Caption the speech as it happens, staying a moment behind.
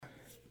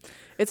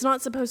It's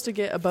not supposed to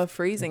get above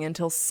freezing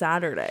until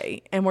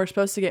Saturday, and we're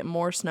supposed to get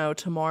more snow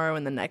tomorrow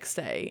and the next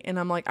day. And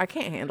I'm like, I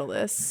can't handle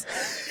this.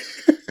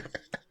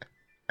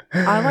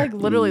 I like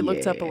literally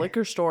looked up a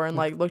liquor store and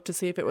like looked to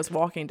see if it was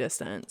walking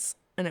distance,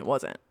 and it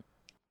wasn't.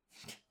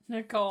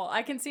 Nicole,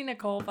 I can see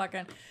Nicole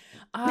fucking.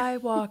 I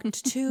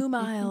walked 2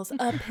 miles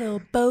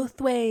uphill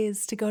both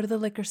ways to go to the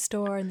liquor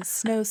store in the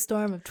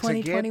snowstorm of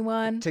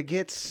 2021. To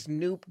get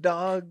Snoop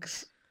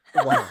Dogg's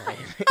wine.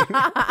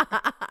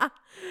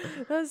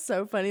 That's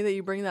so funny that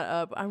you bring that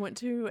up. I went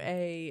to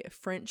a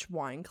French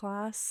wine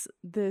class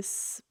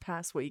this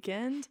past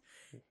weekend,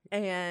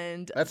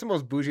 and That's the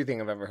most bougie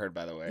thing I've ever heard,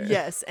 by the way.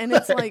 yes, and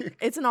it's like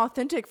it's an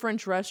authentic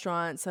French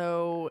restaurant,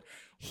 so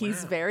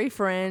he's very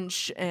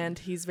French and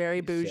he's very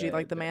bougie,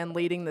 like the man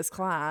leading this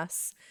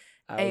class.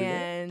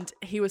 And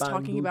he was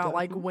talking about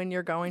like when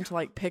you're going to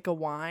like pick a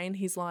wine,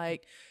 he's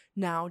like,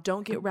 now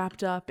don't get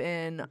wrapped up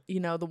in, you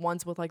know, the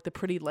ones with like the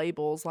pretty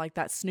labels, like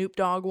that Snoop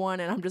Dogg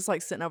one. And I'm just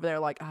like sitting over there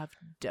like, I've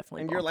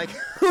definitely. And you're like,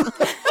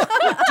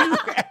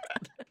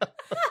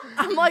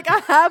 I'm like, I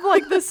have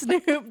like the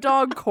Snoop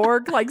Dogg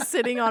cork like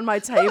sitting on my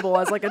table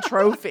as like a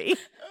trophy.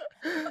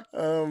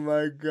 oh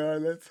my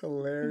God, that's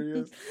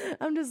hilarious.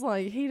 I'm just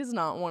like, he does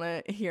not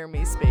want to hear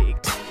me speak.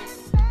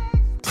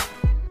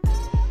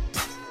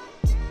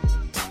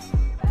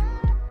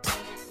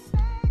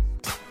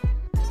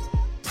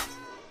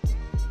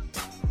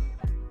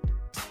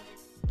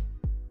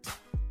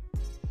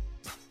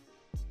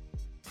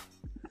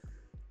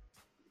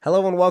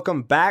 Hello and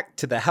welcome back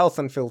to the Health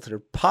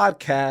Unfiltered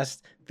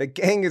podcast. The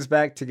gang is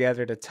back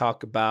together to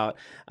talk about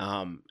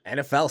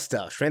NFL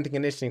stuff, strength and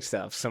conditioning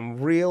stuff, some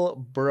real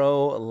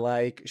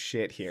bro-like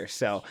shit here.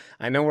 So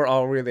I know we're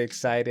all really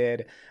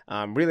excited.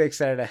 I'm really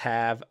excited to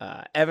have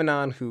Evan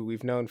on, who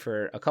we've known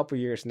for a couple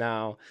years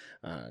now,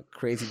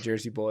 crazy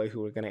Jersey boy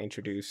who we're going to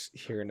introduce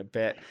here in a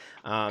bit.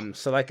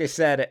 So like I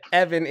said,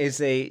 Evan is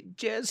a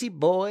Jersey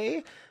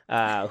boy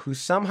who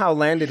somehow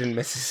landed in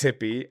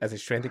Mississippi as a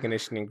strength and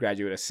conditioning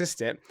graduate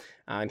assistant.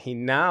 And he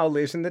now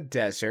lives in the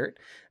desert,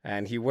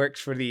 and he works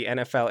for the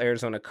NFL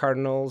Arizona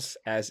Cardinals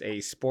as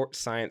a sports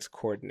science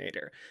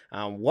coordinator.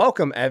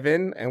 Welcome,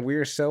 Evan, and we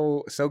are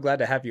so glad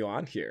to have you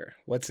on here.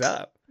 What's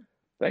up?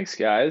 Thanks,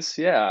 guys.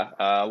 Yeah,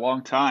 a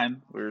long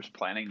time we were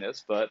planning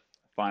this, but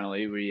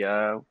finally we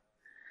got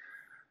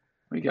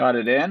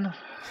it in.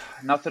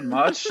 Nothing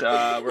much.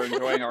 We're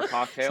enjoying our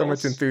cocktails. So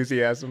much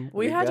enthusiasm.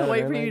 We had to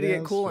wait for you to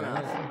get cool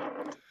enough.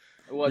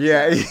 What's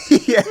yeah.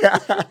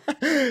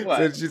 What?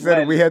 So she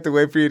said we had to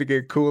wait for you to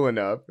get cool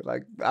enough.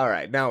 Like, all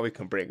right, now we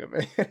can bring him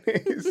in.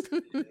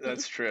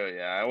 That's true.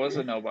 Yeah, I was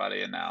a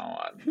nobody, and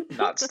now I'm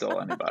not still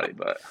anybody,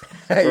 but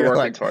Hey, we're you're working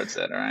like- towards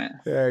it. All right.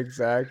 Yeah,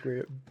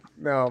 exactly.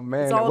 No,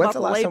 man. It's all When's about the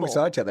the last time we label.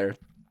 saw each other?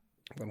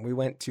 When we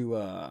went to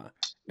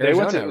They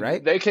Arizona, went to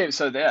right? They came.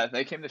 So yeah,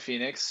 they came to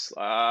Phoenix.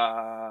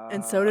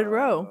 And so did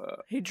Ro.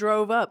 He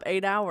drove up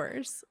 8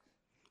 hours.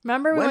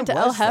 Remember we When went to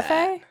was El Jefe?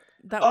 that?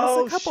 That was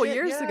Oh, a couple shit,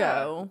 years yeah.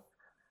 ago.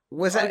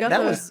 Was I that got that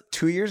those- was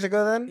 2 years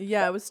ago then?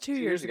 Yeah, it was 2 2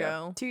 years years ago.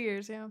 ago. 2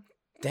 years, yeah.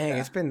 Dang, Yeah.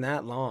 it's been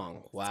that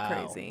long.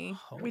 Wow. crazy.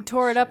 Holy We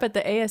tore it up shit. at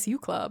the ASU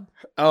club.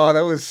 Oh,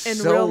 that was And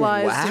so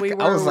realized whack. we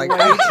I was were like, way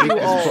I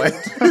hate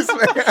too this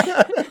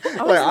place.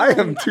 I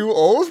am too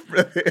old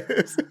for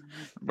this.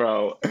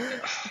 Bro.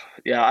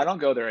 Yeah, I don't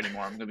go there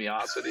anymore. I'm gonna be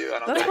honest with you. I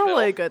don't. That's go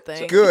probably a there. good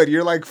thing. Good,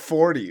 you're like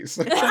 40s.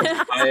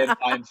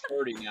 I'm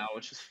 30 now,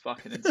 which is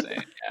fucking insane.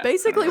 Yeah.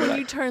 Basically, when But-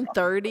 you turn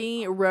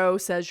 30, Ro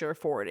says you're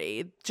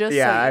 40. Just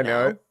yeah, so you I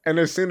know it. And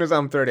as soon as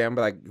I'm 30, I'm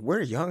like,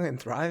 we're young and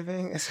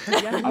thriving.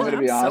 Yeah, I'm gonna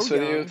be so honest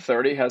with you. young.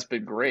 30 has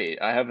been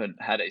great. I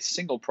haven't had a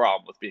single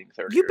problem with being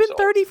 30. You've years been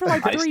 30 for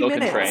like I 3 still can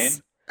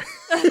minutes.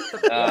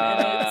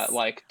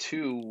 like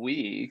 2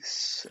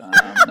 weeks. No.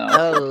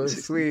 Oh,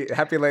 sweet.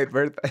 Happy late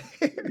birthday.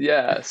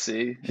 Yeah.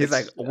 See, He's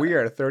like, it's, we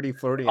are 30,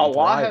 40, a and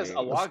lot has thriving.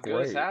 a lot That's good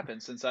has great.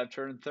 happened since I've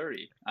turned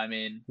 30. I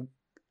mean,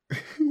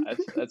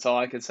 that's all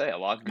I can say. A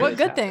lot good. What has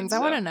good happened, things? I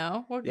so- want to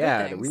know. What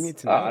Yeah, good things? we need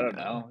to know. I don't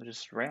now. know,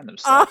 just random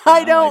stuff. I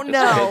you don't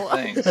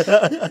like, just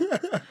good know.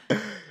 things.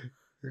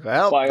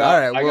 Well, Well, all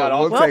right.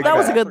 We'll Well, take that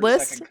was a that. good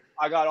list.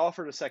 I got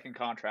offered a second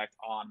contract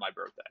on my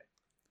birthday.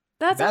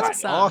 That's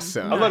That's awesome.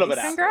 awesome. A little bit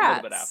Nice. after. A little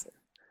bit Congrats. after.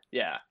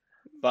 Yeah,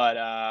 but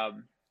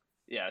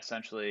yeah,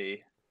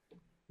 essentially,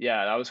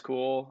 yeah, that was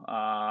cool.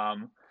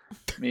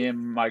 Me and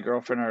my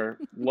girlfriend are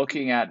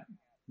looking at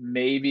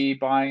maybe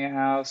buying a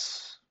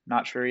house.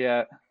 Not sure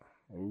yet.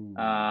 Ooh.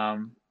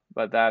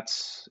 But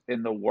that's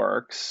in the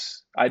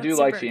works. I do That's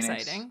like super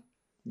Phoenix. exciting.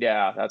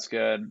 Yeah, that's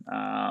good.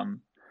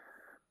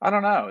 I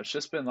don't know. It's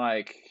just been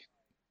like,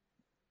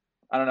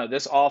 I don't know.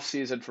 This off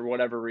season, for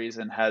whatever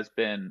reason, has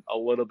been a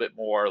little bit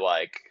more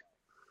like,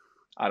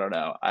 I don't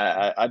know.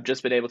 I've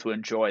just been able to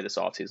enjoy this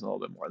off season a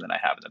little bit more than I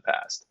have in the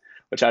past,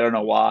 which I don't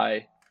know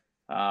why.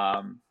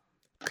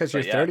 Because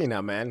you're but yeah, 30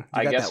 now, man. You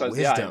I got guess that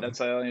yeah, wisdom. that's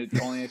the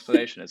only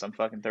explanation is I'm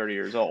fucking 30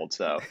 years old.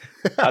 So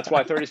that's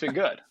why 30's been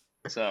good.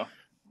 So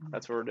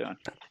that's what we're doing.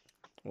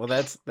 Well,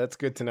 that's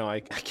good to know. I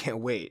can't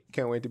wait.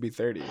 Can't wait to be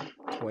 30.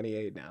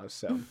 28 now.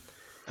 So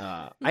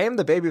I am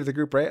the baby of the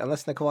group, right?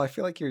 Unless, Nicole, I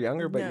feel like you're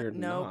younger, but you're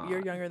no, not.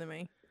 you're younger than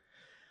me.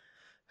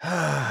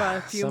 by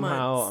a few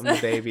Somehow months. I'm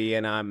the baby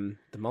and I'm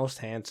the most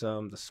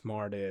handsome, the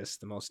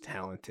smartest, the most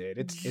talented.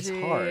 It's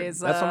hard.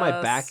 That's why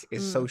my back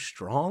is so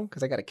strong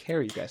because I got to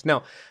carry you guys.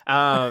 No,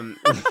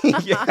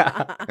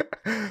 yeah.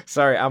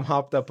 Sorry, I'm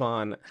hopped up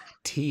on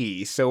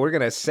tea, so we're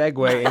gonna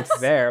segue into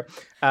there.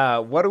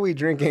 What are we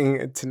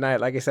drinking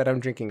tonight? Like I said, I'm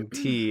drinking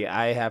tea.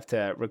 I have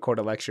to record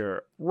a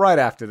lecture right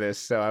after this,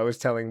 so I was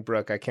telling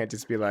Brooke I can't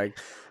just be like,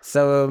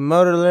 so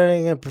motor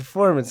learning and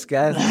performance,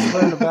 guys. Let's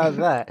learn about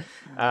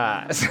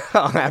that. So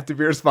I'll have to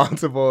be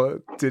responsible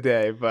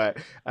today. But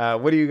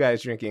what are you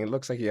guys drinking? It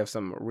looks like you have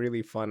some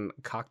really fun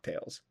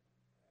cocktails.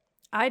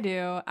 I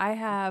do.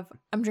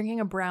 I'm drinking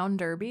a brown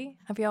derby.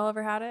 Have y'all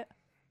ever had it?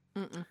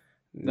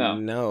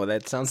 No,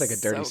 that sounds like a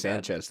dirty So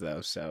Sanchez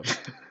though. So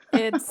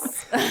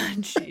It's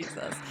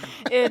Jesus.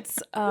 It's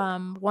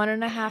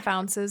 1.5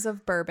 ounces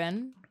of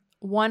bourbon,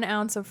 1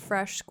 ounce of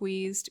fresh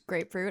squeezed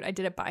grapefruit. I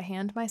did it by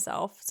hand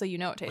myself, so you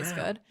know it tastes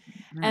good.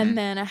 And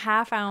then a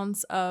 1/2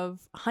 ounce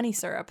of honey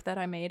syrup that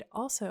I made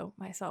also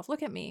myself.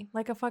 Look at me,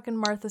 like a fucking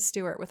Martha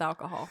Stewart with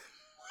alcohol.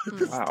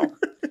 Wow.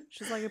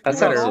 She's like a That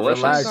sounds pure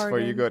delicious. relax garden.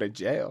 before you go to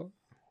jail.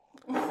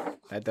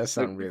 That does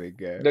sound really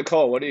good.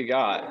 Nicole, what do you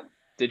got?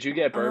 Did you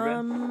get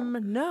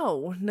bourbon?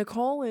 No.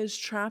 Nicole is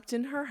trapped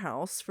in her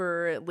house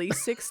for at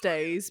least 6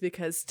 days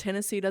because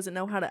Tennessee doesn't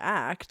know how to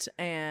act,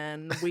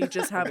 and we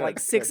just have like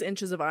 6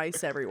 inches of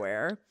ice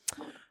everywhere.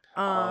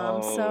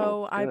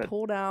 So I good.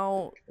 pulled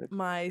out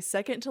my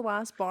second to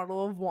last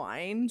bottle of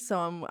wine.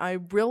 So I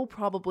will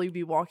probably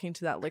be walking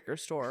to that liquor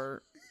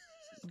store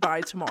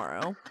by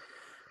tomorrow.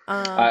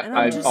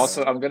 And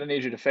I'm gonna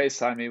need you to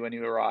FaceTime me when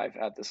you arrive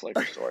at this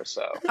liquor store.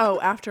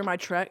 So after my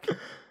trek,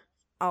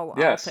 I'll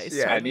yes,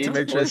 FaceTime I you. need to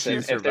make sure listen,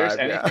 she if there's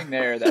survived, yeah. anything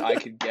there that I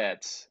could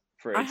get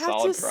for a I have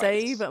solid to price.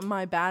 save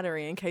my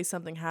battery in case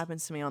something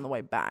happens to me on the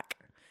way back.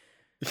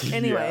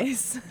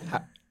 Anyways,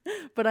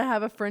 but I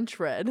have a French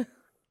red.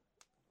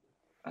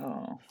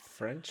 Oh,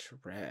 French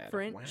red.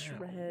 French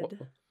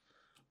red.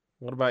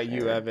 What about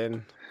you,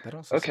 Evan? That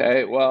also sounds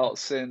okay. pretty Well,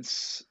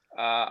 since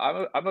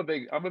I'm a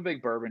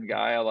big bourbon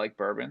guy. I like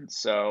bourbon.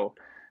 So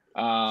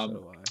good. So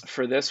do I.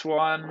 for this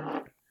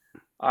one,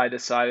 I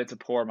decided to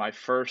pour my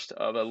first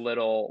of a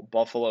little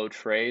Buffalo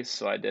Trace.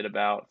 So I did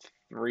about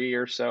 3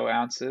 or so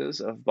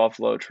ounces of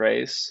Buffalo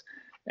Trace.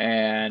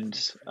 And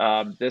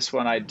this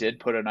one I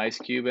did put an ice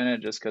cube in it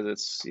just because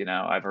it's,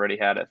 I've already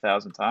had it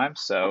 1,000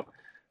 times. So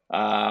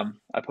I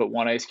put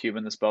 1 ice cube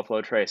in this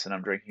Buffalo Trace and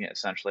I'm drinking it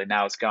essentially.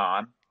 Now it's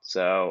gone.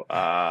 So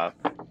So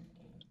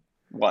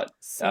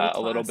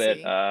a little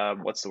bit,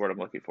 classy. what's the word I'm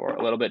looking for?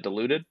 A little bit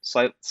diluted,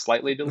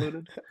 slightly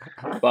diluted.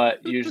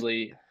 But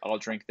usually I'll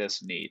drink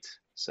this neat.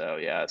 So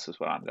yeah, this is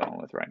what I'm going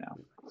with right now.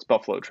 It's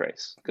Buffalo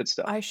Trace. Good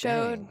stuff. I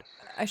showed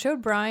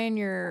Brian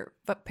your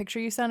picture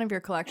you sent of your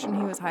collection.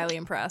 He was highly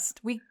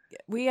impressed. We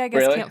I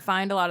guess Really? can't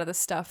find a lot of the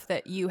stuff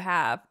that you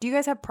have. Do you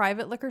guys have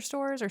private liquor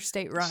stores or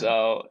state run?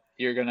 So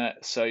you're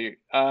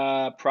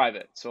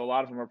private. So a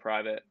lot of them are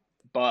private,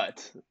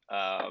 but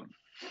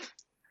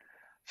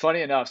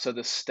funny enough, so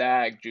the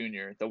Stag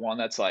Junior, the one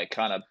that's like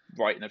kind of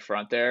right in the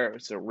front there,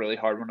 it's a really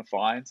hard one to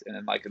find. And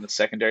then like in the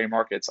secondary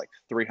market, it's like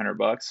 $300,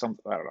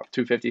 I don't know,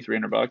 $250,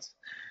 $300.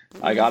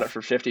 I got it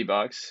for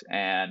 $50,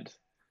 and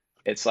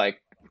it's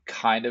like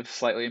kind of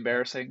slightly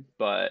embarrassing,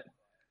 but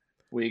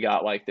we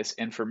got like this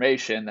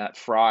information that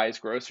Fry's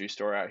grocery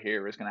store out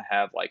here was going to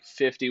have like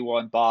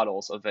 51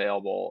 bottles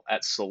available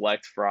at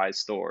select Fry's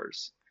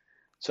stores.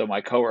 So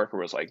my coworker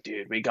was like,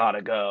 dude, we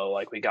gotta go,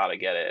 like we gotta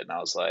get it. And I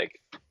was like,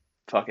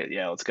 fuck it,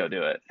 yeah, let's go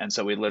do it. And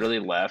so we literally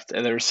left,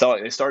 and they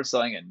started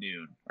selling at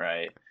noon,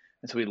 right?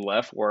 And so we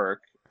left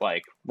work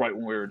like right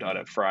when we were done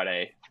at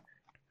Friday,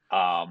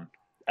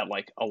 at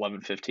like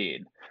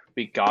 11:15.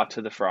 We got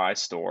to the Fry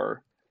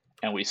store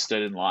and we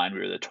stood in line. We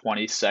were the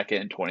 22nd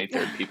and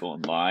 23rd people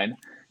in line,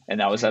 and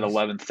that was at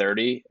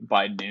 11:30.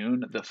 By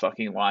noon, the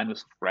fucking line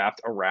was wrapped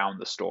around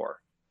the store,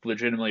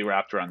 legitimately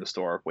wrapped around the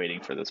store,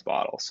 waiting for this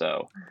bottle.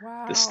 So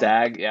Wow. the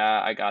Stag,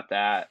 yeah, I got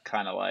that.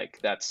 Kind of like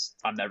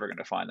I'm never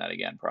gonna find that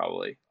again,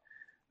 probably.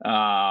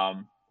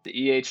 The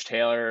E.H.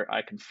 Taylor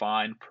I can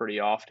find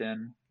pretty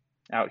often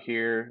out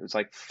here. It's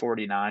like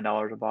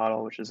 $49 a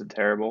bottle, which isn't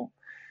terrible.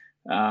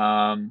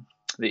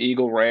 The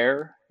Eagle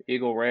Rare,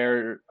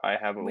 I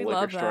have a We liquor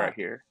love store that. out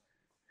here.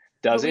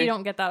 But Does we he?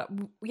 don't get that.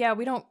 Yeah,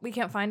 we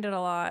can't find it a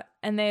lot.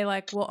 And they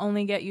like will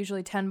only get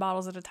usually 10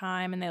 bottles at a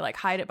time, and they like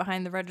hide it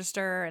behind the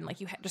register, and like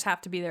you just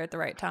have to be there at the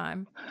right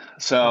time.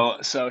 So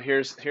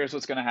here's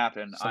what's gonna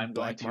happen. Some I'm going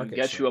black to market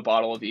get shit. you a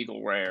bottle of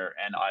Eagle Rare,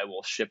 and I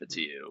will ship it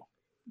to you,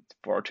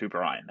 or to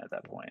Brian at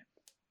that point.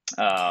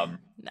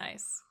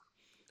 Nice.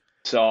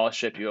 So I'll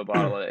ship you a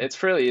bottle of it. It's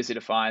fairly easy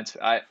to find.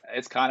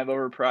 It's kind of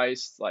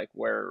overpriced, like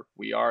where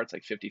we are. It's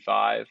like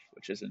 55,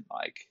 which isn't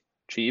like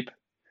cheap,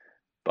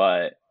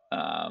 but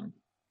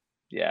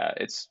yeah,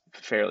 it's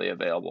fairly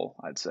available,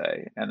 I'd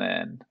say. And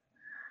then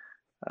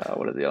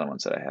what are the other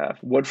ones that I have?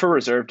 Woodford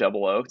Reserve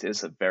Double Oaked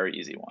is a very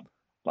easy one.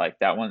 Like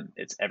that one,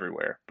 it's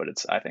everywhere, but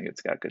I think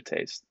it's got good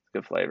taste,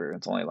 good flavor.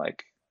 It's only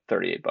like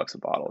 $38 a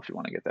bottle if you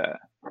want to get that.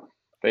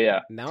 But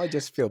yeah. Now I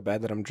just feel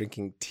bad that I'm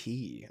drinking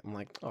tea. I'm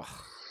like,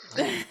 oh,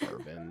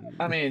 bourbon.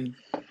 I mean,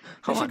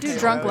 you should do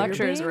drunk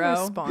lectures,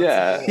 Ro.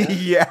 Yeah.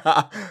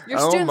 Yeah. Your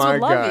students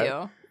would love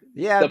you.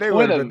 Yeah, they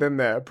would, but then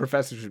the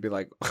professors would be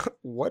like,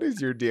 what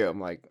is your deal?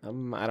 I'm like, I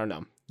don't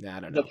know. Yeah,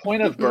 I don't know. The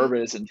point of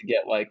bourbon isn't to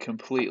get like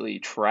completely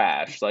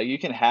trashed. Like you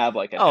can have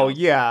like an ounce,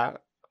 yeah.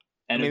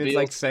 and I mean, it's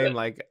like saying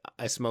like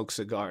I smoke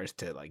cigars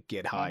to like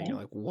get high. And you're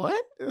like,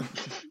 what?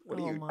 What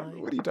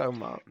are you talking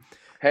about?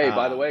 Hey,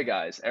 by the way,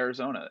 guys,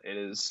 Arizona, it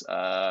is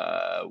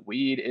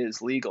weed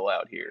is legal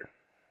out here.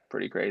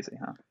 Pretty crazy,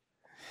 huh?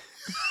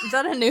 Is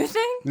that a new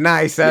thing?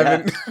 Nice,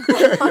 Evan.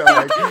 Yeah.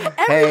 Like,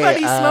 everybody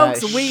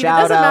smokes weed. It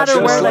doesn't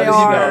matter where they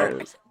are.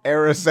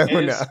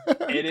 Arizona.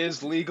 It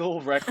is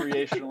legal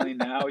recreationally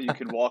now. You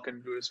can walk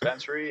into a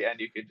dispensary and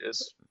you could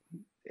just,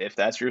 if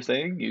that's your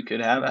thing, you could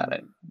have at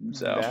it.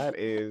 So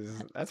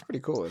that's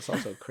pretty cool. It's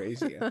also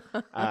crazy.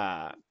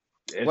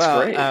 It's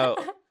great.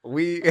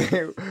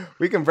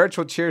 We can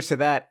virtual cheers to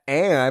that.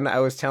 And I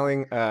was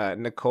telling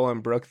Nicole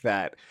and Brooke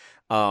that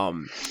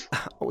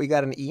we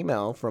got an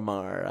email from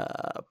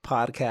our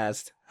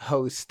podcast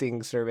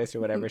hosting service or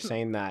whatever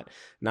saying that,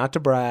 not to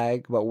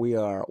brag, but we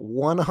are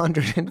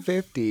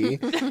 150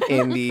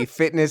 in the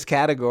fitness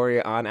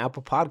category on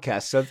Apple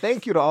Podcasts. So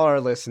thank you to all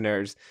our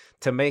listeners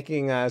to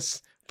making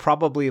us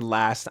probably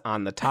last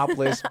on the top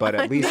list, but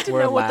at least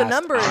we're know last. What the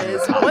number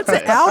is? What's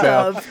it out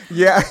of?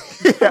 Yeah.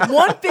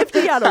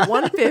 150 out of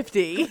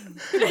 150.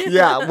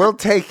 Yeah, we'll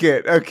take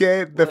it.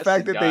 Okay, the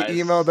fact that they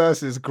emailed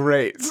us is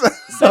great.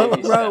 So,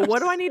 Ro, what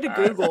do I need to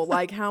Google?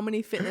 Like, how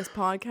many fitness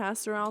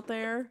podcasts are out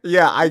there?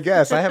 Yeah, I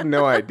guess I have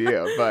no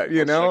idea, but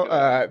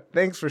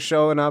thanks for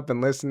showing up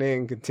and listening,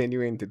 and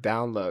continuing to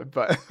download.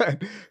 But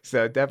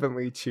so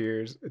definitely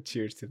cheers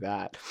to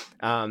that.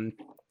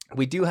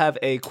 We do have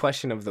a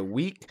question of the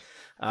week.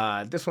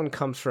 This one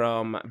comes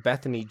from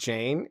Bethany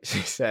Jane.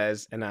 She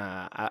says, and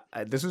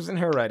this was in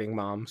her writing,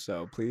 Mom,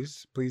 so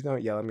please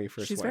don't yell at me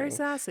for She's swearing. very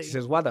sassy. She says,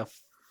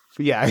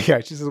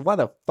 she says, why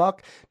the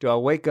fuck do I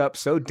wake up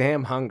so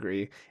damn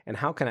hungry, and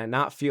how can I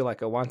not feel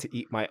like I want to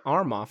eat my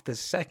arm off the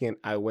second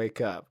I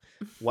wake up?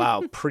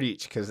 Wow,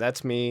 preach, because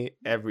that's me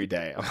every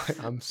day.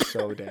 I'm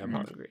so damn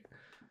hungry.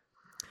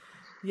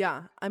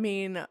 Yeah, I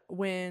mean,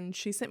 when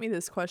she sent me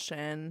this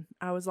question,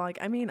 I was like,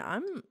 I mean,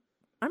 I'm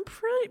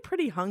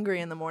pretty hungry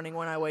in the morning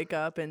when I wake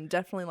up, and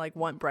definitely like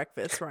want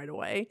breakfast right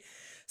away.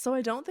 So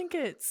I don't think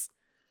it's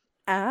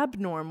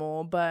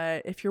abnormal,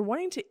 but if you're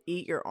wanting to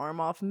eat your arm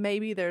off,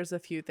 maybe there's a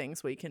few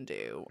things we can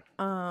do.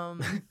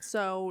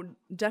 So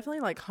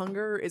definitely like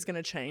hunger is going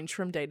to change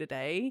from day to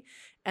day,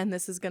 and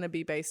this is going to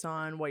be based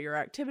on what your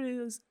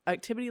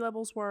activity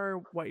levels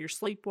were, what your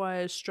sleep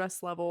was,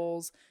 stress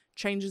levels,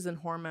 changes in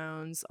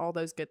hormones, all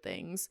those good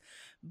things.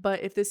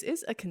 But if this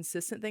is a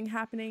consistent thing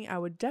happening, I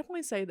would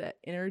definitely say that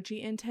energy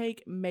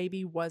intake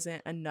maybe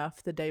wasn't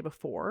enough the day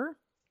before.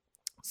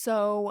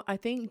 So I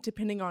think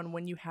depending on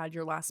when you had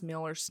your last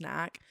meal or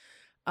snack,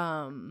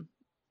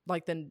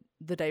 like the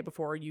day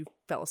before you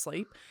fell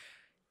asleep,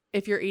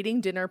 if you're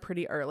eating dinner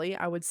pretty early,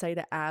 I would say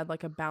to add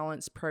like a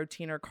balanced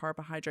protein or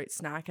carbohydrate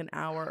snack an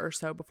hour or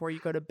so before you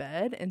go to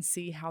bed, and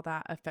see how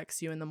that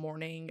affects you in the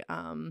morning,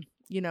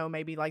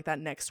 maybe like that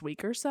next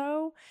week or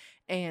so,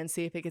 and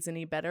see if it gets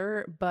any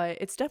better. But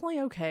it's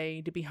definitely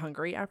okay to be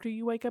hungry after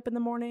you wake up in the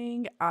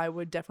morning. I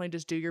would definitely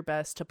just do your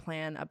best to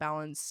plan a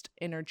balanced,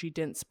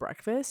 energy-dense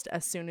breakfast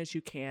as soon as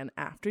you can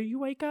after you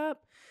wake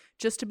up,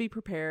 just to be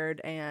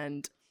prepared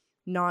and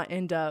not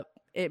end up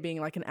it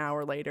being like an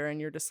hour later and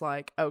you're just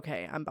like,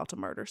 okay, I'm about to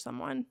murder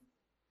someone.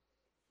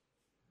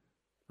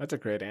 That's a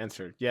great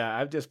answer. Yeah,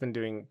 I've just been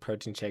doing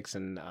protein shakes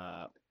and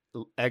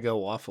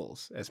Eggo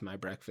waffles as my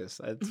breakfast.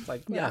 It's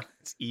like, yeah,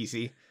 it's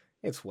easy.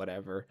 It's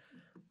whatever.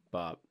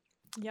 But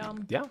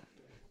yum. Yeah,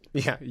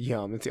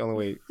 yum. It's the only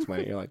way it's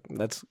funny. You're like,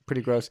 that's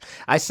pretty gross.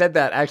 I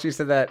actually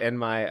said that, and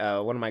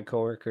my one of my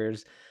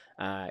coworkers,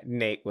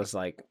 Nate, was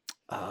like,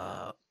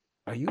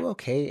 are you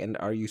okay, and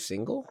are you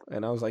single?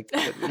 And I was like,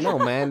 no,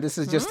 man, this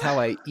is just how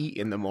I eat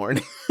in the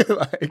morning.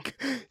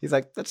 He's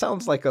like, that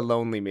sounds like a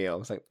lonely meal. I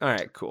was like, all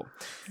right, cool.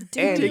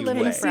 Do you live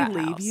in a frat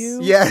house?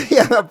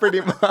 Yeah,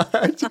 pretty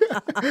much.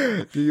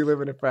 Do you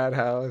live in a frat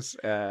house?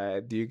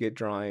 Do you get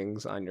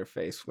drawings on your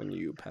face when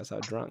you pass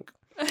out drunk?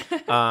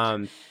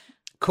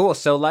 Cool.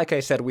 So like I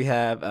said, we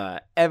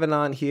have Evan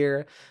on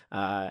here.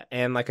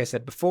 And like I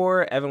said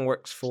before, Evan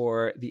works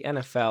for the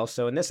NFL.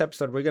 So in this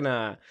episode, we're going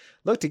to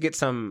look to get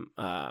some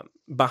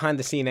behind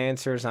the scene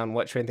answers on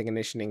what strength and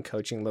conditioning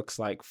coaching looks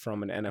like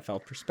from an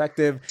NFL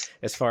perspective,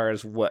 as far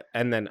as what,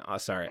 and then,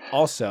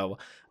 also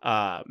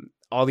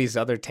all these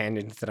other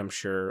tangents that I'm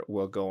sure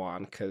will go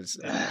on because,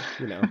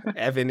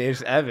 Evan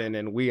is Evan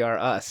and we are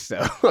us.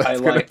 So I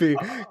love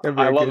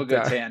a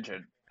good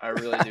tangent. I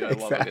really do. I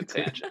love a good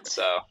tangent.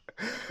 So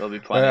there'll be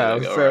plenty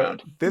to go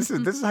around. This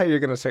is how you're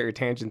going to start your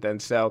tangent then.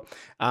 So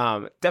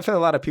definitely a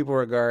lot of people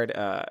regard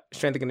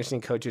strength and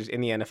conditioning coaches in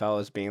the NFL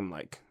as being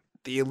like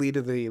the elite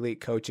of the elite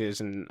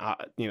coaches. And,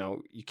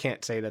 you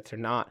can't say that they're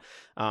not.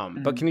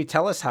 But can you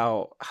tell us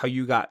how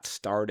you got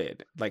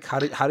started? Like, how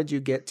did you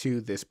get to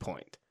this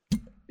point?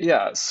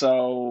 Yeah.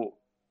 So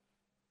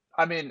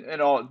I mean,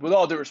 with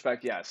all due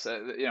respect, yes,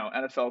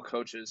 NFL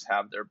coaches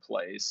have their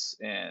place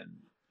in,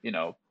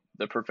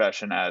 the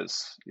profession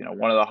as,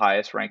 one of the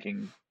highest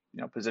ranking,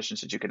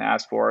 positions that you can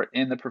ask for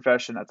in the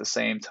profession. At the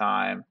same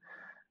time,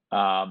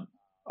 I'll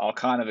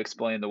kind of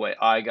explain the way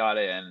I got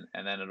in,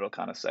 and then it'll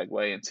kind of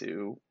segue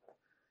into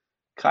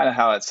kind of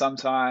how it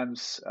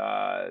sometimes,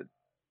 the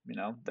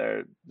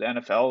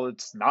NFL,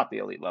 it's not the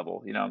elite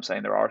level. You know what I'm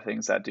saying? There are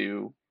things that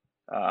do,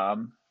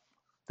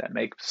 that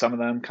make some of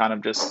them kind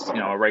of just,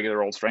 a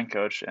regular old strength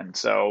coach. And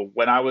so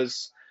when I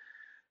was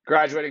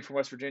graduating from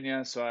West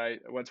Virginia, so I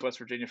went to West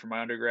Virginia for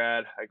my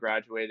undergrad, I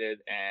graduated,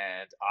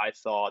 and I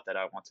thought that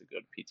I wanted to go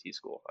to PT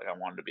school. Like, I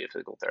wanted to be a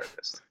physical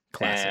therapist.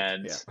 Classic.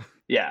 And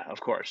yeah, of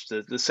course,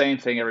 the same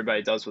thing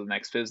everybody does with an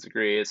ex-phys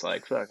degree is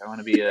like, fuck, I want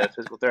to be a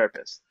physical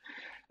therapist.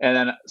 And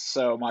then,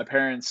 so my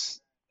parents,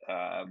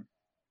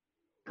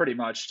 pretty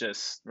much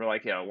just were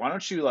like, why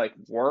don't you like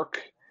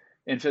work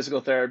in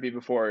physical therapy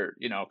before,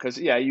 because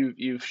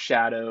you've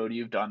shadowed,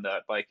 you've done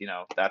that, like,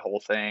 that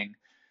whole thing,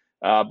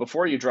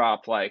 before you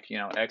drop like,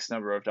 X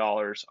number of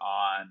dollars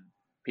on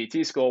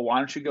PT school, why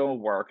don't you go and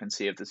work and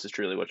see if this is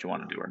truly what you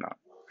want to do or not?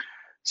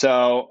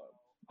 So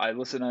I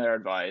listened to their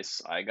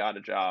advice. I got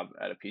a job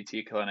at a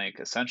PT clinic,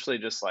 essentially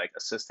just like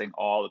assisting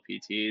all the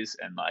PTs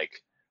and like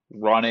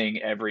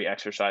running every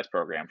exercise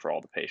program for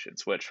all the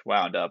patients, which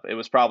wound up, it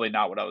was probably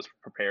not what I was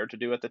prepared to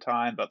do at the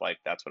time, but like,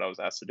 that's what I was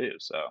asked to do.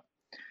 So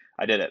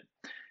I did it.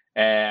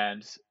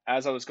 And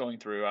as I was going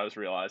through, I was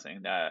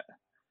realizing that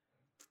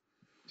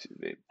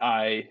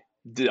I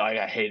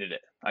hated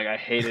it. Like, I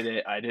hated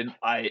it.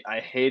 I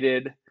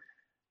hated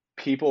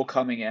people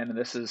coming in, and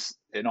this is,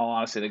 in all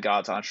honesty, the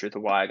God's honest truth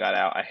of why I got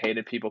out. I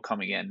hated people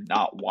coming in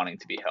not wanting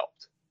to be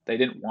helped. They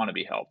didn't want to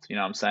be helped. You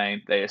know what I'm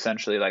saying? They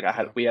essentially, like,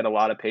 we had a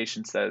lot of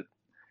patients that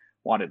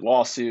wanted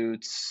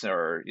lawsuits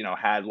or,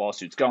 had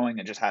lawsuits going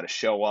and just had to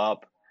show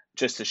up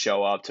just to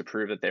show up to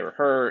prove that they were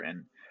hurt.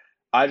 And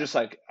I just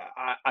like,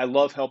 I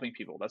love helping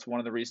people. That's one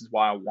of the reasons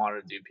why I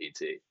wanted to do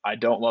PT. I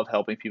don't love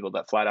helping people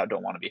that flat out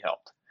don't want to be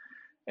helped.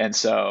 And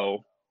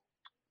so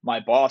my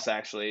boss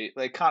actually,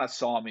 like, kind of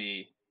saw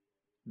me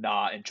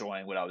not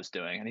enjoying what I was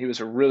doing. And he was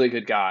a really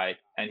good guy.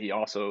 And he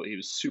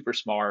was super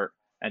smart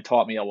and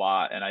taught me a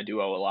lot. And I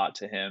do owe a lot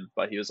to him.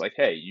 But he was like,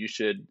 hey, you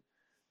should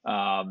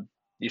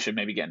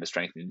maybe get into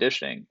strength and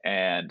conditioning.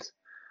 And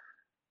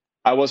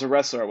I was a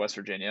wrestler at West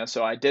Virginia,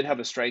 so I did have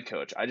a strength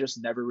coach. I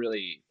just never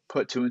really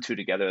put two and two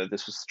together that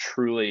this was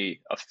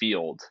truly a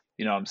field.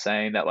 You know what I'm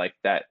saying? That like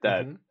that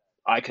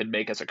I could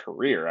make as a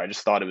career. I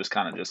just thought it was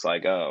kind of just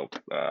like,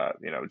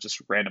 just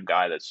a random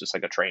guy that's just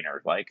like a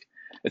trainer. Like,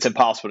 it's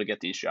impossible to get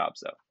these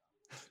jobs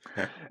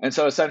though. And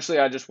so essentially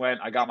I just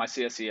went, I got my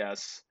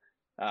CSCS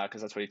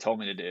because that's what he told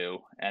me to do.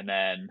 And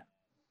then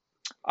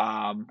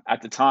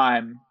at the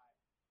time,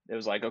 it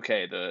was like,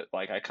 okay,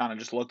 I kind of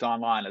just looked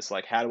online. It's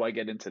like, how do I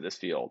get into this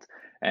field?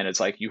 And it's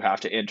like, you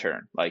have to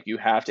intern. Like, you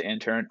have to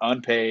intern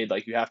unpaid.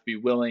 Like, you have to be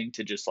willing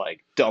to just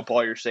like dump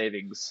all your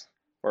savings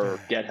or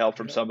get help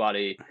from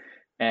somebody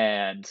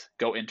and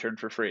go intern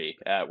for free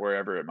at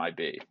wherever it might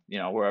be,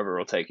 wherever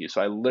it'll take you.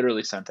 So I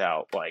literally sent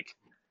out like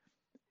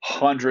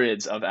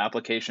hundreds of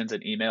applications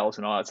and emails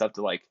and all that stuff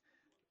to like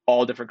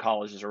all different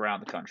colleges around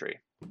the country.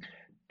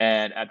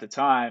 And at the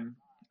time,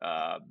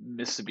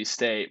 Mississippi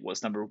State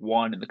was number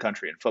 1 in the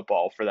country in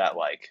football for that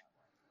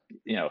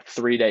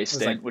 3-day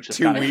stint, like which is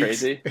kind of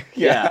crazy.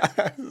 Yeah.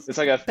 It's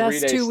like a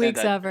 3-day best 2 weeks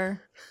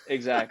ever.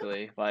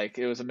 Exactly. Like,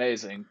 it was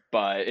amazing,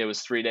 but it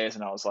was 3 days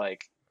and I was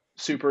like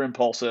super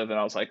impulsive and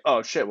I was like,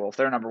 oh shit, well, if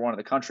they're number 1 in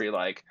the country,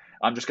 like,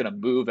 I'm just going to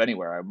move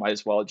anywhere. I might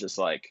as well just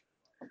I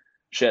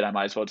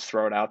might as well just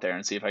throw it out there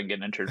and see if I can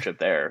get an internship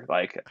there.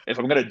 Like, if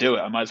I'm going to do it,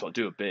 I might as well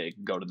do it big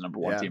and go to the number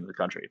 1 team in the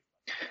country.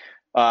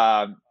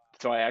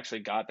 So I actually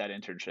got that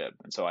internship.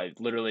 And so I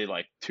literally,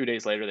 like, 2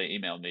 days later, they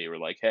emailed me, were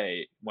like,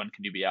 hey, when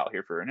can you be out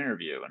here for an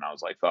interview? And I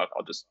was like, fuck,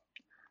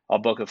 I'll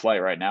book a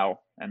flight right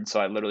now. And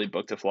so I literally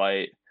booked a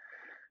flight,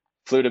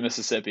 flew to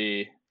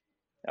Mississippi,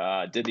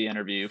 did the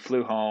interview,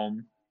 flew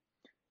home.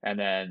 And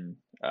then,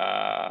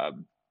 I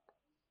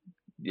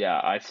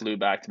flew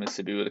back to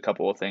Mississippi with a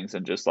couple of things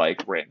and just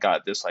like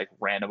got this like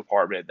random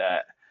apartment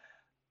that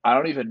I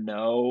don't even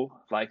know,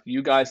 like,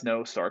 you guys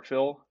know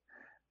Starkville,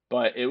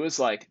 but it was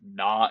like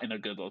not in a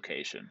good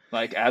location.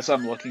 Like, as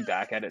I'm looking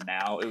back at it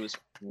now, it was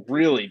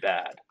really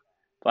bad.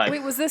 Like,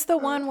 wait, was this the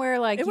one where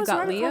like you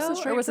got Leo,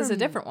 or was this a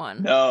different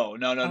one? No.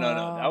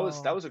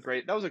 That was a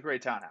great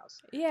townhouse.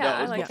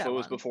 Yeah, It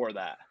was before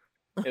that.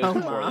 It Oh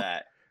was before my.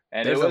 that,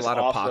 and There's it was a lot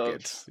of off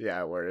pockets,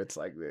 where it's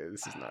like,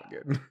 this is not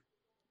good.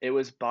 It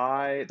was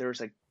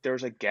there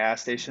was a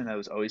gas station that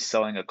was always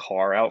selling a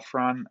car out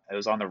front. It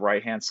was on the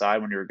right hand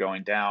side when you were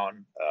going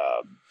down.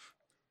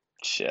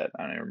 I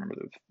don't even remember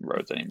the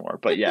roads anymore.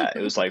 But yeah,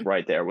 it was like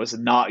right there. It was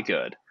not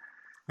good.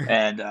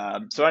 And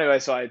so anyway,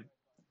 so I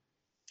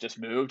just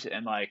moved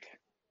and like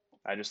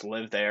I just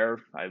lived there.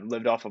 I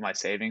lived off of my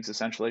savings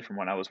essentially from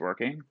when I was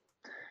working.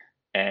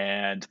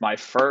 And my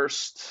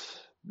first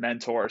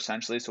mentor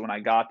essentially, so when I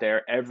got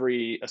there,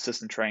 every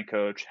assistant train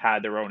coach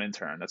had their own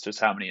intern. That's just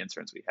how many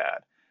interns we had.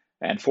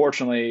 And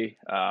fortunately,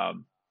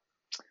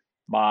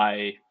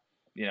 my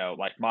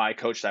my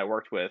coach that I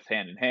worked with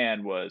hand in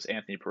hand was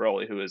Anthony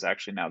Piroli, who is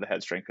actually now the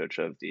head strength coach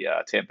of the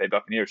Tampa Bay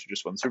Buccaneers, who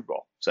just won the Super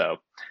Bowl. So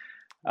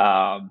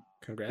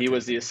he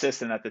was the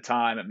assistant at the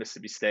time at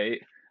Mississippi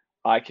State.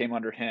 I came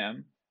under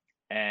him,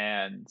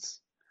 and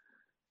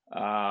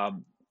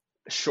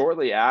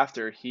shortly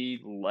after,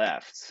 he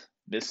left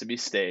Mississippi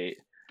State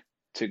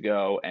to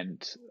go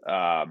and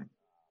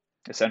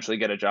essentially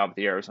get a job with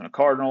the Arizona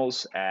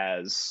Cardinals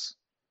as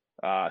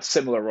a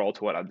similar role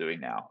to what I'm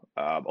doing now.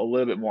 A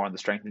little bit more on the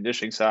strength and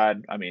conditioning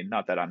side. I mean,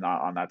 not that I'm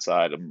not on that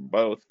side, I'm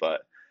both,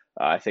 but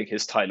I think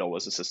his title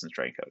was assistant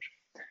strength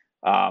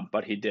coach.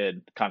 But he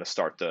did kind of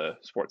start the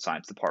sports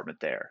science department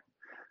there.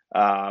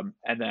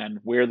 And then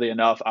weirdly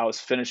enough, I was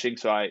finishing.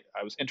 So I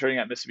was interning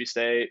at Mississippi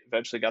State,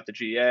 eventually got the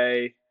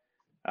GA.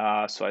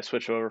 So I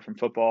switched over from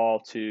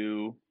football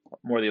to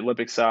more the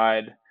Olympic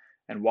side.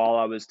 And while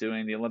I was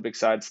doing the Olympic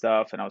side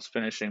stuff and I was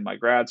finishing my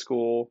grad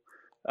school,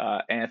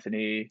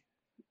 Anthony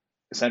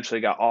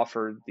essentially got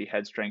offered the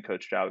head strength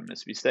coach job at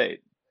Mississippi State.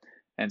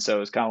 And so it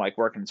was kind of like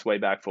working its way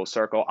back full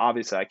circle.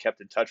 Obviously, I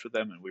kept in touch with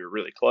him and we were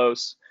really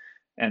close.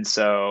 And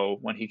so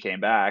when he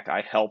came back,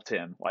 I helped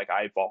him. Like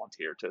I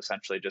volunteered to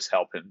essentially just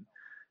help him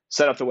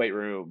set up the weight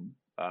room,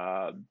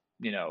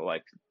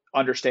 like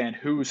understand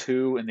who's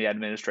who in the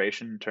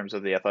administration in terms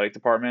of the athletic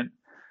department,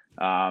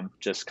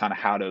 just kind of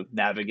how to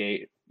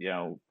navigate,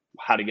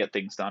 how to get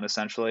things done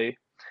essentially.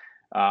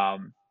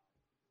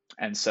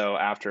 And so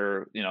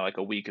after, like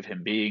a week of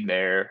him being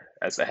there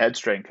as the head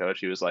strength coach,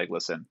 he was like,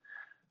 listen,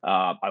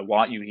 I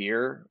want you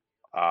here.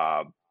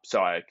 So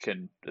I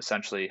can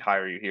essentially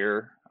hire you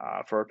here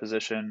for a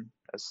position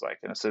as like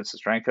an assistant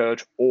strength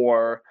coach,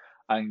 or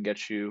I can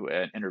get you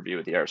an interview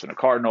with the Arizona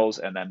Cardinals.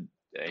 And then,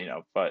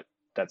 but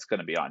that's going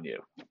to be on you.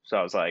 So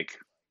I was like,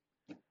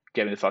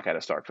 get me the fuck out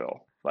of Starkville,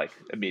 like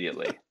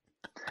immediately.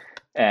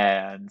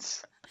 And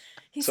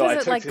he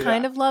says it like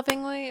kind of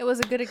lovingly. It was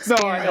a good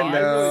experience. No, I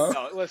know.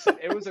 No, listen,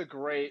 it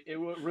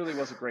really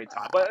was a great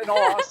time. But in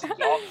all honesty,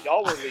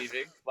 y'all were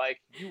leaving.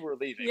 Like you were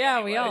leaving. Yeah,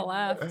 anyway. we all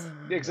left.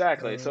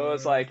 Exactly. So it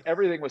was like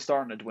everything was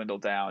starting to dwindle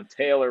down.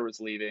 Taylor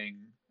was leaving.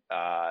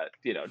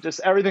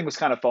 Just everything was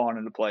kind of falling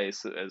into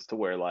place as to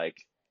where like,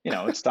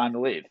 it's time to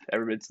leave.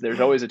 There's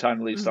always a time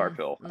to leave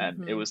Starkville,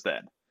 and it was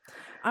then.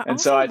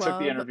 So I took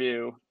the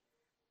interview.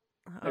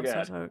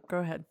 Go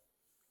ahead.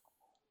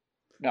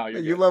 No,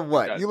 you love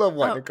what? You love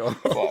what, Nicole?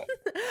 What?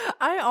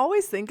 I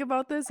always think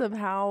about this of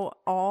how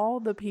all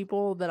the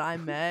people that I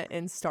met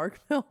in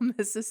Starkville,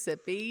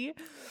 Mississippi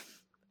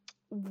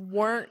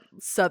weren't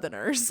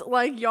Southerners.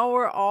 Like y'all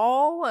were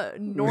all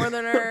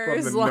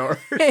Northerners,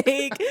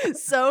 like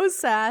so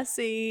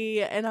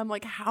sassy. And I'm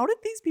like, how did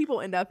these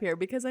people end up here?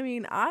 Because I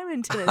mean, I'm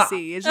in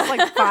Tennessee. It's just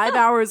like 5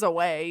 hours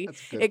away.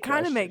 It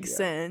kind of makes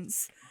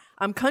sense.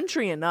 I'm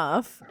country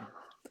enough.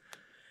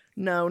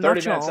 No,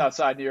 30 minutes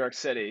outside New York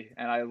City,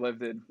 and I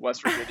lived in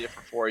West Virginia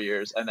for 4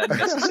 years, and then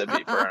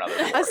Mississippi for another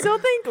 4. I still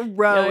think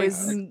Roe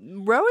is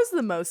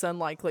the most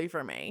unlikely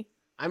for me.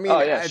 I mean,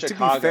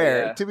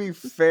 Chicago, to be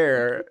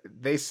fair,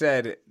 they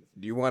said,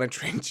 "Do you want to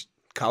train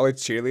college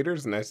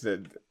cheerleaders?" And I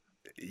said,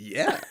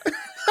 "Yeah."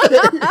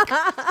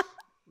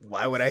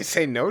 Why would I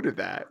say no to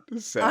that?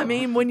 So, I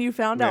mean, when you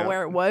found out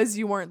where it was,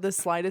 you weren't the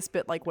slightest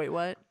bit like, "Wait,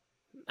 what?"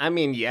 I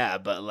mean, yeah,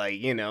 but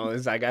like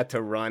as I got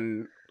to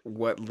run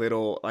what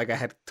little, like I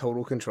had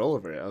total control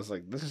over it. I was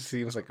like, this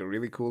seems like a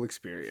really cool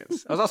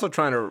experience. I was also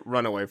trying to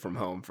run away from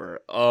home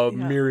for a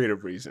myriad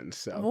of reasons.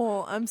 So,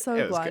 well, I'm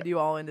so glad you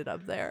all ended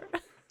up there.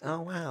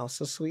 Oh wow,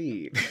 so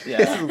sweet. Yeah,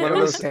 this is one of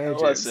those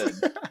tangents.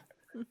 Listen,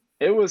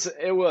 it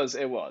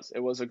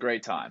was a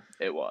great time.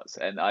 It was,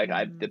 and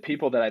the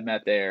people that I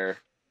met there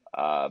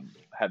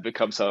have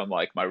become some of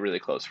like my really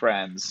close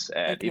friends,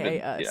 and AKA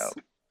even us.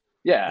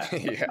 Yeah,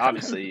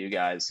 obviously you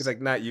guys. He's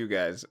like, not you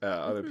guys,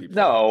 other people.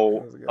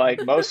 No,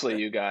 like mostly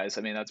you guys.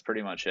 I mean, that's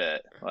pretty much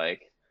it.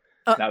 Like,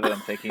 now that I'm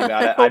thinking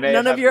about it,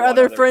 none of your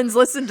other friends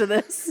listen to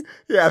this.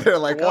 Yeah, they're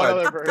like,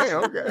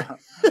 okay.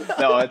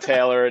 No,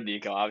 Taylor and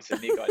Nico.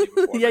 Obviously, Nico.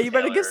 Yeah, you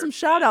better give some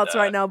shout outs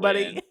right now,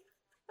 buddy.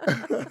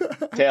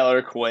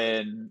 Taylor,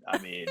 Quinn. I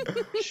mean,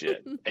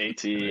 shit.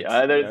 AT.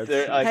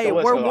 Hey,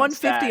 we're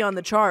 150 on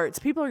the charts.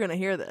 People are gonna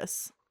hear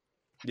this.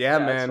 Yeah,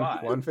 man,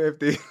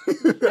 150.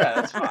 Yeah,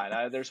 that's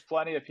fine. There's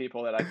plenty of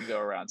people that I can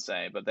go around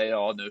saying, but they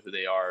all know who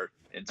they are.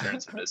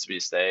 Interns at Mississippi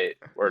State.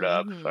 Word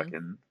up,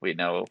 fucking. We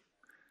know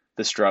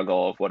the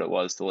struggle of what it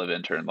was to live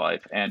intern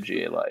life and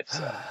GA life.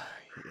 So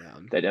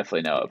they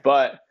definitely know it.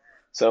 But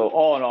so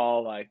all in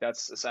all, like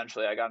that's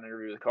essentially I got an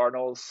interview with the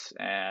Cardinals,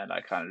 and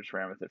I kind of just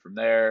ran with it from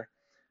there.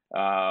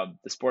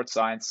 The sports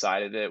science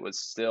side of it was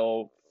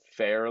still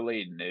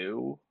fairly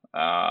new.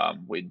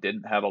 We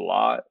didn't have a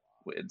lot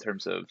in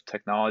terms of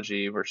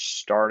technology. We're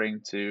starting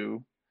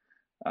to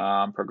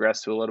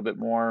progress to a little bit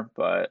more,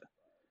 but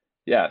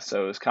yeah,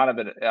 so it was kind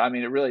of it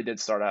really did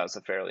start out as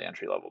a fairly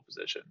entry level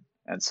position.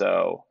 And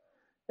so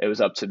it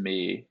was up to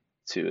me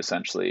to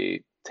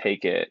essentially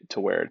take it to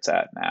where it's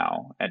at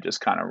now and just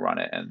kind of run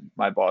it. And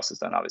my boss has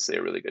done obviously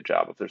a really good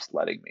job of just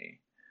letting me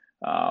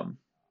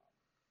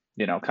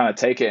kind of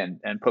take it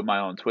and put my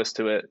own twist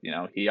to it.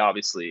 He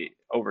obviously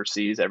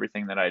oversees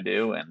everything that I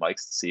do and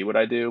likes to see what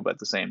I do, but at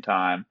the same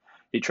time,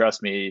 he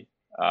trusts me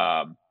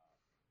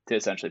to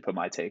essentially put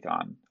my take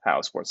on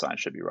how sports science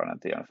should be run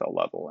at the NFL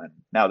level. And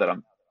now that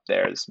I'm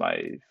there, it's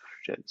my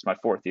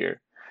 4th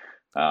year.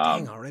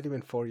 Dang, already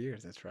been 4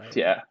 years. That's right.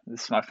 Yeah,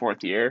 this is my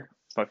 4th year.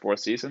 It's my 4th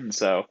season.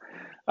 So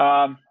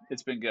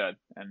it's been good,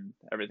 and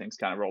everything's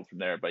kind of rolled from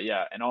there. But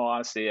yeah, in all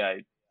honesty,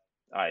 I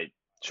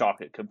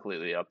chalk it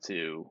completely up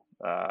to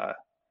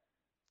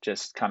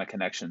just kind of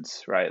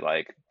connections, right?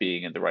 Like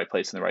being in the right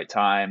place in the right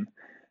time.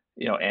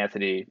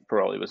 Anthony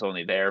Paroli was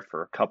only there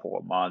for a couple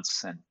of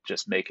months, and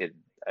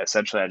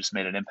essentially I just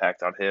made an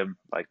impact on him,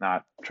 like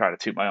not try to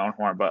toot my own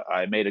horn, but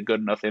I made a good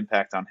enough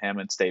impact on him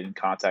and stayed in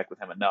contact with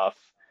him enough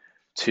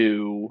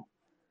to,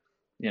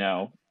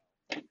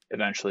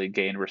 eventually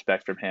gain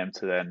respect from him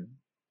to then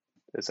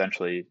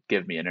essentially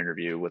give me an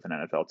interview with an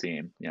NFL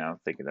team,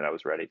 thinking that I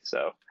was ready.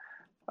 So,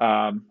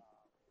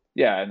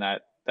 yeah. And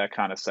that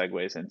kind of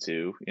segues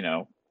into,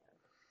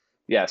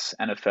 yes,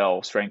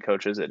 NFL strength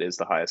coaches, it is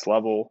the highest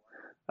level.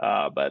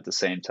 But at the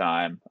same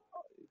time,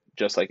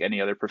 just like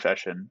any other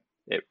profession,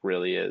 it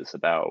really is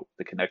about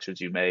the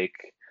connections you make.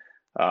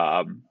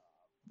 And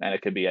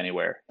it could be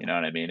anywhere, you know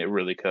what I mean? It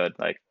really could.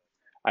 Like,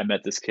 I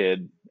met this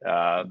kid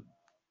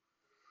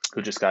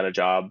who just got a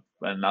job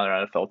at another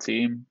NFL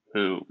team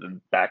who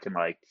back in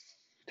like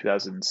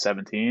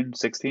 2017,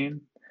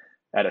 16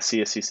 at a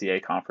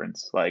CSCCA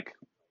conference, like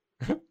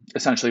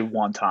essentially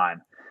one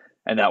time.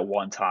 And that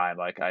one time,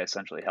 like I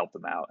essentially helped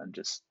him out and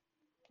just,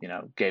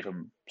 gave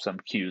him some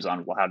cues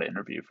on how to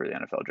interview for the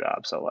NFL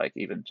job. So like,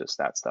 even just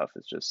that stuff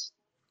is just,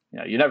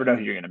 you never know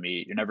who you're going to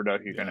meet. You never know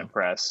who you're going to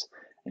impress,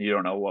 and you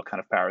don't know what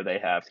kind of power they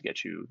have to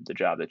get you the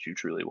job that you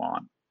truly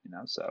want,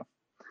 so.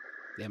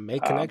 Yeah,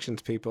 make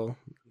connections, people.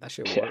 That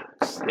shit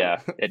works. Yeah,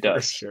 it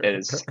does. Sure. It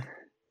is.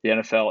 The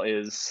NFL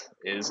is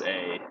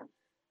a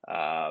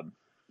how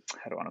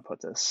do I want to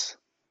put this?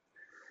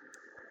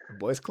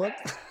 Boys club?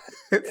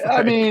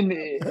 I mean,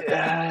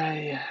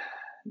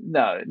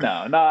 no,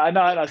 not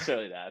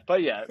necessarily that,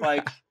 but yeah,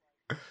 like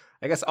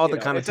I guess all the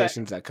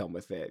connotations that come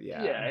with it.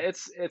 Yeah. Yeah,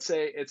 it's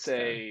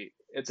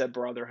a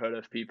brotherhood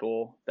of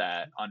people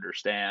that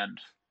understand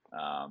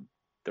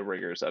the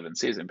rigors of in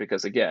season,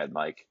 because again,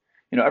 like,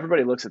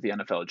 everybody looks at the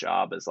NFL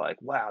job as like,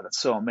 wow, that's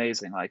so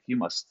amazing. Like you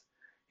must,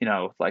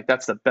 like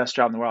that's the best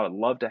job in the world. I'd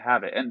love to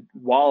have it. And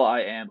while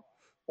I am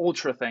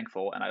ultra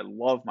thankful and I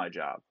love my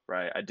job,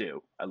 right? I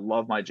do. I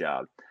love my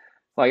job.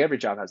 Like every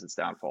job has its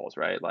downfalls,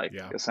 right? Like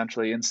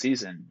essentially in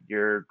season,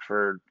 you're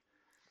for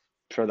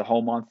the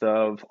whole month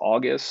of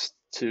August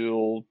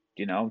till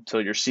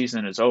your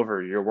season is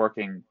over, you're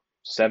working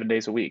 7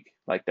 days a week.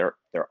 Like there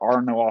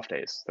are no off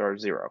days. There are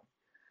 0.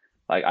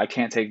 Like I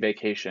can't take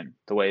vacation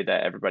the way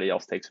that everybody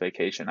else takes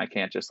vacation. I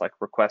can't just like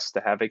request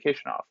to have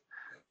vacation off.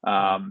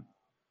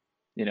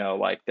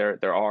 Like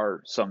there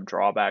are some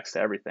drawbacks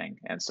to everything.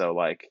 And so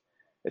like,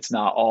 it's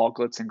not all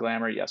glitz and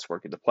glamour. Yes,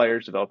 working with the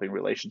players, developing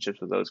relationships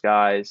with those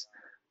guys,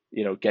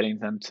 getting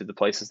them to the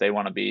places they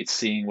want to be,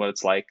 seeing what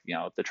it's like,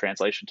 the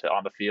translation to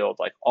on the field,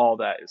 like all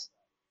that is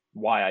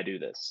why I do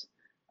this.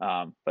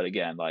 But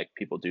again, like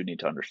people do need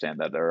to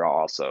understand that there are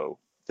also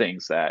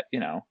things that,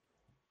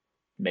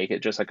 make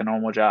it just like a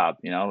normal job.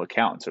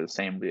 Accountants are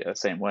the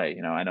same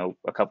way. I know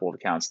a couple of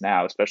accountants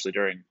now, especially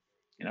during,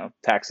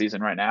 tax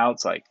season right now,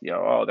 it's like,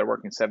 they're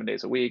working 7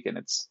 days a week and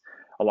it's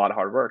a lot of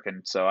hard work.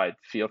 And so I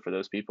feel for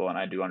those people. And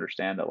I do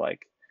understand that like,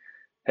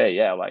 hey,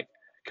 yeah, like,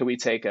 could we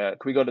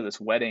go to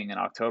this wedding in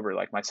October?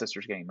 Like my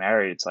sister's getting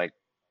married. It's like,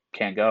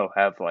 can't go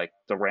have like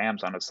the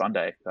Rams on a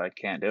Sunday. Like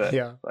can't do it.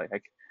 Yeah.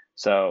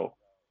 So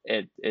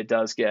it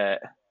does get,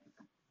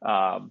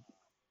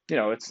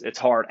 it's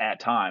hard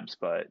at times,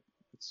 but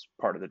it's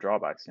part of the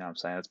drawbacks. You know what I'm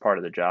saying? It's part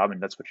of the job and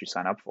that's what you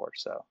sign up for.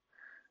 So,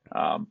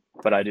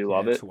 but I do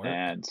love it. Work.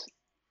 And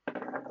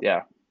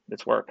yeah,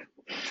 it's work.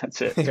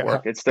 That's it. It's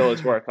work. It still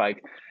is work.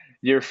 Like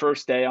your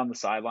first day on the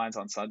sidelines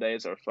on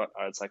Sundays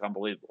it's like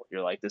unbelievable.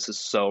 You're like, this is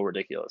so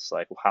ridiculous.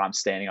 Like how I'm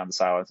standing on the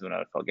sidelines of an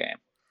NFL game.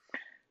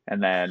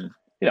 And then,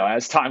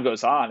 as time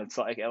goes on, it's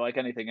like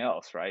anything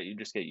else, right? You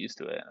just get used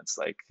to it. And it's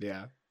like,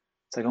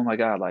 it's like, oh my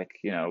God, like,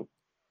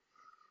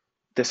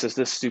 this is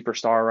this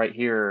superstar right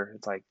here.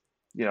 It's like,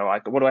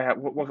 like, what do I have?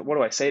 What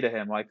do I say to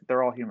him? Like,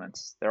 they're all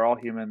humans. They're all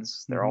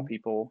humans. They're all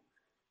people.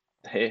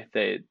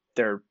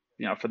 They're,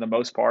 for the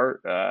most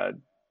part,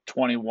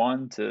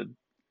 21 to,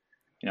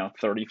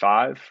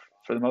 35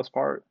 for the most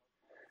part.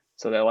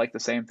 So they like the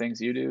same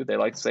things you do. They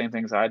like the same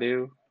things I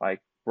do.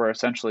 Like we're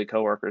essentially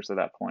coworkers at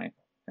that point.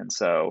 And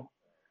so,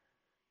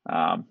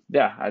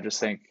 I just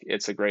think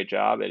it's a great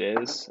job. It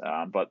is.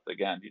 But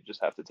again, you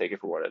just have to take it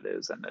for what it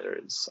is. And there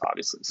is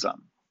obviously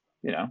some,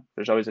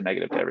 there's always a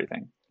negative to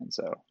everything. And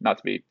so not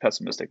to be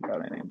pessimistic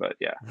about anything, but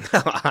yeah.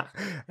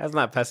 That's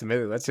not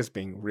pessimistic. That's just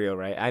being real,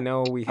 right? I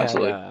know we had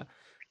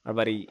our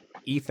buddy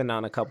Ethan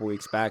on a couple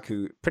weeks back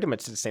who pretty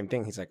much did the same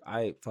thing. He's like,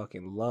 I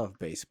fucking love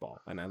baseball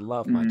and I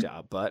love my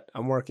job, but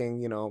I'm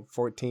working,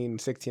 14,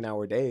 16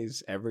 hour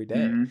days every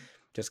day.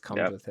 Just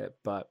comes with it.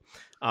 But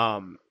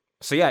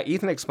So yeah,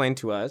 Ethan explained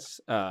to us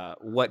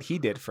what he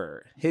did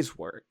for his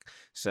work.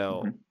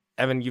 So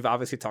Evan, you've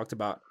obviously talked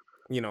about,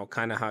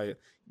 kind of how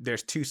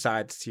there's two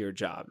sides to your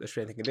job, the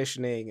strength and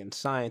conditioning and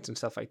science and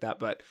stuff like that.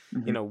 But,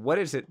 what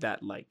is it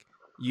that like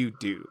you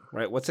do,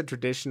 right? What's a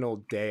traditional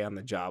day on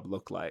the job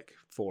look like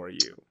for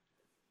you?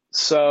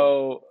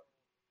 So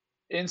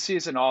in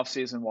season, off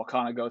season, we'll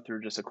kind of go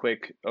through just a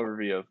quick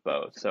overview of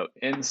both. So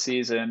in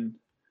season,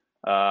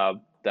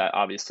 that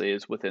obviously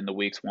is within the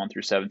weeks 1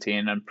 through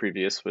 17 and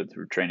previous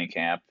through training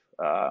camp.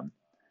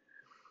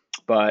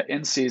 But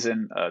in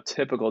season, a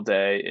typical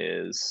day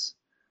is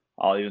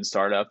I'll even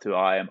start up to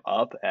I am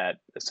up at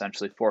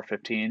essentially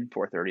 4:15,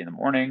 4:30 in the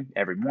morning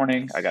every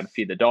morning. I got to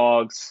feed the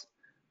dogs.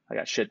 I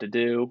got shit to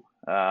do.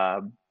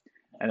 And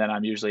then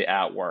I'm usually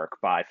at work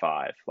by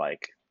 5,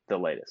 like the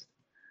latest.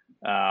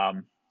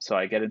 So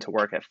I get into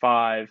work at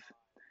 5.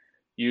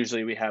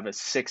 Usually we have a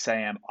 6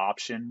 a.m.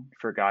 option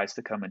for guys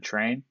to come and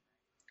train.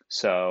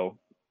 So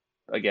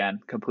again,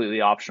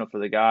 completely optional for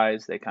the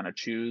guys. They kind of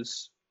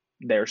choose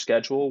their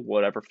schedule,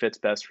 whatever fits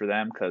best for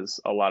them, because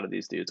a lot of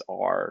these dudes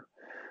are,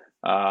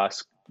 not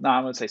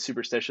I'm going to say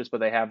superstitious, but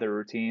they have their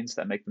routines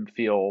that make them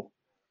feel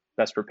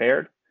best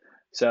prepared.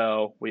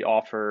 So we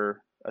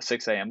offer a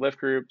 6 a.m. lift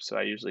group. So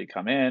I usually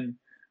come in,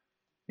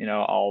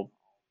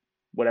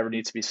 whatever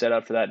needs to be set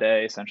up for that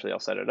day, essentially I'll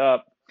set it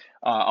up.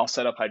 I'll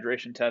set up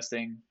hydration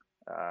testing.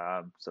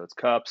 So it's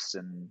cups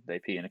and they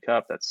pee in a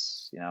cup.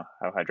 That's,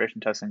 how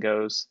hydration testing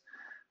goes.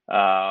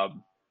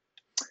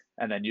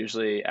 And then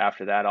usually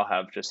after that, I'll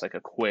have just like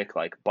a quick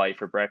bite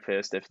for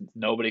breakfast. If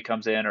nobody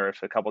comes in or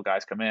if a couple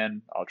guys come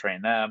in, I'll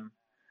train them.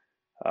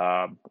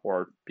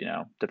 Or,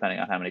 depending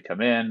on how many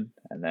come in,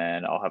 and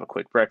then I'll have a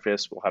quick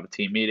breakfast. We'll have a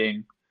team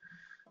meeting.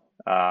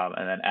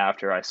 And then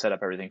after I set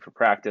up everything for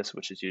practice,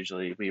 which is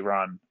usually we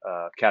run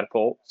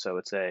Catapult. So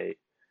it's a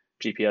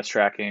GPS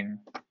tracking.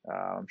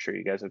 I'm sure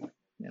you guys have,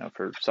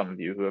 for some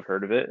of you who have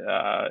heard of it,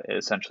 it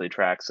essentially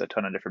tracks a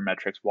ton of different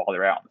metrics while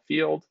they're out in the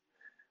field,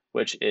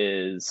 which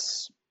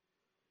is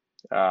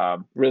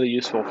really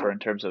useful in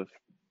terms of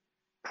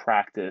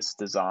practice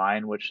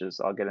design, which is,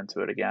 I'll get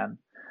into it again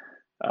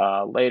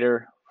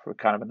later for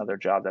kind of another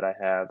job that I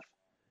have.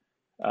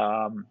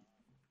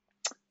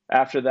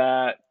 After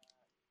that,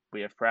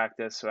 we have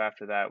practice. So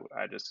after that,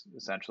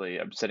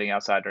 I'm sitting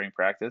outside during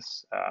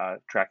practice,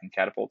 tracking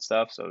Catapult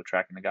stuff. So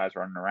tracking the guys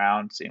running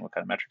around, seeing what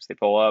kind of metrics they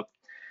pull up.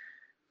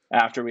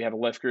 After we have a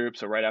lift group.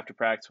 So right after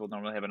practice, we'll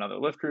normally have another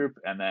lift group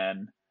and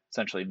then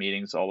essentially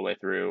meetings all the way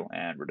through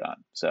and we're done.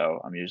 So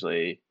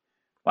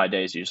my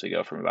days usually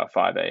go from about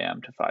 5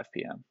 a.m. to 5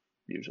 p.m.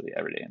 usually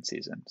every day in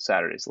season.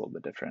 Saturday's a little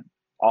bit different.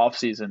 Off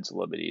season's a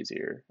little bit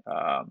easier.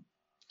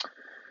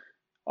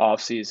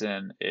 Off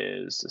season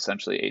is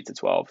essentially 8 to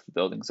 12. The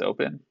building's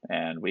open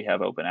and we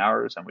have open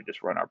hours and we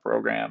just run our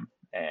program.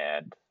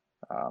 And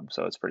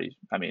so it's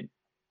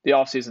the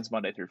off season's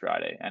Monday through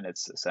Friday. And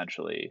it's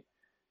essentially,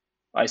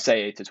 I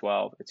say 8 to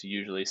 12. It's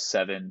usually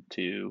 7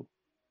 to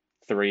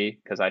 3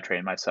 because I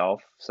train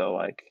myself. So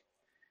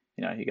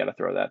you got to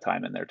throw that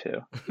time in there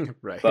too.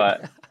 Right.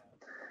 But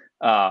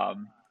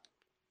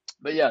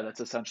yeah,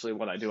 that's essentially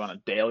what I do on a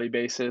daily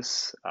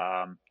basis.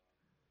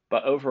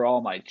 But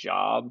overall, my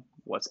job,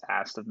 what's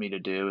asked of me to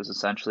do is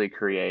essentially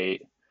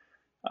create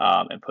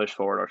and push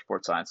forward our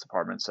sports science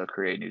department. So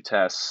create new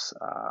tests,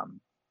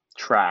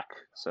 track.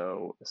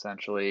 So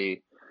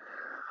essentially,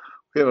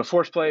 we have a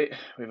force plate,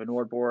 we have a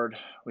NORD board,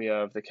 we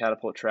have the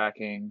Catapult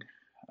tracking,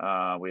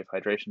 we have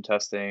hydration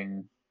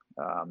testing.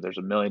 There's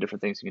a million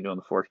different things you can do on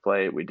the force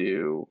plate. We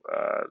do,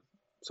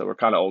 so we're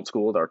kind of old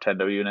school with our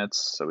Tendo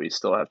units. So we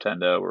still have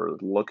Tendo. We're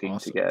looking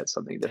to get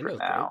something different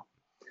now.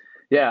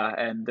 Great. Yeah.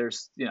 And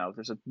there's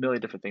a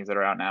million different things that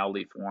are out now,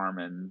 Leaf Form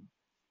and,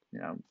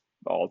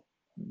 all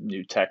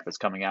new tech that's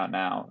coming out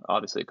now.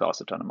 Obviously it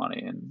costs a ton of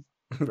money. And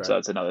right. So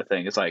that's another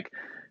thing. It's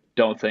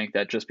don't think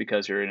that just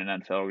because you're in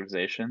an NFL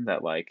organization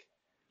that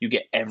you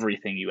get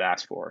everything you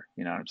ask for.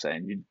 You know what I'm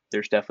saying?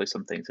 There's definitely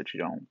some things that you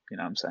don't,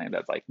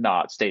 that's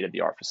not state of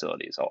the art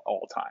facilities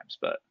all times,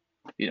 but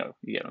you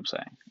get what I'm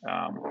saying?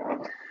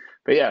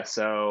 But yeah,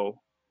 so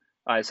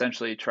I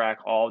essentially track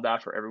all of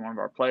that for every one of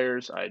our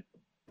players. I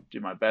do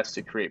my best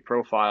to create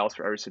profiles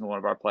for every single one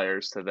of our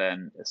players to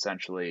then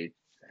essentially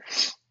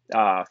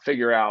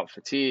figure out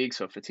fatigue.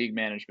 So fatigue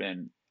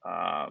management,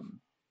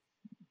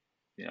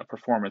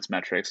 performance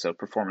metrics. So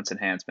performance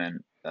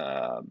enhancement,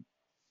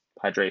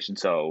 hydration.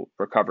 So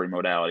recovery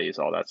modalities,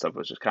 all that stuff,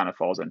 which just kind of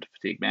falls into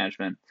fatigue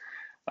management.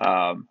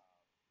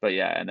 But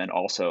yeah, and then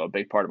also a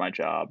big part of my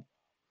job,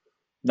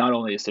 not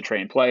only is to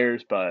train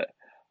players, but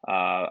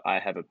I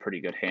have a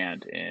pretty good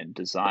hand in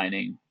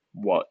designing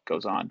what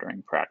goes on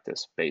during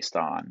practice based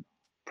on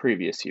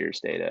previous year's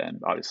data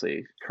and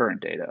obviously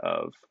current data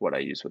of what I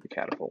use with the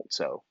Catapult.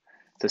 So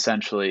it's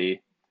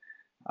essentially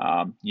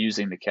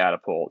using the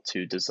Catapult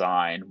to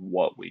design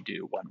what we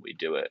do when we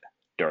do it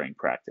during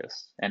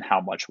practice and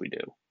how much we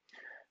do,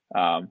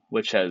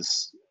 which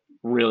has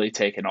really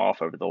taken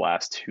off over the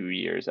last 2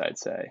 years, I'd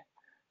say,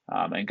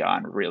 and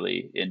gone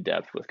really in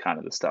depth with kind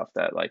of the stuff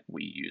that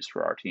we use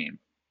for our team.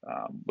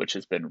 which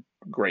has been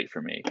great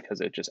for me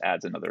because it just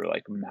adds another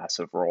like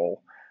massive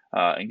role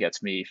and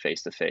gets me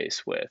face to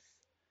face with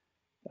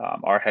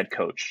our head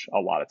coach a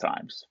lot of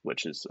times,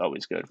 which is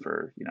always good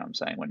for, you know what I'm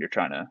saying, when you're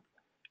trying to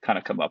kind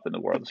of come up in the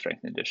world of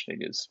strength and conditioning,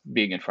 is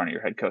being in front of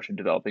your head coach and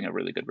developing a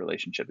really good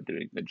relationship and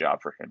doing a good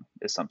job for him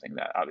is something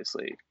that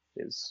obviously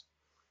is,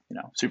 you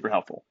know, super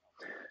helpful.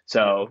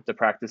 So the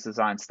practice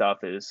design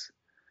stuff is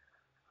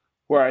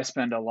where I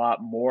spend a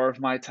lot more of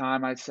my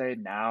time, I'd say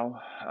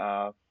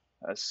now,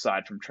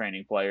 aside from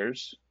training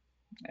players.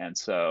 And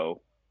so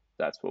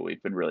that's what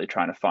we've been really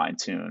trying to fine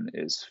tune,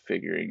 is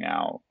figuring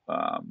out,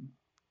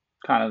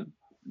 kind of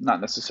not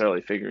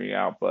necessarily figuring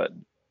out, but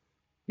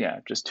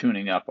just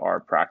tuning up our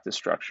practice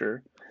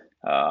structure,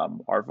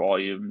 our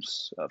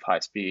volumes of high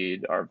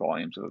speed, our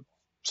volumes of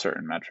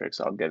certain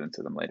metrics. I'll get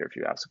into them later if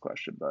you ask a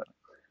question, but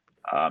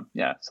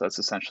so that's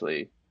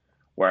essentially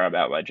where I'm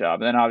at my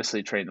job. And then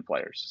obviously train the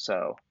players.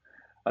 So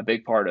a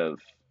big part of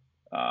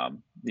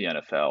the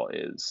NFL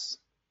is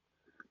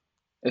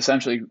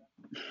essentially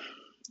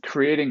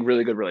creating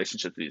really good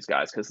relationships with these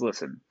guys. Because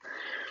listen,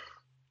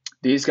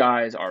 these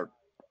guys are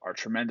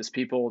tremendous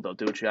people. They'll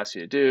do what you ask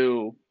you to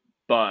do.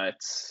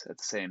 But at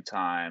the same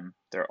time,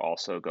 they're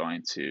also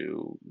going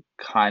to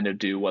kind of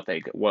do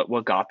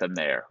what got them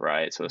there,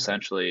 right? So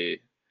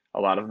essentially,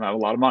 a lot of them have a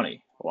lot of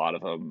money. A lot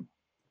of them,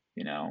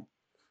 you know,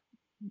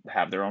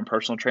 have their own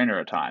personal trainer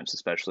at times,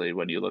 especially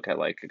when you look at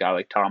like a guy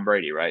like Tom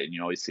Brady, right? And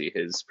you always see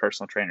his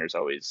personal trainers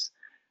always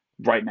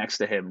right next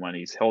to him when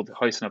he's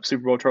hoisting up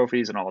Super Bowl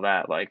trophies and all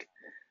that. Like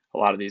a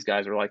lot of these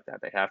guys are like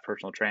that. They have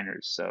personal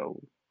trainers. So,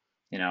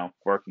 you know,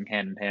 working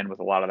hand in hand with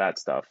a lot of that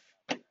stuff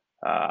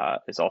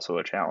is also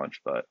a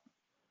challenge, but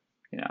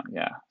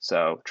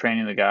so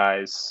training the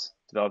guys,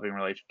 developing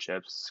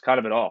relationships, kind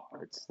of it all.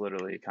 It's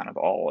literally kind of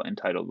all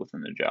entitled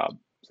within the job.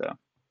 So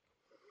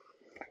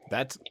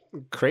that's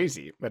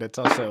crazy, but it's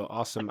also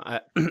awesome.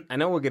 I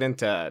know we'll get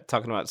into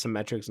talking about some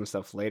metrics and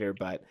stuff later,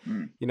 but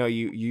you know,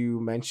 you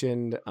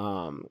mentioned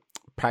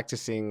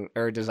practicing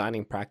or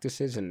designing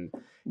practices, and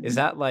is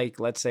that like,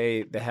 let's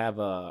say they have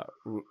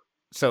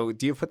so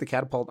do you put the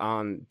catapult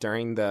on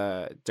during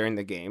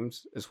the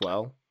games as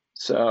well?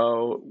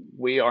 So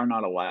we are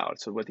not allowed.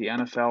 So with the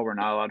NFL, we're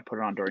not allowed to put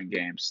it on during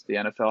games. The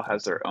NFL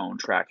has their own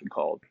tracking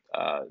called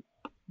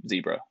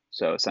Zebra.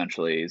 So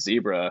essentially,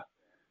 Zebra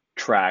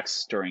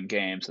tracks during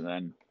games, and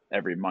then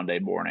every Monday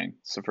morning.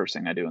 So first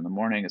thing I do in the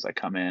morning is I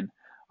come in,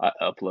 I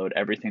upload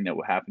everything that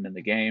will happen in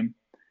the game,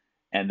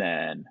 and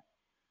then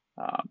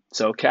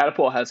so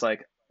Catapult has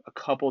like a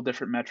couple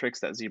different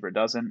metrics that Zebra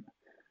doesn't.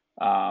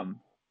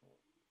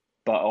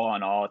 But all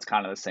in all, it's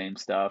kind of the same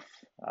stuff.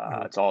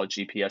 It's all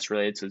GPS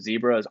related. So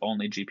Zebra is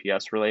only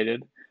GPS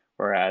related,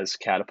 whereas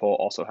Catapult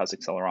also has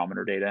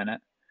accelerometer data in it.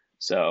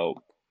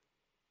 So,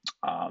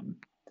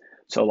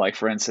 like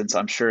for instance,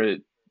 I'm sure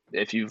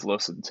if you've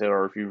listened to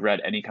or if you've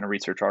read any kind of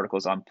research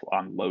articles on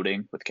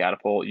loading with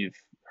Catapult,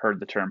 you've heard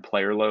the term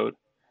player load,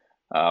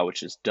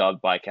 which is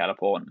dubbed by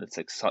Catapult, and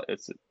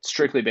it's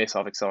strictly based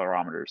off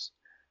accelerometers.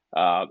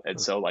 And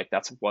so like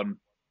that's one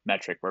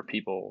metric where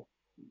people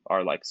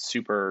are like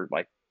super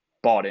like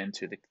bought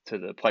into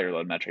the player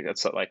load metric.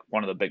 That's like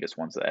one of the biggest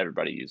ones that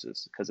everybody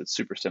uses because it's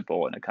super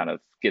simple and it kind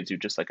of gives you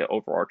just like an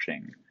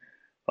overarching,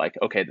 like,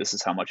 okay, this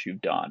is how much you've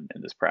done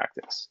in this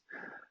practice.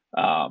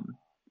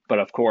 But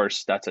of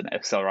course that's an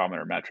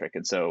accelerometer metric.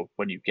 And so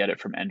when you get it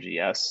from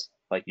NGS,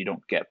 like you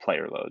don't get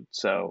player load.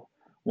 So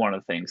one of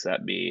the things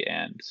that me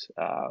and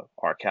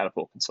our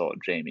Catapult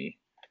consultant, Jamie,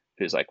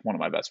 who's like one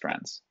of my best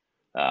friends,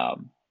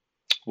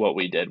 what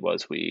we did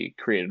was we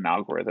created an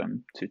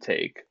algorithm to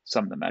take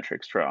some of the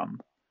metrics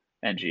from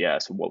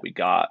NGS and what we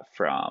got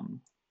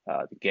from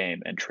the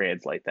game and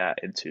translate that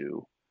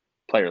into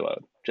player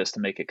load, just to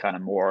make it kind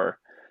of more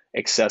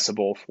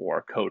accessible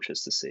for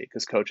coaches to see,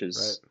 because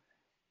coaches, right,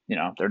 you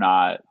know, they're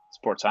not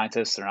sports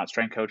scientists, they're not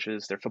strength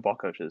coaches, they're football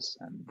coaches,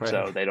 and right,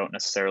 so they don't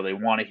necessarily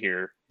want to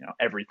hear, you know,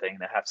 everything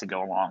that has to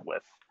go along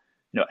with,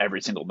 you know,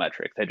 every single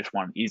metric. They just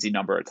want an easy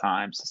number of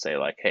times to say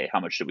like, hey, how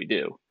much should we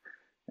do?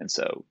 And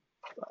so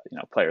you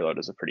know, player load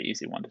is a pretty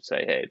easy one to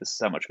say, hey, this is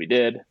how much we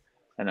did.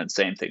 And then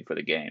same thing for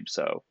the game.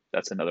 So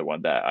that's another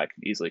one that I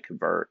can easily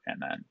convert.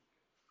 And then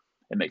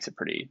it makes it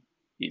pretty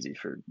easy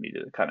for me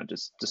to kind of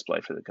just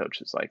display for the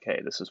coaches, like, hey,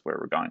 this is where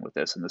we're going with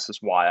this. And this is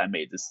why I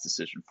made this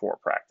decision for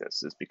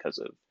practice, is because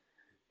of,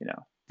 you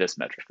know, this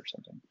metric or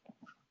something.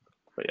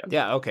 But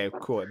yeah. Okay,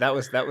 cool. That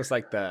was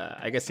like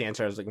I guess the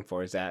answer I was looking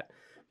for is that,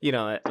 you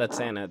know, let's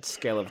say on a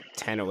scale of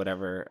 10 or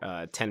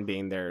whatever, 10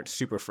 being they're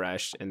super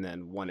fresh. And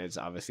then 1 is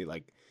obviously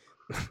like,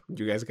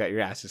 you guys got your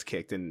asses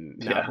kicked and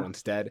now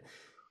everyone's dead.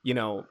 You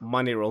know,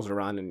 Monday rolls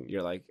around and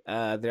you're like,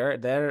 they're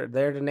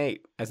to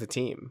Nate as a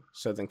team.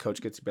 So then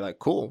coach gets to be like,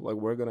 cool, like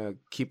we're gonna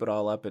keep it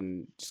all up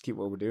and just keep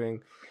what we're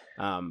doing.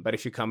 But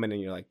if you come in and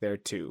you're like, they're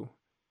 2,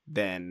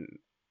 then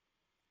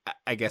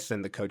I guess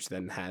then the coach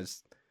then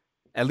has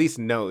at least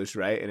knows,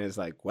 right, and is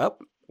like, well,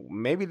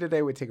 maybe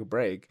today we take a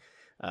break,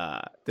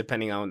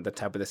 depending on the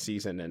type of the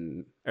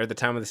season or the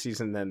time of the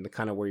season, then the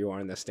kind of where you are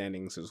in the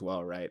standings as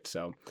well, right?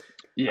 So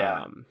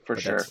for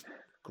sure.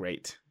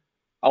 Great.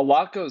 a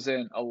lot goes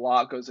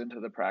into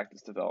the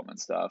practice development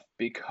stuff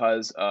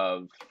because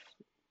of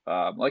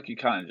like you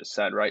kind of just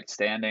said, right?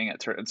 Standing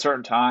at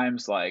certain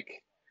times, like,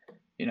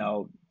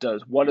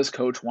 what does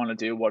coach want to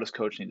do? What does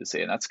coach need to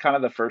see? And that's kind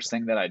of the first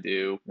thing that I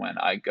do when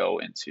I go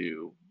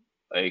into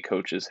a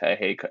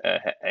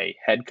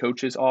head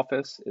coach's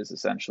office, is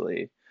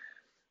essentially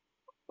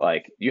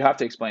like, you have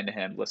to explain to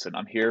him, listen,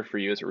 I'm here for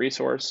you as a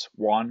resource.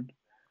 1,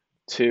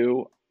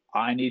 2,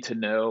 I need to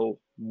know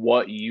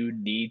what you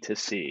need to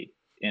see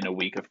in a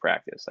week of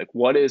practice. Like,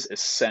 what is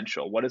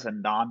essential? What is a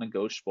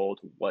non-negotiable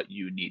to what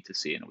you need to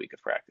see in a week of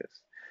practice?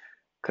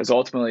 Because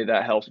ultimately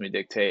that helps me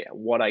dictate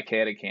what I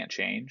can and can't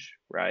change,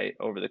 right?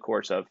 Over the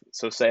course of,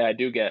 so say I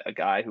do get a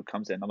guy who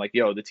comes in, I'm like,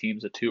 yo, the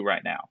team's a 2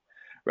 right now,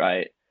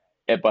 right?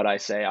 But I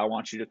say, I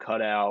want you to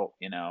cut out,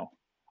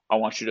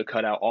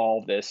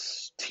 all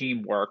this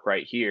teamwork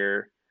right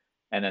here.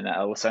 And then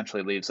that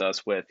essentially leaves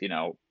us with, I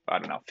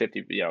don't know,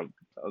 50,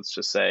 let's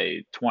just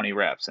say 20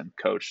 reps. And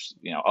coach,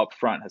 up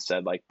front has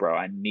said, like, bro,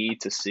 I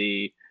need to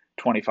see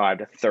 25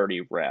 to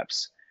 30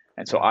 reps.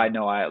 And so I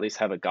know I at least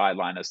have a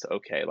guideline as to,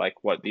 okay, like,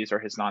 what, these are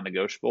his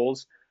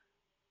non-negotiables.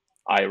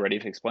 I already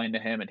explained to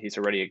him, and he's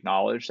already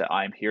acknowledged that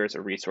I'm here as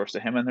a resource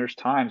to him. And there's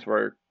times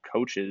where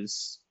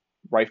coaches,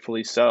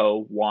 rightfully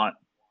so, want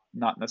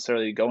not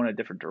necessarily go in a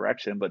different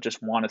direction, but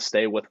just want to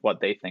stay with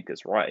what they think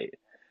is right,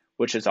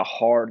 which is a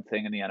hard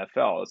thing in the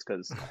NFL. It's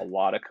because a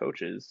lot of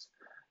coaches,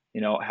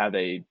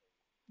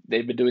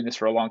 they've been doing this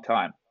for a long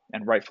time,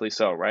 and rightfully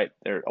so, right?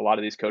 A lot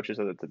of these coaches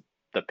are at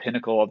the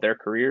pinnacle of their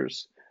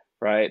careers,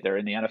 right? They're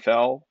in the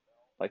NFL,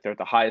 like, they're at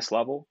the highest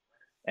level,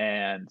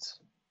 and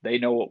they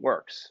know what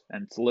works.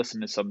 And to listen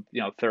to some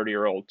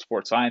 30-year-old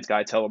sports science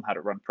guy tell them how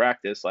to run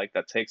practice, like,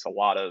 that takes a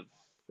lot of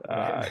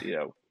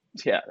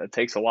it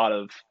takes a lot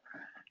of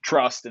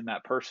trust in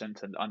that person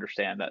to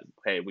understand that,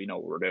 hey, we know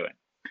what we're doing.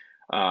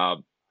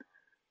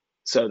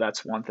 So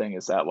that's one thing,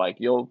 is that, like,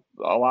 a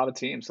lot of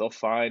teams, they'll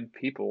find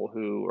people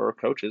who are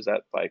coaches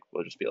that, like,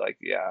 will just be like,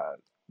 yeah,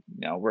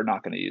 we're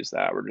not going to use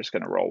that. We're just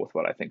going to roll with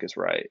what I think is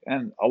right.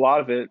 And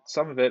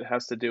some of it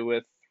has to do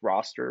with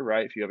roster,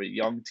 right? If you have a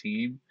young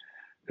team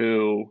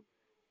who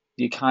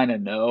you kind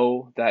of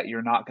know that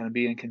you're not going to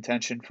be in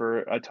contention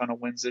for a ton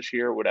of wins this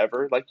year or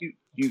whatever, like,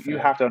 you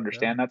have to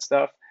understand that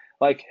stuff.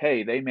 Like,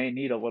 hey, they may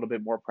need a little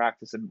bit more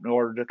practice in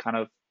order to kind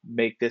of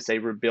make this a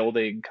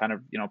rebuilding kind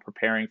of,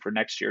 preparing for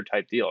next year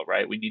type deal,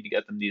 right? We need to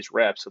get them these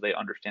reps so they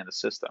understand the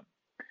system.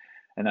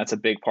 And that's a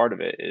big part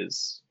of it,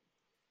 is,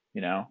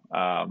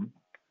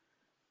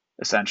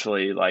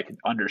 essentially, like,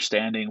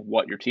 understanding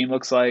what your team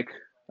looks like,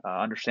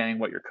 understanding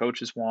what your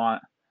coaches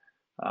want,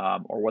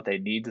 or what they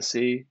need to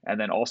see, and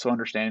then also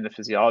understanding the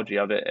physiology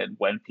of it, and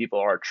when people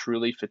are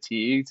truly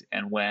fatigued,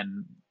 and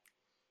when,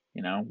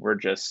 we're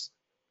just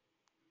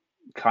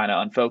kind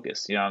of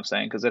unfocused, you know what I'm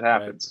saying? Because it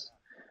happens.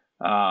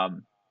 Right.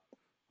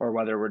 Or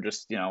whether we're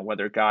just,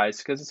 whether guys,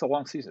 because it's a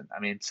long season.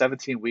 I mean,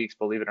 17 weeks,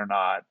 believe it or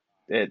not,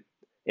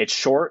 it's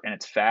short and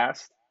it's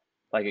fast.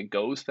 Like, it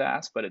goes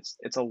fast, but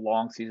it's a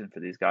long season for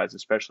these guys,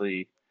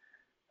 especially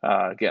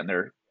getting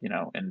their,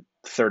 in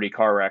 30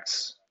 car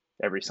wrecks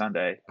every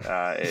Sunday.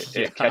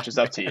 It catches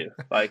up to you.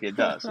 Like, it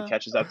does. It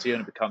catches up to you,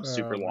 and it becomes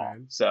super long.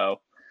 Man. So,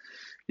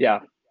 yeah.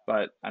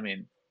 But, I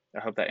mean, I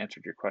hope that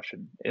answered your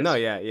question. No,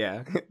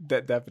 yeah.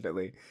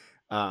 Definitely.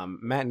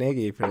 Matt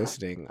Nagy, if you're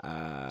listening,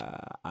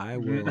 I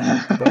will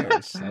help the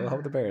Bears. I will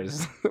help the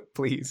Bears.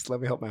 Please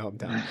let me help my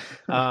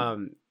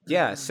hometown.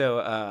 Yeah.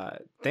 So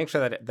thanks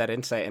for that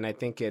insight, and I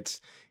think it's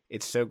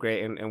so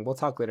great. And we'll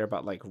talk later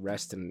about, like,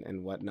 rest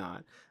and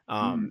whatnot.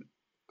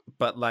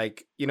 But,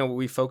 like,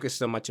 we focus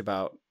so much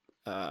about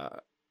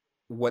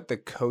what the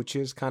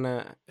coaches kind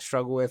of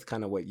struggle with,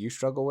 kind of what you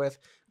struggle with.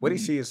 What do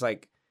you see is,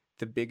 like,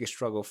 the biggest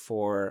struggle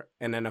for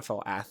an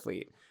NFL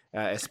athlete?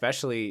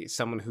 Especially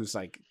someone who's,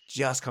 like,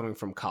 just coming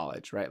from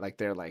college, right? Like,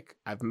 they're like,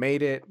 I've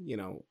made it,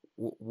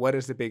 what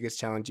is the biggest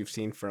challenge you've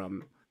seen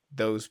from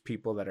those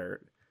people that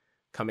are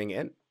coming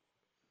in?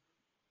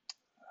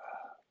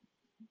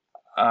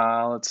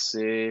 Let's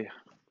see.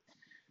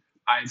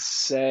 I'd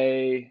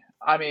say,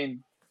 I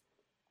mean,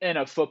 in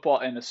a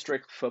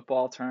strict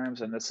football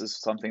terms, and this is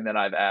something that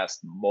I've asked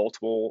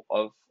multiple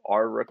of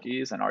our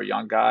rookies and our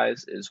young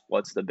guys, is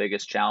what's the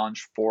biggest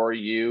challenge for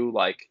you?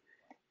 Like,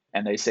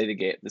 and they say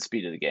the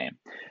speed of the game,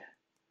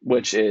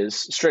 which is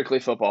strictly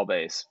football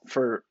based.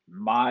 For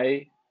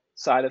my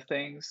side of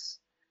things,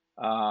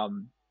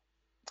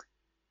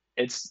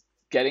 it's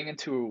getting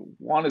into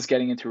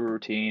a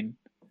routine.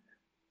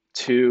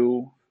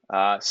 2,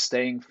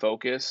 staying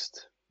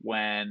focused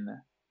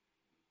when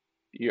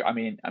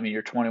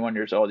you're 21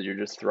 years old, you're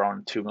just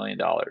throwing $2 million,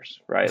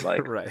 right?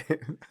 Like, right.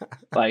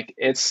 Like,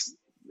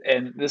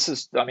 and this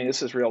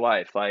is real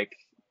life. Like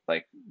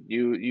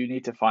you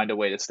need to find a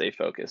way to stay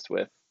focused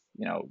with,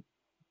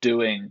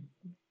 doing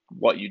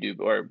what you do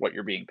or what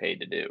you're being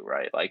paid to do,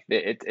 right? Like,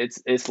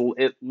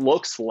 it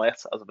looks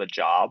less of a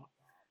job,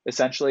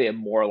 essentially, and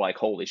more like,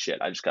 holy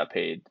shit, I just got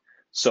paid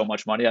so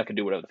much money, I can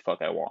do whatever the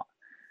fuck I want.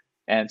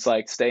 And it's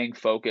like staying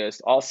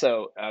focused.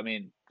 Also, I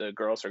mean, the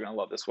girls are gonna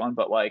love this one,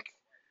 but, like,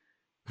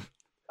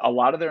 a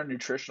lot of their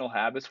nutritional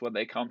habits when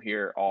they come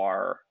here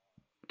are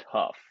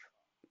tough.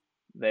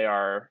 They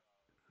are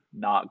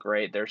not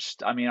great.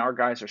 I mean, our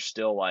guys are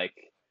still like,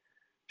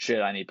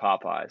 shit, I need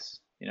Popeyes.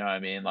 You know what I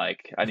mean?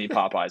 Like, I need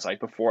Popeyes like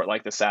before,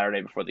 like the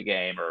Saturday before the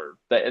game, or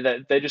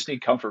they just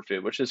need comfort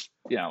food, which is,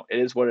 you know, it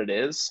is what it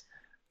is.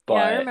 But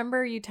yeah, I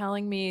remember you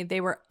telling me they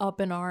were up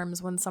in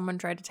arms when someone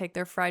tried to take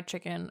their fried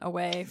chicken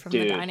away from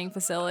the dining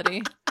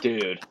facility.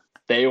 Dude,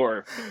 they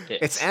were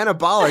pissed. It's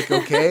anabolic,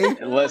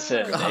 okay?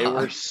 Listen, they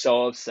were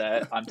so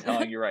upset. I'm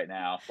telling you right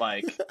now.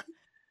 Like,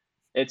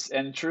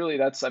 and truly,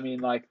 that's, I mean,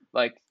 like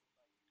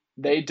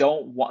they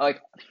don't want, like,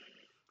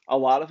 a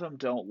lot of them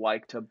don't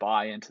like to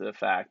buy into the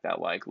fact that,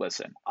 like,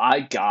 listen, I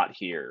got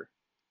here,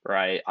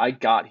 right? I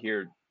got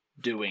here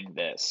doing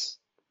this.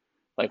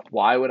 Like,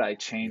 why would I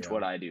change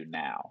what I do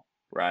now,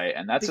 right?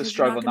 And that's because a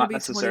struggle, not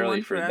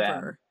necessarily for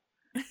them.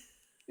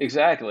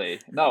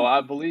 Exactly.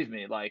 No, believe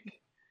me. Like,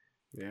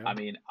 I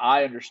mean,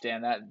 I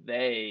understand that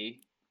they,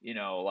 you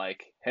know,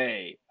 like,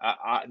 hey,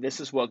 this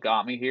is what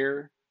got me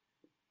here.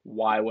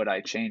 Why would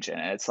I change it?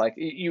 And it's like,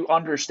 you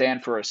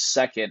understand for a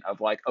second of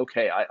like,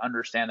 okay, I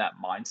understand that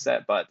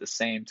mindset, but at the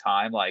same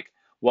time, like,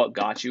 what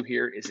got you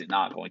here is it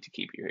not going to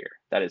keep you here.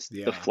 That is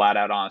the flat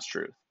out honest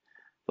truth.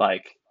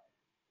 Like,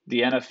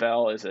 the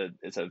NFL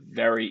is a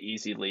very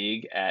easy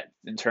league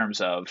in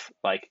terms of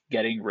like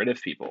getting rid of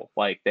people.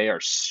 Like, they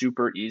are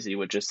super easy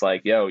with just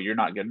like, yo, you're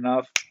not good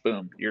enough.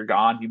 Boom, you're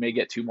gone. You may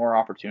get 2 more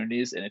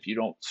opportunities, and if you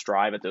don't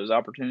strive at those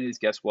opportunities,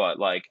 guess what?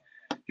 Like,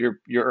 your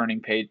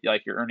earning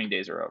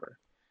days are over.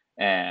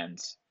 And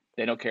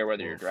they don't care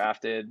whether you're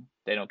drafted.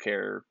 They don't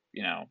care,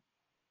 you know,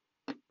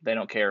 they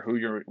don't care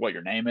what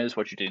your name is,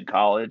 what you did in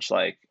college.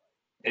 Like,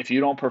 if you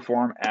don't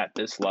perform at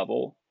this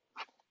level,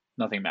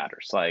 nothing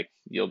matters. Like,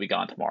 you'll be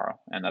gone tomorrow,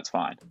 and that's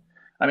fine.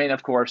 I mean,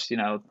 of course, you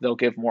know, they'll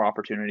give more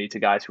opportunity to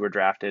guys who are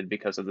drafted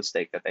because of the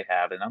stake that they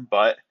have in them.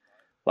 But,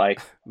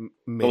 like,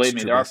 believe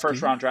me, there are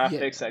first round draft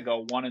picks that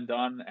go one and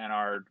done and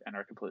are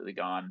completely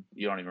gone.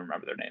 You don't even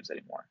remember their names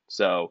anymore.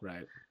 So,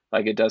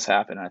 like, it does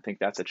happen. I think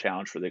that's a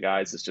challenge for the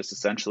guys, is just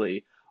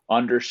essentially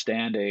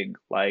understanding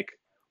like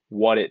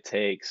what it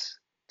takes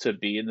to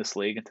be in this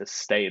league and to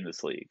stay in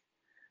this league.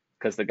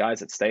 Because the guys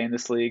that stay in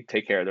this league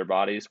take care of their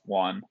bodies,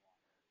 1,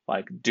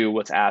 like, do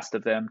what's asked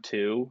of them,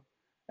 2,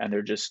 and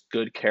they're just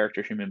good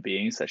character human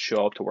beings that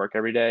show up to work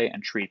every day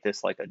and treat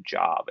this like a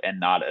job and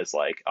not as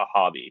like a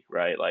hobby,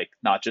 right? Like,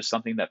 not just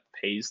something that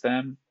pays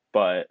them,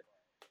 but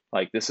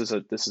like, this is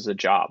a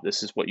job.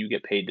 This is what you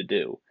get paid to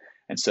do.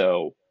 And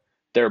so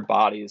their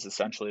body is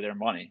essentially their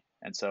money.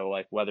 And so,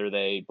 like, whether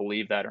they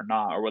believe that or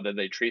not, or whether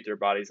they treat their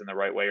bodies in the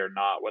right way or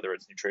not, whether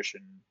it's nutrition,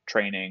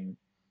 training,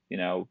 you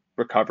know,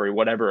 recovery,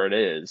 whatever it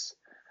is,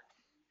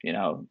 you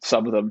know,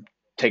 some of them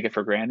take it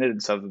for granted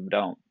and some of them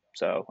don't.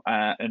 So,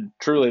 and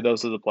truly,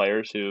 those are the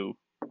players who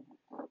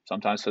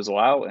sometimes fizzle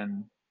out,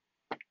 and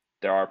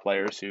there are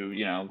players who,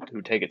 you know,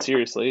 who take it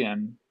seriously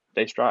and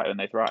they strive and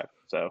they thrive.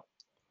 So,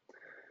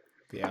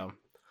 yeah.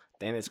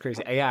 Damn, it's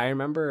crazy. Yeah, I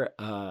remember,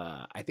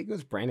 I think it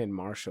was Brandon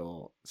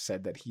Marshall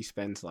said that he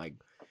spends like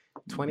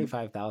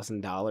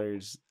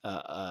 $25,000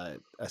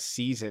 a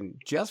season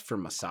just for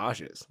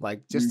massages.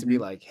 Like, just to be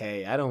like,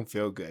 hey, I don't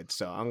feel good,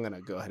 so I'm going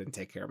to go ahead and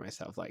take care of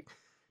myself. Like,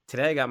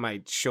 today I got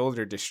my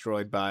shoulder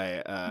destroyed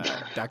by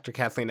Dr.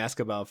 Kathleen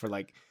Escobar for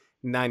like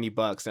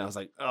 $90, and I was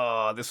like,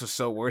 oh, this was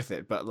so worth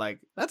it. But like,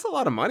 that's a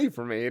lot of money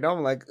for me, you know?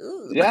 I'm like,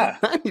 yeah,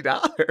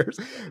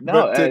 $90. No,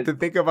 but to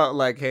think about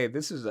like, hey,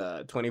 this is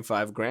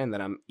 $25,000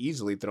 that I'm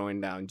easily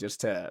throwing down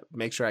just to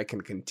make sure I can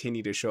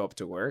continue to show up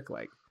to work.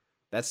 Like,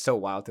 that's so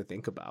wild to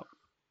think about.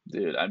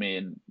 Dude, I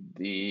mean,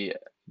 the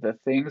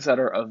things that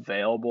are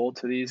available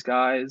to these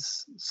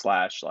guys /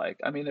 like,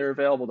 I mean, they're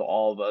available to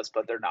all of us,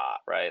 but they're not,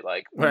 right?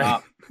 Like, we're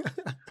not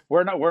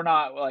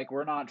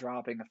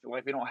dropping,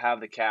 like, we don't have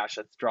the cash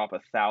to drop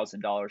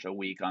 $1,000 a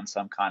week on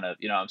some kind of,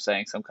 you know what I'm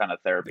saying, some kind of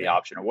therapy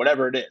option or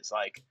whatever it is.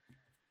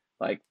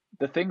 Like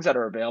the things that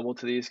are available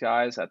to these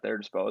guys at their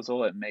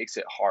disposal, it makes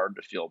it hard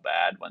to feel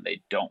bad when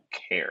they don't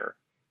care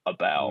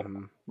about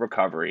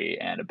recovery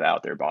and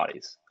about their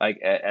bodies. Like,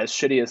 as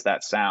shitty as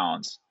that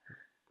sounds,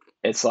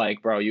 it's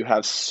like, bro, you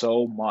have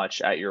so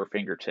much at your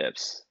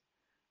fingertips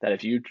that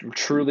if you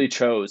truly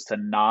chose to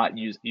not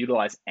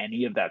utilize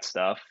any of that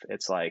stuff,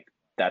 it's like,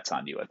 that's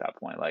on you at that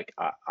point. Like,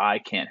 I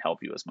can't help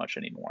you as much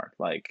anymore.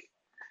 Like,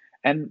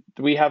 and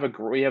we have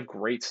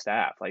great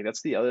staff. Like,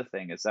 that's the other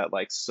thing, is that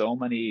like, so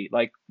many,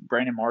 like,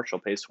 Brandon Marshall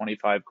pays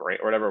 $25,000 or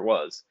whatever it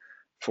was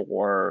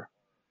for,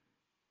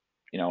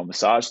 you know, a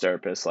massage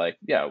therapist. Like,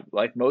 yeah,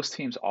 like, most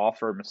teams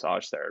offer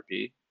massage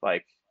therapy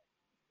like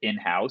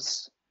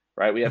in-house,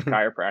 right? We have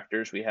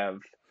chiropractors, we have,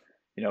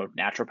 you know,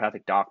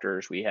 naturopathic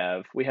doctors, we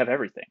have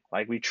everything.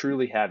 Like, we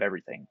truly have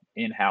everything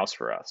in-house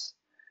for us.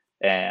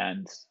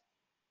 And,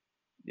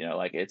 you know,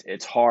 like,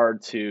 it's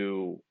hard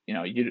to, you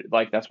know, you,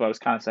 like, that's what I was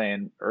kind of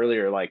saying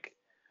earlier, like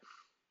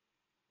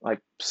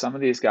some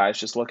of these guys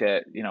just look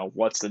at, you know,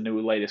 what's the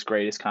new latest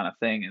greatest kind of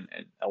thing,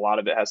 and a lot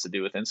of it has to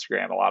do with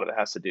Instagram, a lot of it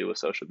has to do with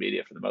social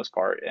media for the most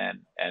part, and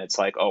it's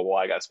like, oh, well,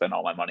 I got to spend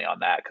all my money on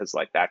that because,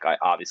 like, that guy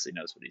obviously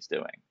knows what he's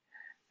doing.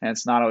 And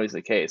it's not always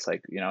the case.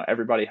 Like, you know,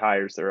 everybody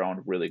hires their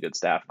own really good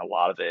staff, and a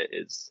lot of it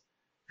is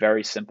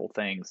very simple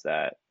things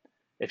that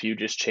if you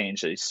just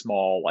change a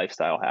small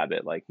lifestyle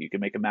habit, like you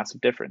can make a massive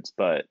difference.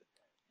 But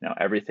you know,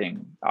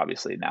 everything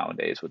obviously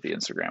nowadays with the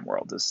Instagram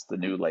world is the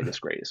new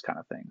latest greatest kind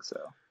of thing. So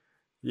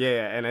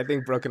Yeah, and I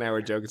think Brooke and I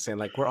were joking, saying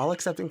like we're all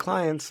accepting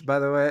clients, by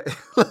the way.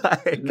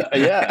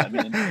 yeah, I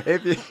mean,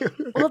 if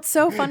you... Well, it's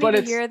so funny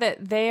to hear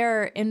that they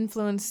are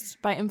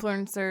influenced by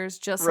influencers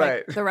just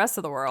like the rest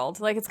of the world.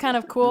 Like, it's kind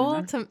of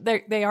cool to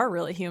they are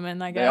really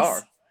human, I guess. They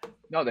are.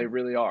 No, they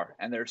really are,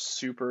 and they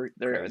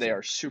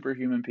are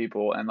superhuman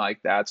people, and like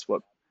that's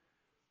what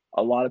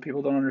a lot of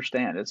people don't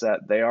understand is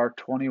that they are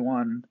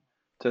 21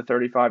 to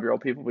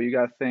 35-year-old people. But you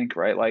got to think,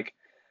 right? Like,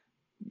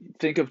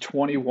 think of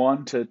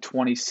 21 to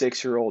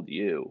 26-year-old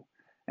you.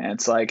 And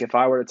it's like, if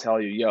I were to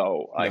tell you,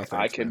 yo, like, no,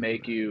 thanks, I can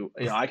make you,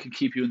 you know, I can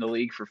keep you in the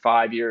league for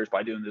 5 years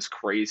by doing this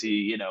crazy,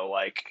 you know,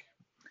 like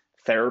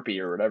therapy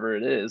or whatever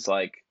it is,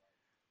 like,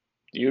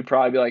 you'd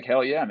probably be like,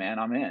 hell yeah, man,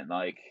 I'm in.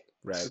 Like,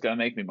 this is going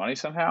to make me money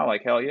somehow.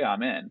 Like, hell yeah,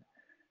 I'm in.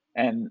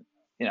 And,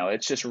 you know,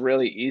 it's just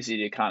really easy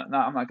to kind of, no,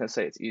 I'm not going to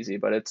say it's easy,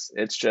 but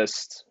it's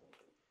just,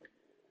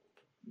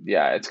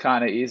 yeah, it's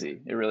kind of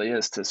easy. It really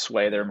is to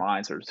sway their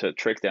minds or to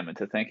trick them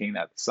into thinking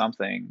that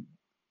something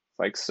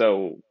like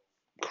so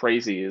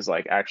crazy is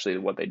like actually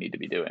what they need to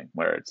be doing,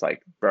 where it's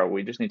like, bro,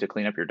 we just need to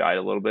clean up your diet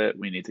a little bit.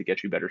 We need to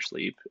get you better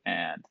sleep,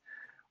 and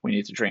we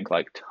need to drink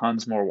like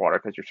tons more water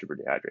because you're super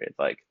dehydrated.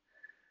 Like,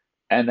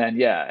 and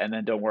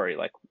then don't worry,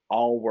 like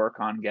I'll work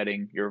on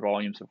getting your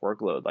volumes of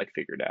workload like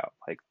figured out.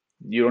 Like,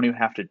 you don't even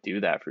have to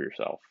do that for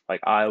yourself.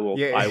 Like, I will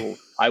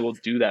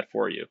do that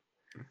for you.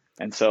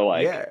 And so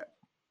like,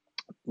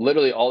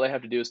 literally all they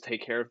have to do is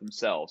take care of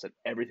themselves, and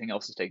everything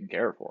else is taken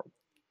care of for them.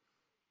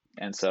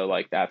 And so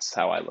like, that's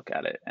how I look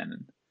at it.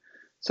 And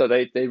so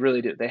they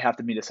really do. They have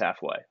to meet us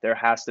halfway. There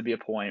has to be a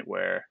point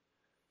where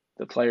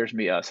the players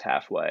meet us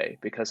halfway,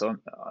 because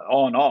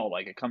all in all,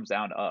 like, it comes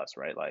down to us,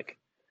 right? Like,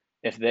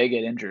 if they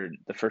get injured,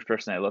 the first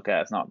person they look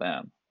at is not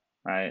them,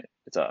 right?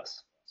 It's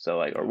us. So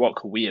like, or what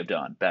could we have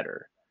done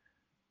better?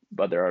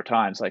 But there are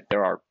times, like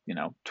there are, you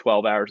know,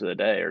 12 hours of the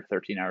day or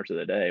 13 hours of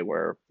the day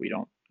where we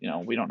don't know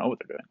what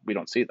they're doing. We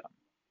don't see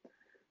them.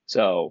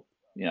 So,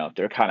 you know,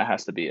 there kind of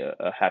has to be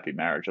a happy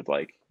marriage of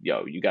like,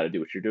 yo, you got to do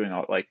what you're doing.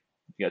 Like,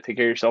 you got to take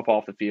care of yourself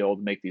off the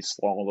field, make these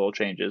small little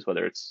changes,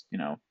 whether it's, you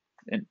know,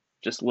 in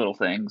just little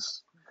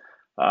things.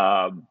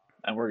 And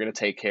we're going to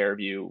take care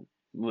of you,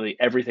 really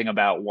everything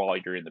about while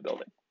you're in the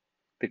building,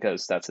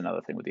 because that's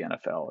another thing with the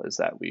NFL is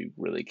that we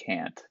really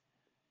can't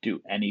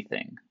do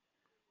anything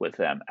with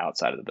them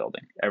outside of the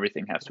building.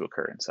 Everything has to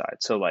occur inside.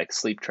 So like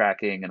sleep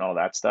tracking and all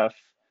that stuff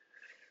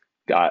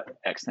got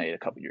ex-nated a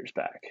couple years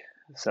back.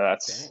 So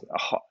that's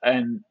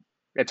and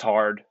it's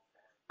hard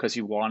because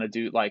you want to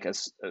do like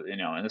you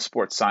know, in the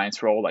sports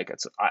science role, like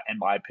it's, in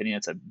my opinion,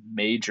 it's a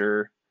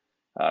major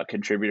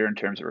contributor in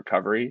terms of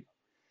recovery.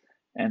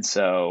 And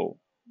so,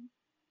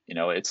 you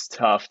know, it's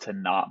tough to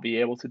not be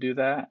able to do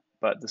that,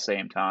 but at the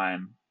same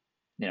time,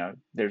 you know,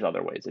 there's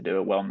other ways to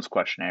do it, wellness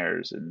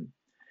questionnaires,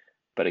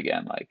 but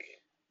again, like,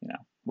 you know,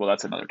 well,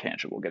 that's another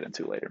tangent we'll get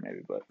into later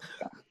maybe, but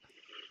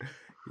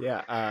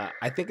yeah.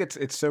 I think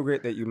it's so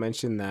great that you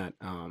mentioned that.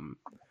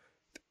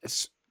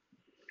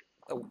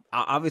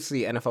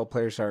 Obviously NFL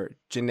players are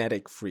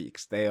genetic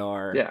freaks. They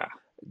are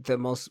the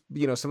most,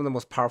 you know, some of the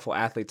most powerful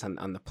athletes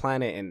on the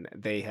planet, and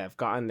they have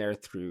gotten there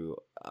through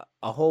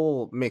a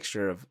whole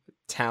mixture of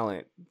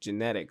talent,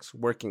 genetics,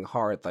 working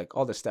hard, like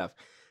all this stuff.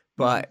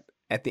 But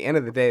at the end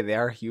of the day, they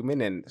are human,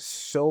 and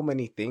so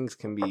many things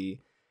can be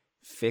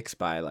fixed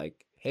by like,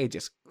 hey,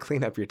 just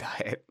clean up your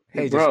diet.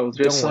 Hey, just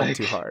don't work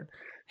too hard.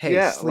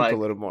 Hey, sleep a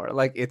little more.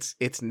 Like,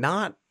 it's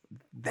not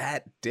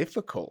that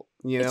difficult.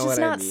 You know, it's just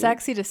not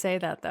sexy to say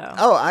that though.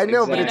 Oh, I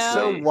know, but it's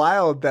so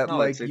wild that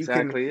like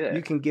exactly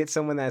you can get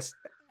someone that's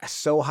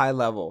so high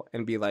level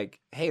and be like,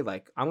 hey,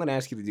 like, I'm gonna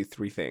ask you to do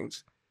 3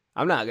 things.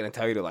 I'm not gonna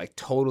tell you to like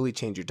totally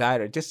change your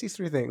diet, or just these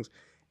 3 things.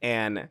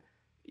 And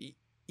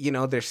you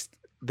know,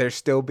 they're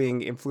still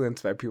being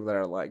influenced by people that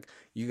are like,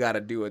 you got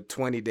to do a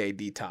 20-day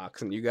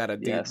detox, and you got to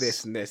do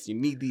this and this. You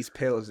need these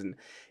pills, and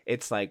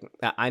it's like,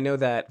 I know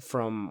that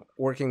from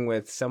working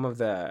with some of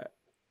the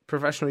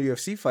professional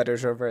UFC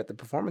fighters over at the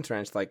Performance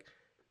Ranch, like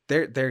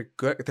they're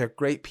good, they're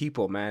great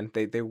people, man.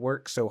 They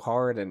work so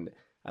hard, and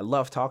I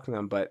love talking to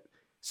them. But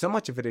so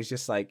much of it is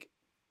just like,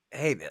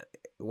 hey,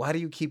 why do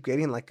you keep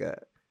getting like a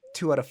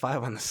 2 out of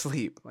 5 on the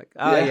sleep? Like,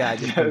 I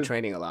just been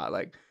training a lot.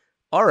 Like,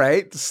 all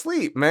right,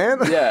 sleep, man.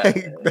 Yeah,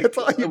 like, that's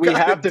all you. We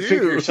have to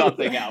figure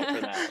something out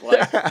for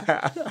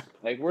that.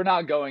 Like, we're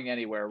not going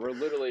anywhere. We're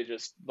literally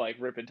just like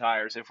ripping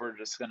tires if we're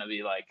just gonna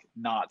be like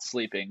not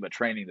sleeping but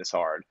training this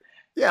hard.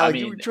 Yeah, like,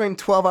 you train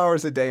 12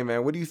 hours a day,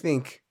 man. What do you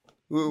think?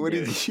 What do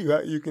you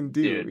think you can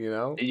do? Dude, you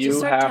know, just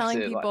start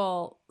telling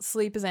people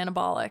sleep is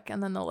anabolic,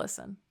 and then they'll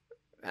listen.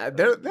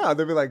 They'll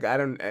be like, I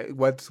don't.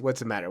 What's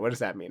the matter? What does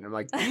that mean? I'm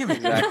like, damn it,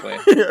 exactly.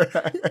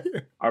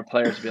 Our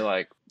players be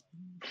like,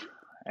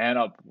 and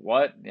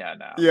what? Yeah,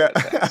 no. Yeah.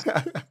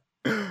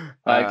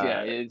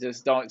 Like, you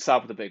just don't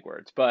stop with the big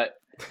words. But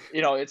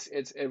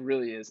it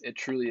really is. It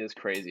truly is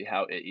crazy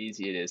how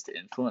easy it is to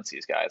influence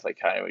these guys. Like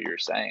kind of what you were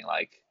saying,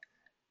 like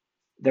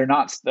they're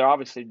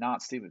obviously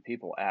not stupid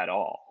people at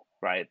all,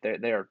 right?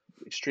 They're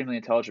extremely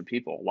intelligent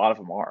people. A lot of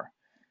them are,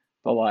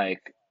 but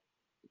like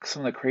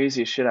some of the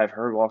craziest shit I've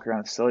heard walking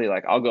around the facility,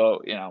 like I'll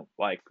go,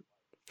 like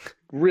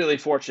really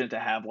fortunate to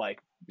have like,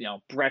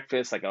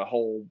 breakfast, like a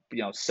whole,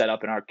 set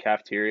up in our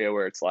cafeteria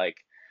where it's like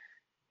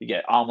you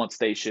get omelet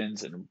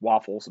stations and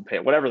waffles and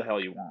whatever the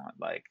hell you want.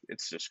 Like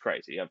it's just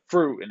crazy. You have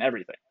fruit and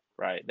everything,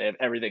 right? They have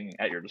everything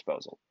at your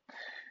disposal.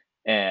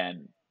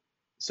 And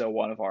so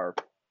one of our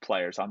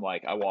players, I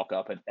walk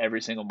up and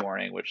every single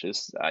morning, which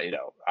is,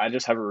 I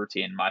just have a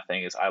routine. My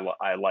thing is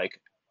I like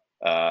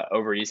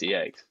over easy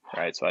eggs,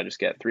 right? So I just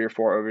get 3 or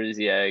 4 over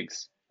easy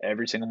eggs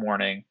every single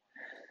morning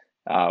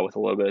with a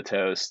little bit of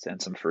toast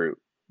and some fruit,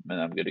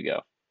 and I'm good to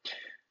go.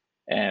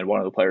 And one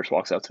of the players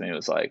walks up to me and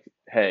was like,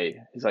 hey,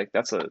 he's like,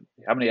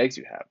 how many eggs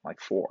do you have? I'm like,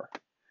 4.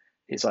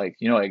 He's like,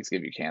 eggs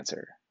give you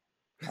cancer.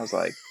 I was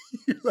like,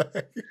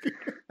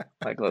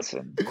 like,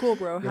 listen, cool,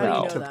 bro. How do you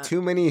know took that?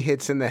 too many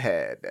hits in the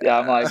head. Yeah,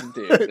 I'm like,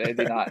 dude, they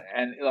do not.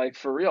 And like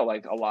for real,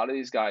 like a lot of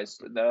these guys,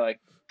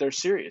 they're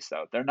serious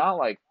though. They're not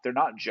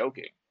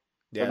joking.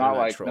 Yeah, they're not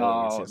like,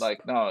 no, just...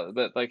 like, no,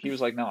 but like he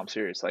was like, no, I'm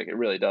serious. Like it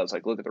really does.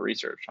 Like look at the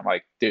research. I'm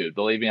like, dude,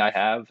 believe me, I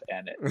have.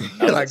 And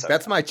you're like,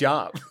 that's my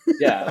job.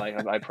 Yeah,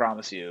 like I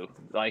promise you.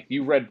 Like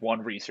you read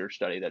one research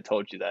study that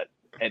told you that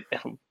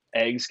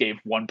eggs gave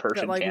one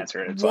person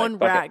cancer. And it's one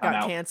like, rat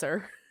got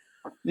cancer.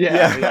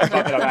 Yeah,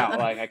 fuck it, I'm out.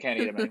 Like I can't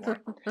eat them anymore.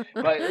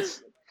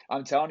 But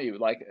I'm telling you,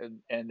 like,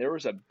 and there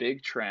was a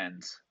big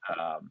trend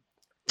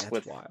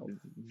with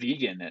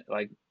vegan,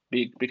 like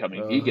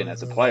becoming vegan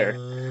as a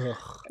player.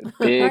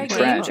 Big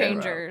trend.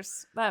 Game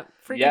changers. That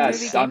freaking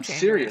yes, movie I'm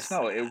serious.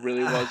 No, it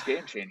really was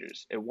game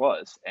changers. It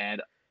was,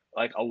 and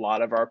like a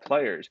lot of our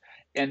players.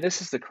 And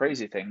this is the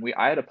crazy thing.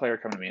 I had a player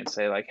come to me and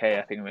say like, "Hey,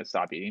 I think I'm gonna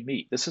stop eating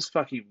meat." This is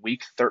fucking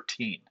week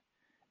 13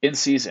 in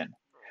season.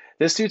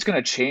 This dude's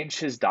going to change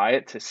his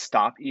diet to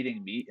stop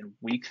eating meat in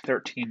week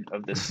 13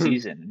 of the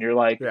season. And you're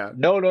like,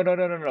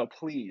 no,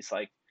 please.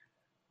 Like,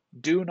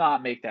 do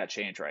not make that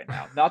change right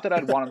now. Not that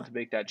I'd want him to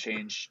make that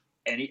change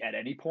at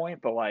any point,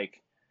 but like,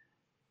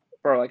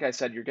 bro, like I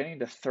said, you're getting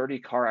into 30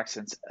 car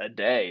accidents a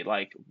day.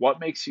 Like,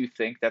 what makes you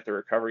think that the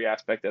recovery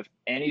aspect of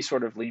any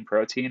sort of lean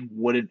protein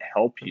wouldn't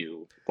help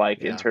you, like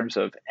in terms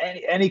of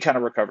any kind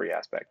of recovery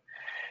aspect?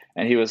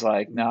 And he was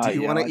like, "No, do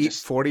you want to eat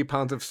 40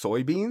 pounds of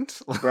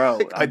soybeans, bro,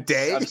 a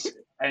day?"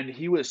 And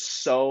he was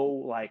so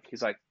like,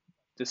 he's like,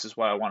 "This is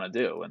what I want to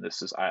do, and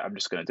this is I'm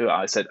just going to do it."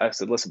 I said,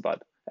 "Listen, bud,"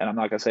 and I'm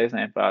not going to say his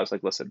name, but I was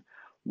like, "Listen,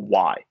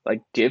 why?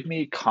 Like, give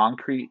me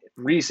concrete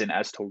reason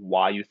as to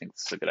why you think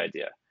this is a good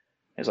idea."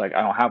 He's like,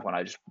 "I don't have one.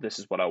 This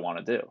is what I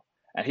want to do."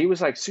 And he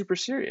was like super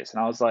serious,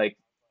 and I was like,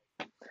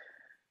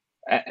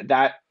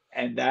 that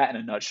in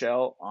a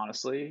nutshell,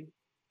 honestly,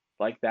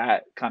 like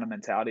that kind of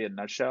mentality in a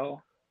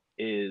nutshell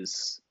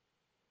is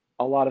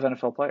a lot of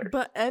NFL players.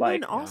 But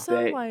Evan,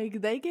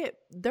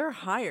 they're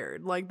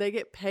hired. Like they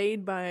get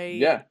paid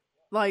by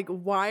like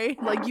why?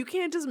 Like you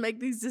can't just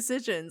make these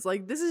decisions.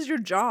 Like this is your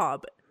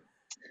job.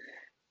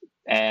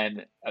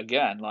 And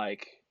again,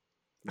 like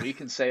we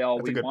can say all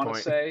we want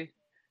to say.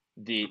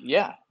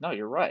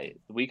 You're right.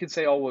 We can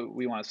say all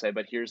we want to say,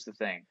 but here's the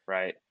thing,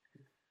 right?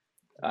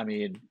 I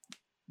mean,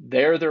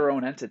 they're their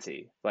own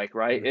entity. Like,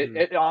 right? Mm-hmm.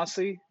 It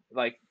honestly,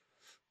 like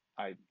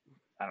I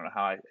don't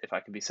know if I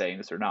could be saying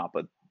this or not,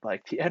 but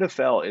like the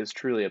NFL is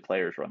truly a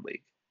players run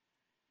league.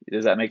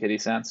 Does that make any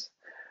sense?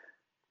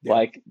 Yeah.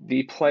 Like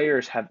the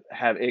players have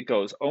it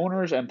goes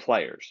owners and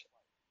players.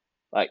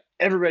 Like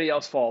everybody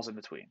else falls in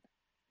between.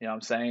 You know what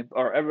I'm saying?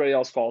 Or everybody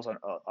else falls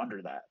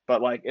under that.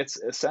 But like it's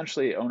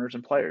essentially owners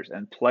and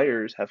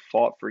players have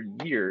fought for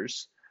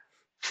years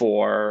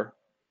for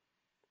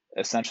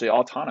essentially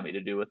autonomy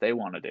to do what they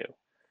want to do.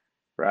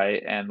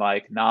 Right? And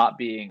like not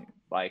being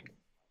like,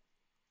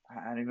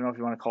 I don't even know if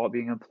you want to call it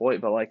being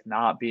employed, but like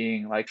not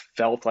being like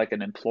felt like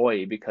an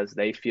employee because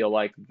they feel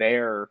like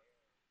they're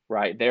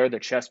the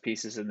chess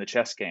pieces in the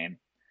chess game.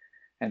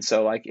 And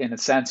so like in a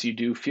sense you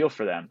do feel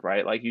for them,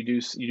 right? Like you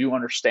do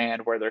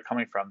understand where they're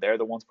coming from. They're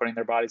the ones putting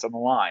their bodies on the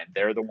line.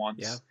 They're the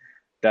ones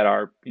that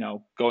are,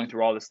 going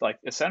through all this, like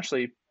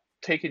essentially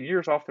taking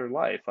years off their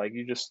life. Like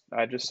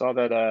I just saw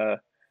that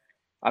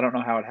I don't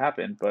know how it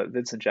happened, but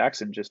Vincent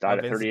Jackson just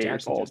died at 38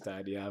 years old. Just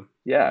died,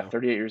 yeah,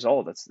 38 years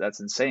old. That's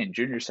insane.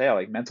 Junior Seau,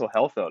 like mental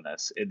health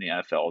illness in the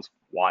NFL is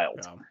wild.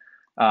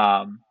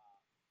 Yeah.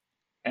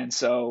 And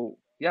so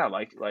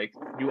like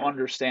you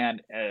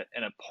understand at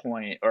a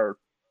point, or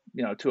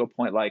to a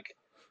point, like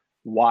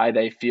why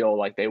they feel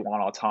like they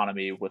want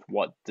autonomy with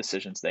what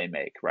decisions they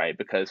make, right?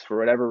 Because for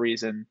whatever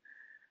reason,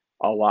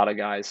 a lot of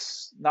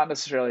guys, not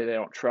necessarily they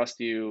don't trust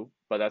you,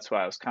 but that's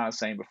what I was kind of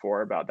saying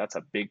before about that's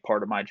a big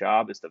part of my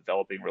job is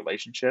developing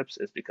relationships,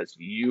 is because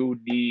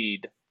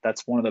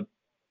that's one of the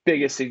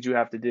biggest things you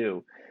have to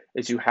do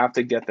is you have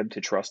to get them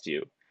to trust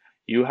you.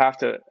 You have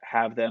to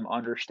have them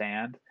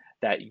understand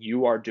that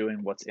you are doing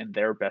what's in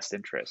their best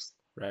interest.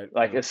 Right.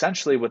 Like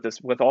essentially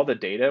with all the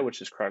data,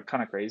 which is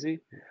kind of crazy,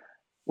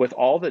 with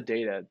all the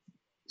data,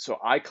 so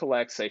I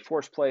collect, say,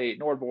 force plate,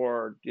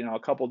 NordBord, a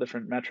couple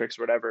different metrics,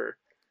 whatever,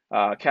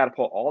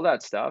 catapult, all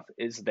that stuff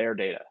is their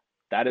data.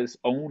 That is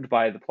owned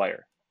by the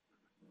player.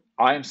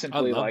 I am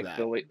simply like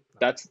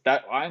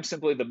I'm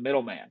simply the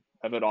middleman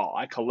of it all.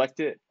 I collect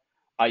it,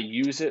 I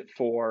use it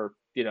for,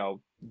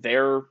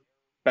 their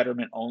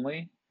betterment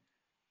only.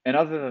 And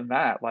other than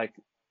that, like,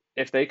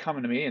 if they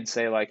come to me and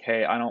say like,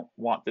 hey, I don't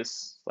want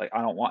this, like,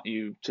 I don't want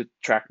you to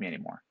track me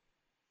anymore.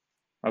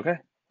 Okay.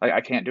 Like,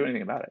 I can't do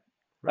anything about it.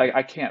 Right. Like,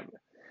 I can't,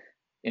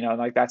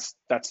 like, that's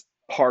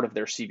part of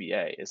their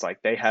CBA is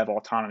like, they have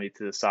autonomy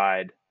to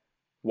decide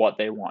what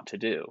they want to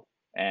do.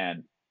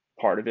 And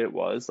part of it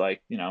was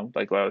like,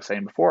 like what I was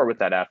saying before with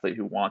that athlete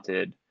who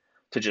wanted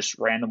to just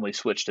randomly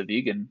switch to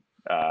vegan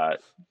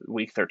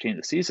week 13 of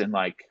the season.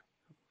 Like,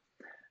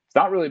 it's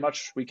not really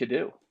much we could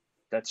do.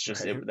 That's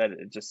just it.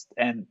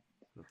 And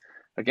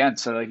again,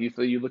 so like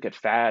you look at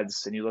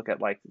fads and you look at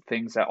like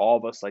things that all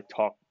of us like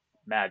talk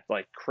mad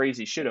like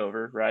crazy shit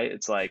over, right?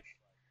 It's like,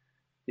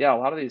 yeah, a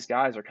lot of these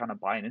guys are kind of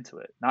buying into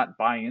it. Not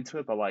buying into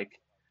it, but like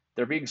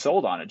they're being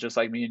sold on it, just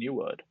like me and you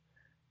would.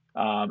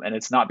 And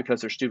it's not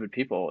because they're stupid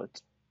people.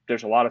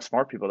 There's a lot of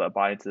smart people that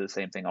buy into the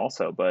same thing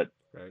also, but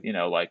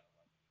right. Like,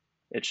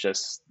 it's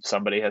just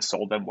somebody has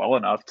sold them well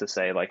enough to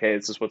say like, hey,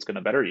 this is what's going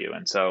to better you.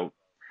 And so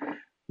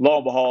lo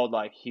and behold,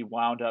 like, he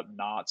wound up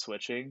not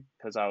switching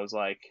because I was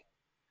like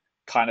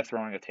kind of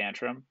throwing a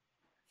tantrum.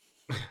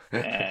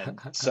 And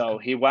so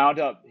he's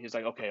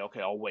like, okay,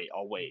 I'll wait.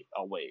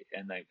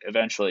 And then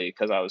eventually,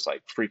 because I was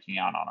like freaking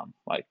out on him,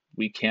 like,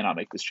 we cannot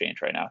make this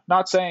change right now.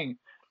 Not saying,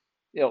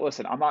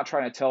 listen, I'm not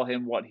trying to tell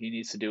him what he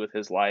needs to do with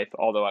his life,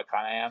 although I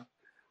kind of am.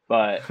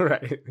 But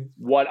right.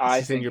 What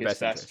I think in your is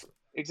best,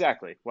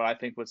 exactly what I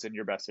think was in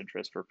your best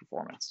interest for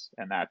performance,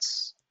 and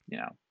that's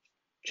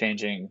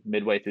changing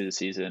midway through the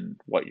season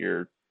what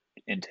your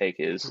intake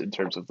is in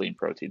terms of lean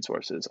protein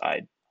sources.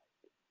 I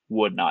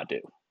would not do.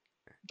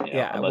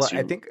 Well,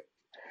 I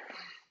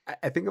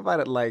think about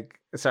it like,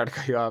 sorry to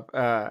cut you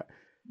off.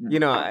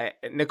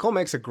 Nicole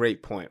makes a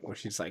great point where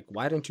she's like,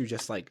 why don't you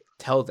just like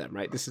tell them,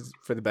 right? This is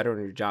for the better of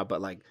your job.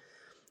 But like,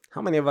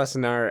 how many of us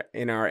in our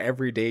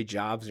everyday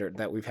jobs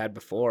that we've had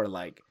before,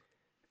 like,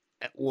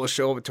 we'll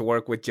show up to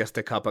work with just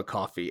a cup of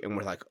coffee and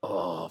we're like,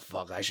 oh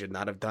fuck, I should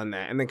not have done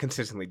that, and then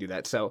consistently do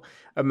that. So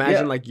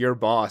imagine like your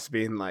boss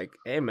being like,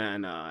 hey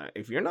man,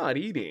 if you're not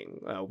eating,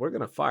 we're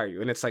gonna fire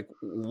you. And it's like,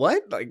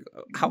 what? Like,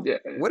 how?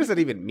 What does that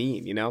even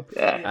mean? So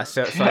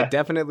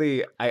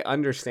I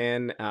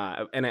understand,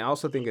 and I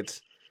also think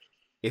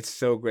it's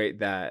so great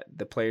that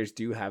the players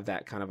do have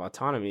that kind of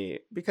autonomy,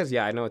 because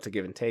I know it's a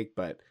give and take,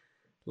 but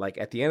like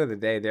at the end of the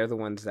day, they're the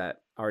ones that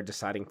are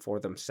deciding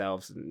for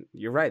themselves. And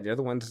you're right, they're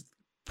the ones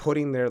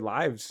putting their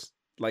lives,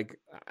 like,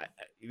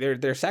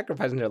 they're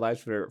sacrificing their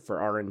lives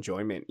for our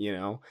enjoyment,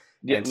 and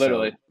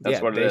literally,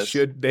 that's what it is.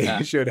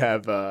 They should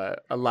have a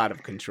lot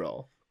of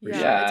control. I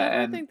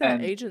definitely think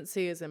that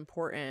agency is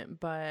important,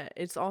 but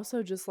it's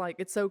also just like,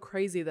 it's so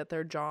crazy that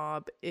their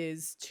job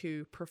is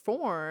to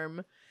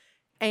perform,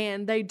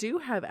 and they do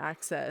have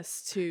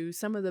access to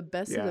some of the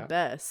best of the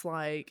best,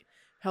 like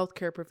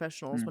healthcare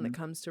professionals when it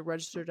comes to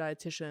registered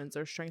dietitians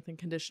or strength and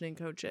conditioning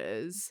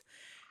coaches.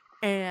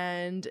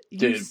 And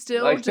you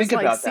still like, just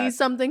like see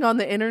something on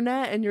the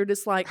internet and you're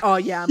just like, oh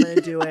yeah, I'm gonna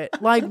do it.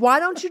 Like, why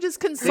don't you just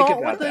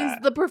consult with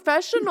the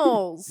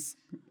professionals?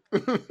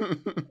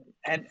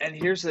 And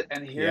here's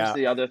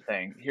the other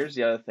thing. Here's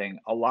the other thing.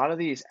 A lot of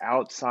these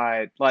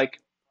outside,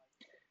 like,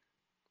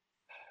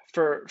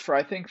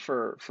 I think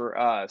for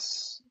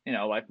us,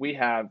 like, we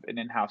have an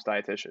in-house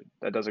dietitian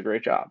that does a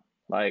great job.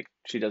 Like,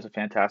 she does a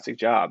fantastic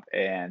job,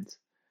 and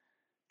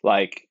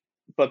like,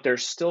 but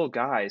there's still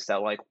guys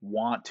that like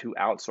want to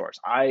outsource.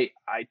 I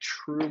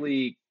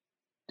truly,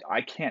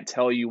 I can't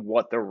tell you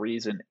what the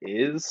reason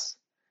is.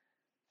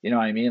 You know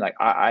what I mean? Like,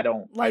 I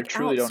don't, like, I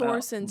truly don't know.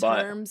 Outsource in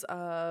terms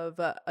of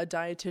a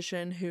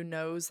dietitian who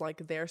knows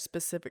like their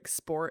specific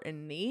sport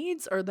and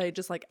needs, or they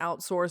just like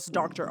outsource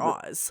Dr.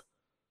 Oz?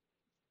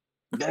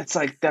 That's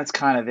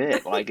kind of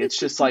it. Like, it's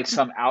just like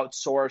some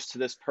outsource to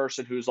this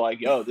person who's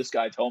like, yo, this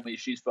guy told me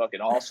she's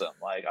fucking awesome.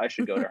 Like, I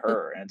should go to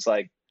her. And it's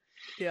like,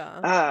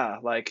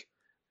 like,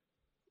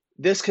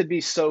 this could be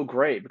so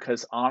great,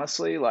 because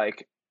honestly,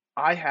 like,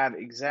 I have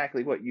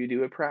exactly what you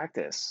do at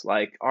practice.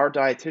 Like, our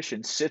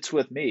dietitian sits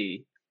with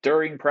me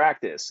during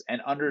practice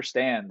and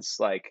understands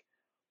like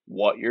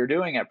what you're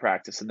doing at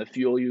practice and the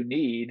fuel you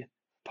need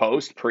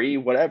post, pre,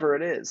 whatever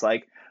it is.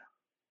 Like,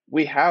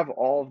 we have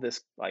all of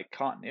this like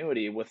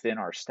continuity within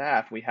our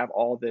staff. We have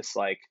all this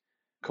like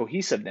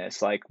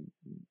cohesiveness. Like,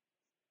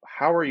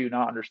 how are you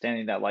not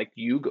understanding that? Like,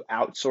 you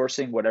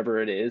outsourcing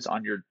whatever it is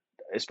on your,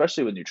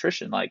 especially with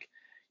nutrition, like,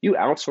 you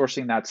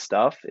outsourcing that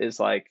stuff is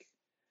like,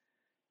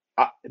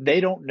 they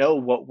don't know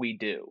what we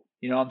do.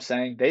 You know what I'm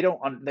saying?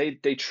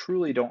 They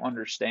truly don't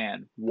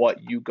understand what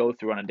you go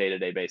through on a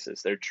day-to-day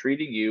basis. They're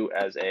treating you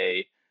as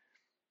a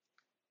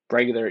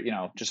regular,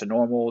 just a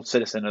normal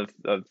citizen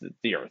of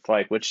the earth,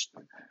 like, which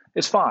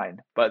is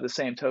fine. But at the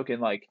same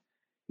token, like,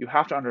 you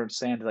have to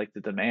understand like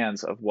the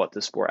demands of what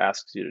the sport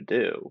asks you to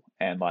do.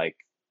 And like,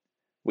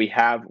 we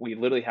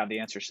literally have the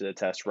answers to the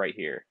test right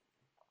here.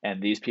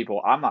 And these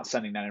people, I'm not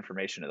sending that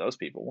information to those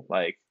people.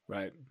 Like,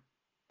 right.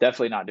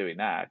 Definitely not doing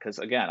that because,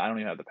 again, I don't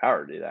even have the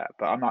power to do that.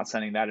 But I'm not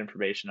sending that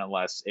information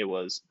unless it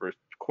was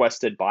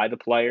requested by the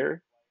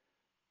player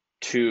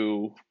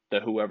to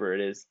the whoever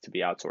it is to be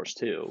outsourced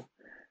to.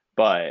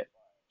 But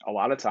a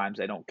lot of times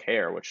they don't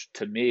care, which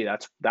to me,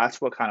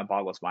 that's what kind of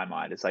boggles my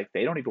mind. It's like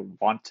they don't even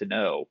want to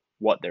know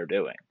what they're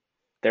doing.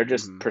 They're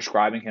just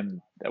prescribing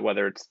him,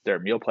 whether it's their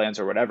meal plans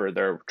or whatever,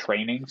 they're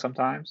training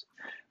sometimes.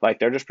 Like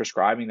they're just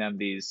prescribing them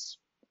these,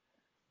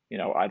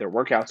 either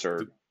workouts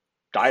or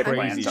diet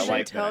plans that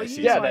like tell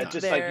you that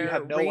just like you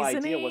have no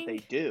idea what they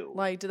do.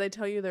 Like, do they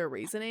tell you their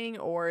reasoning,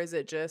 or is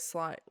it just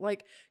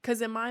like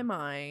because in my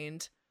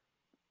mind,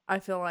 I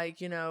feel like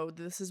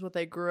this is what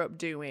they grew up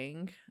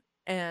doing,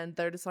 and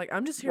they're just like,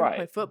 I'm just here to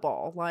play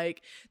football.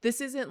 Like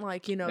this isn't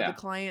like the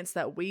clients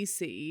that we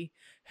see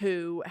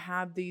who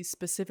have these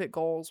specific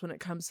goals when it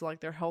comes to like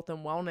their health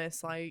and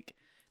wellness. Like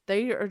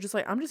they are just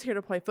like, I'm just here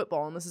to play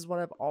football, and this is what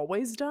I've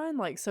always done.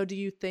 Like, so do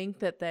you think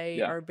that they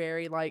are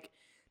very like?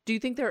 Do you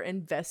think they're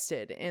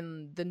invested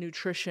in the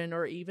nutrition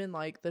or even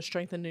like the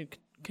strength and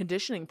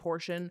conditioning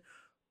portion?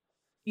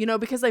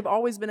 Because they've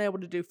always been able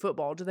to do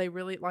football. Do they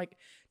really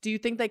do you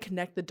think they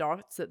connect the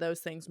dots that those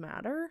things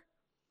matter?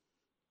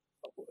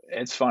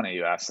 It's funny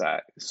you asked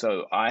that.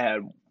 So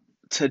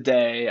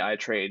today I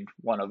trained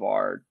one of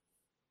our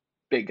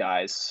big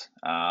guys,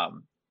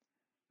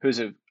 who's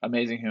an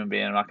amazing human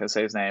being. I'm not going to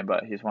say his name,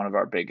 but he's one of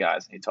our big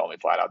guys. And he told me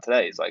flat out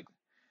today, he's like,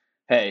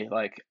 hey,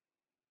 like,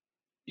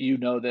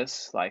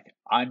 this, like,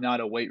 I'm not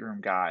a weight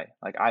room guy.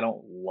 Like, I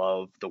don't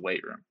love the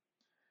weight room.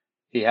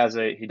 He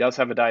does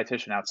have a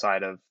dietitian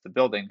outside of the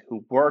building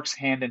who works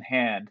hand in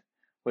hand,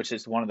 which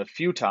is one of the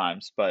few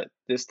times, but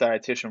this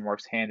dietitian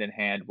works hand in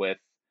hand with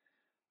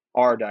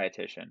our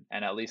dietitian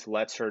and at least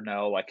lets her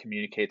know, like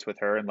communicates with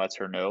her and lets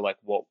her know like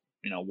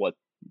what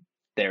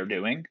they're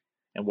doing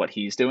and what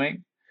he's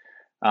doing.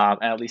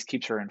 And at least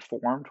keeps her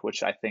informed,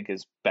 which I think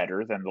is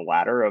better than the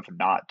latter of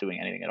not doing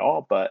anything at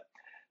all. But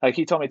like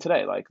he told me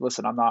today, like,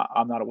 listen, I'm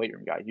not a weight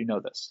room guy. You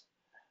know this.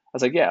 I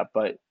was like, yeah,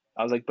 but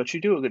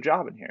you do a good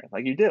job in here.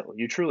 Like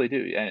you truly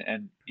do.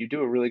 And you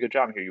do a really good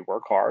job in here. You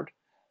work hard.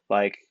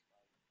 Like,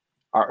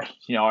 are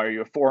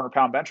you a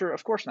 400-pound bencher?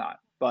 Of course not.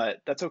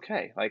 But that's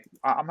okay. Like,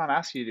 I'm not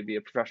asking you to be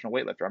a professional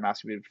weightlifter. I'm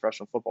asking you to be a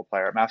professional football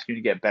player. I'm asking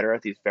you to get better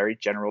at these very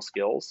general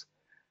skills,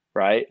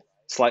 right?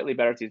 Slightly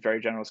better at these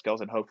very general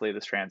skills. And hopefully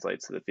this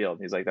translates to the field.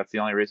 And he's like, that's the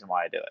only reason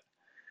why I do it.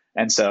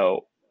 And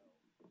so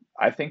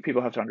I think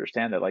people have to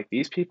understand that, like,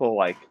 these people,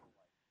 like,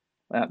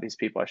 not these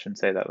people, I shouldn't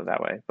say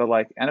that way, but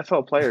like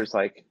NFL players,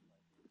 like,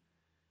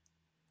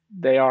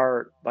 they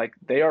are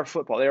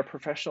football. They are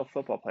professional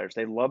football players.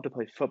 They love to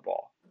play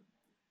football.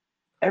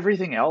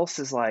 Everything else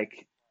is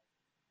like,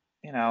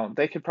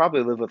 they could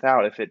probably live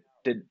without if it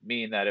didn't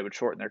mean that it would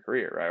shorten their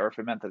career, right? Or if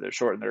it meant that they're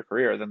shortening their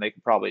career, then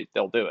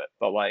they'll do it.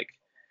 But like,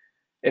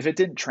 if it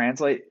didn't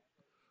translate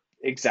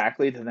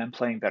exactly to them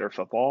playing better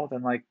football,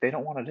 then like they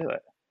don't want to do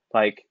it.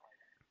 Like,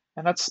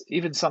 and that's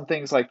even some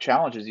things like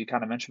challenges you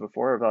kind of mentioned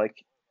before, but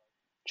like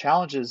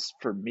challenges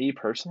for me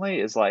personally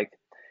is like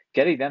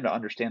getting them to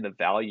understand the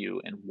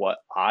value in what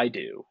I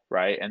do,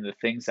 right? And the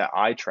things that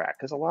I track,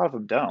 because a lot of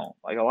them don't.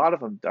 Like a lot of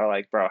them are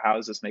like, bro, how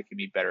is this making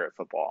me better at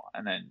football?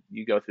 And then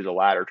you go through the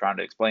ladder trying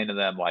to explain to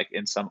them, like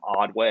in some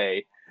odd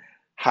way,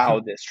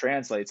 how this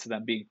translates to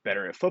them being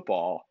better at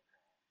football.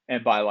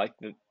 And by like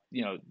the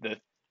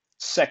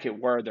second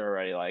word, they're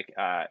already like,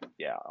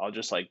 yeah, I'll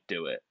just like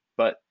do it.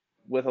 But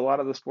with a lot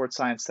of the sports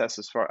science tests,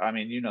 this, bro,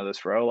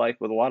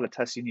 like with a lot of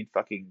tests, you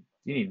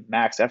need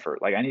max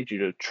effort. Like I need you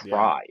to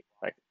try.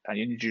 Like I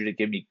need you to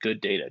give me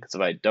good data, because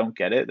if I don't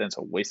get it, then it's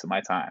a waste of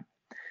my time.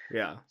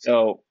 Yeah.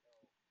 So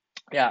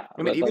yeah,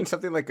 I mean, even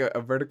something like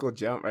a vertical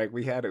jump, right?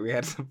 We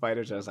had some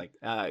fighters. I was like,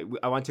 I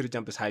want you to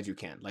jump as high as you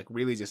can, like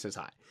really just as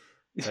high.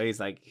 So he's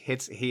like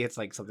he hits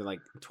like something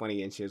like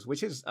 20 inches,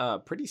 which is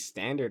pretty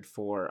standard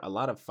for a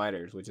lot of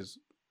fighters, which is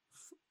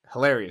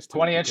hilarious.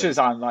 20 inches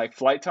on like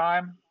flight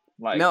time.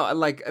 Like, no,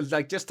 like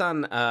just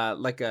on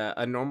like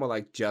a normal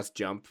like just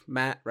jump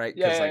mat, right?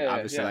 Because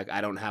obviously like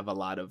I don't have a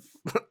lot of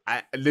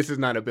this is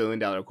not $1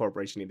 billion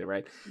corporation either,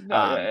 right?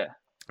 No,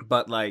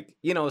 But like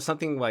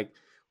something like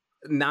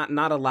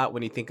not a lot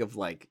when you think of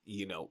like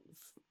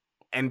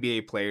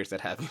NBA players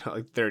that have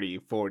like 30,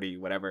 40,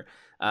 whatever.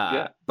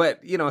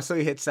 But so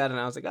he hits that, and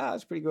I was like,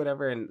 it's pretty good,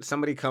 whatever. And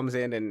somebody comes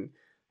in and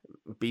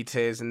beats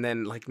his, and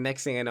then like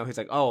next thing I know, he's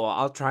like, oh,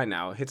 I'll try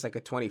now. Hits like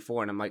a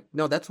 24, and I'm like,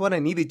 no, that's what I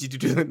needed you to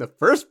do in the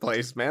first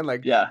place, man.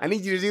 Like, I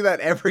need you to do that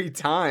every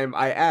time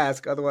I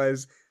ask,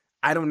 otherwise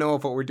I don't know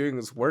if what we're doing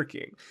is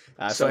working.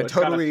 So I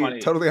totally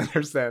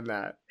understand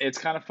that. It's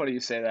kind of funny you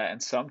say that,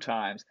 and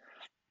sometimes,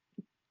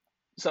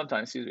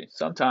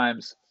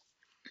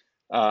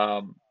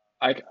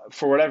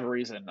 for whatever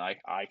reason,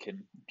 I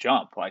can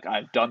jump. Like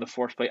I've done the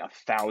force plate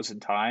 1,000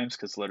 times,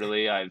 because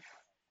literally I've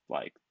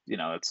like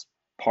it's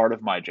part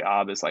of my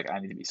job is like I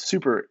need to be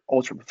super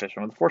ultra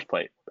proficient with the force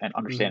plate and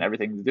understand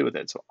everything to do with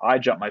it. So I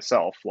jump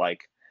myself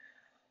like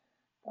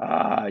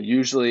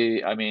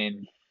usually, I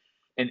mean,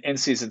 in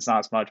season it's not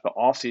as much, but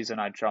off season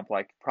I jump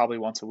like probably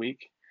once a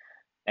week,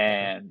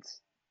 and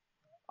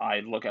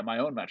I look at my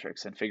own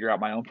metrics and figure out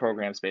my own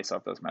programs based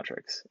off those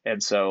metrics.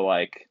 And so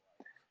like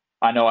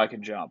I know I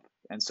can jump.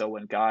 And so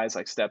when guys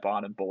like step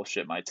on and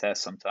bullshit my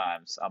test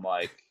sometimes, I'm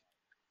like,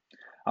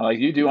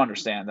 you do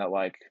understand that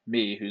like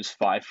me, who's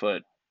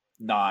 5'9",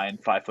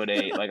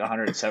 5'8", like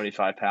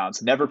 175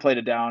 pounds, never played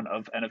a down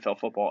of NFL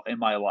football in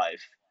my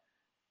life,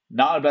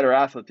 not a better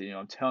athlete than you.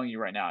 I'm telling you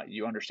right now,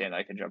 you understand that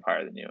I can jump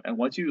higher than you. And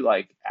once you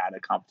like add a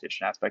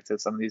competition aspect to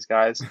some of these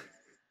guys,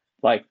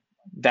 like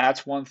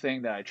that's one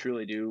thing that I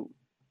truly do.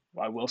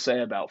 I will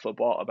say about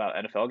football, about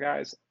NFL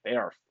guys, they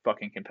are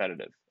fucking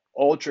competitive,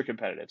 ultra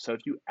competitive. So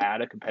if you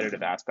add a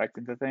competitive aspect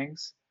into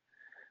things,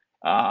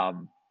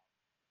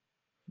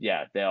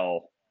 yeah,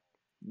 they'll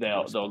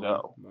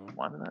go.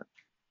 1 minute.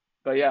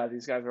 But yeah,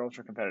 these guys are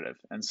ultra competitive,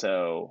 and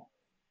so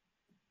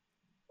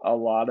a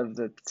lot of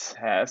the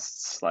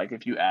tests, like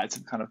if you add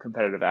some kind of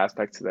competitive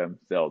aspect to them,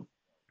 they'll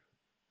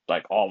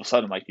like all of a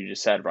sudden, like you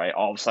just said, right?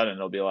 All of a sudden,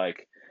 it'll be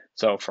like,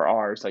 so for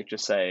ours, like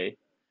just say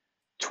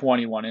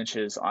 21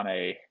 inches on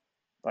a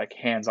like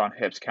hands on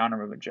hips counter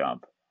movement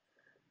jump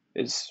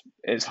is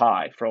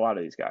high for a lot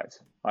of these guys,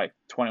 like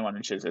 21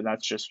 inches, and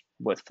that's just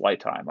with flight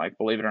time. Like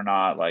believe it or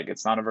not, like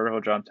it's not a vertical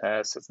jump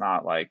test. It's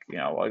not like, you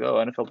know, like, oh,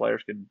 NFL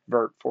players can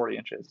vert 40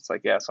 inches. It's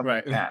like, yeah, some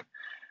can,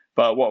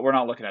 but what we're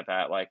not looking at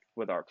that like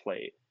with our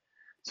plate.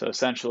 So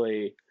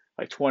essentially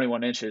like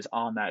 21 inches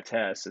on that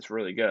test is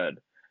really good,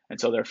 and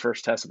so their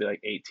first test will be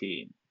like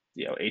 18,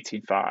 you know,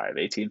 18.5,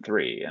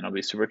 18.3, and it'll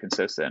be super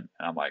consistent.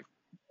 And I'm like,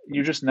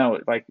 you just know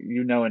it, like,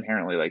 you know,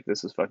 inherently, like,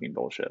 this is fucking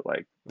bullshit.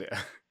 Like, yeah,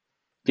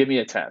 give me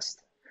a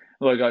test.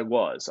 Like I'm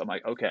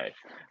like, okay.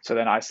 So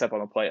then I step on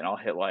the plate and I'll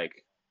hit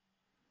like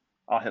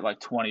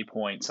 20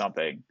 point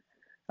something.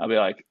 I'll be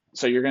like,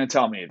 so you're going to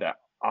tell me that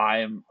I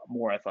am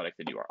more athletic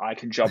than you are. I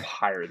can jump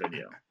higher than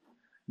you.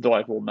 They're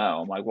like, well,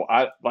 no. I'm like, well,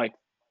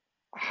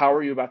 how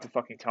are you about to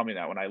fucking tell me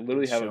that when I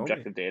literally have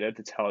objective data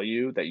to tell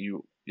you that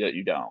you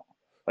don't?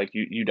 Like,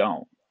 you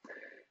don't.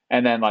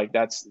 And then like,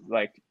 that's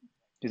like,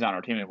 he's not on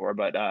our team anymore,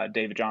 but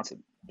David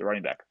Johnson, the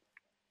running back.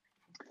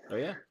 Oh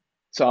yeah.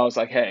 So I was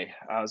like, hey,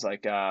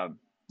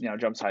 you know,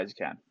 jump as high as you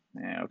can.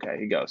 Yeah, okay,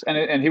 he goes.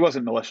 And he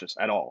wasn't malicious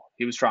at all.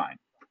 He was trying,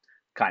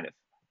 kind of.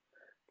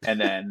 And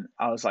then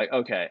I was like,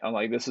 okay, I'm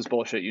like, this is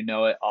bullshit. You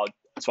know it.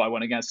 So I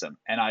went against him,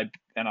 and I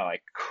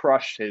like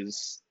crushed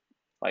his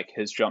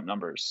jump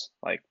numbers,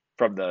 like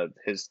from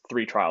his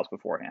 3 trials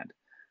beforehand.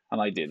 I'm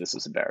like, dude, this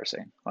is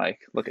embarrassing. Like,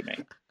 look at me.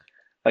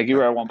 Like, you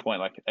were at one point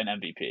like an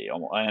MVP,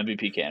 almost an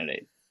MVP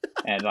candidate,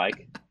 and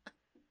like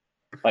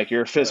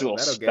you're a physical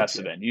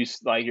specimen.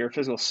 You're a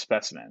physical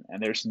specimen,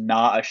 and there's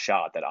not a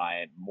shot that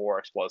I am more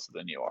explosive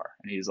than you are.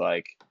 And he's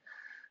like,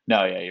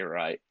 no, yeah, you're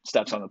right.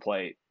 Steps on the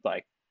plate,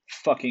 like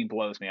fucking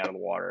blows me out of the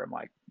water. I'm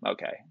like,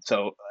 okay.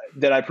 So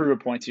did I prove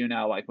a point to you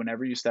now? Like,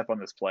 whenever you step on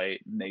this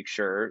plate, make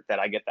sure that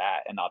I get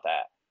that and not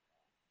that.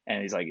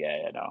 And he's like,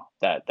 yeah, no,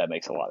 that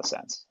makes a lot of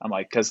sense. I'm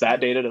like, because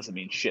that data doesn't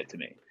mean shit to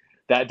me.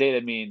 That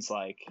data means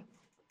like,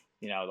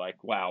 you know,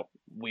 like, wow,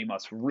 we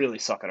must really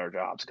suck at our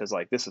jobs because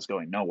like this is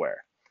going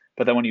nowhere.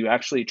 But then when you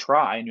actually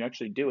try and you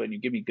actually do it and you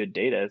give me good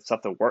data, it's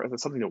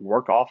something to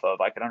work off of.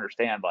 I can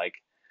understand like,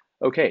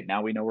 okay,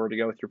 now we know where to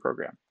go with your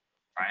program,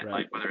 right?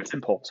 Like whether it's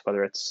impulse,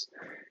 whether it's,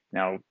 you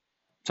know,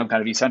 some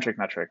kind of eccentric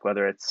metric,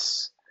 whether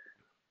it's,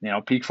 you know,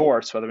 peak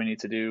force, whether we need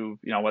to do,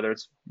 you know, whether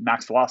it's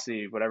max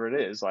velocity, whatever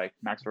it is, like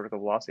max vertical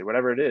velocity,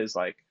 whatever it is,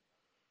 like,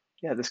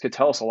 yeah, this could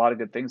tell us a lot of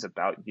good things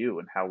about you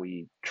and how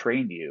we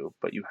train you,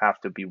 but you have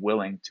to be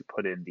willing to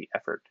put in the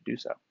effort to do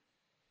so.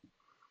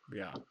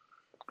 Yeah.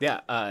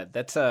 Yeah,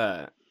 those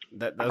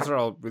are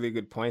all really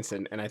good points,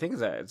 and I think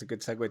it's a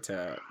good segue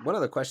to one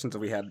of the questions that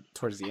we had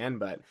towards the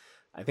end, but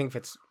I think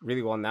fits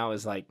really well now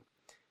is like,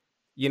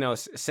 you know,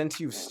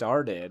 since you've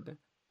started,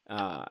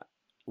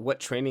 what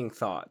training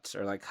thoughts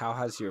or like how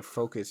has your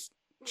focus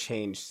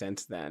changed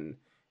since then?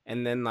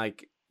 And then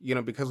like, you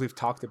know, because we've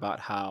talked about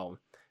how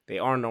they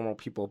are normal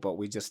people, but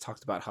we just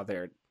talked about how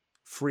they're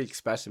freak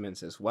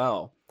specimens as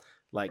well.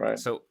 Like, right.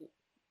 So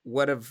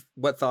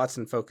what thoughts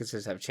and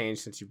focuses have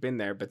changed since you've been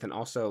there? But then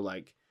also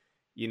like,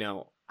 you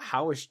know,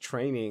 how is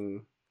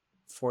training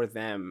for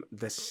them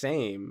the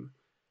same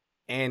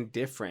and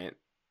different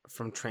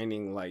from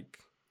training like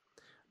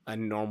a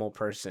normal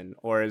person,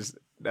 or is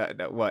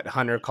that what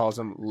Hunter calls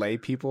them, lay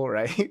people,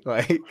 right?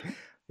 Like,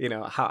 you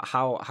know,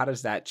 how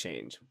does that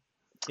change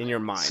in your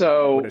mind?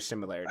 So what are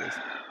similarities?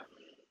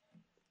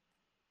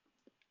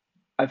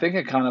 I think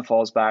it kind of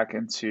falls back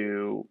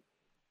into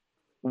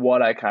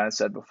what I kind of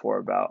said before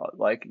about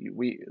like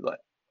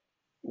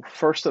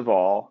first of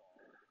all,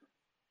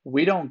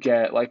 we don't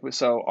get like,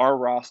 so our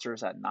roster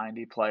is at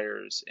 90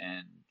 players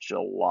in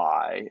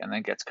July and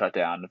then gets cut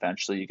down.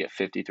 Eventually you get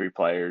 53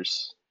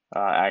 players,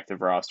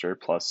 active roster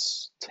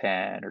plus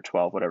 10 or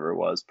 12, whatever it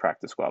was,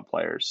 practice squad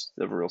players.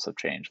 The rules have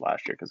changed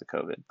last year because of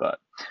COVID, but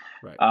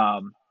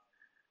right.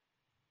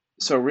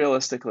 So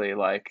realistically,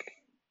 like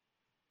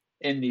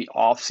in the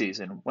off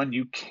season, when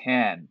you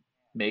can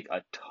make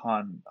a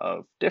ton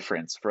of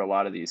difference for a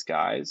lot of these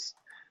guys,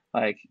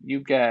 Like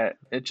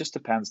it just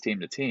depends team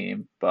to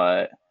team,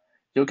 but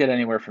you'll get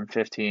anywhere from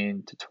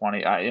 15 to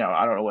 20. I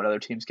don't know what other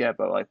teams get,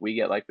 but like we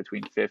get like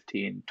between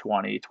 15,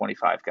 20,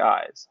 25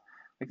 guys.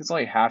 Like it's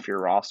only half your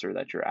roster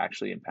that you're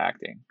actually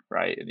impacting,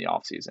 right, in the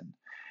off season.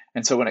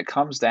 And so when it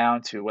comes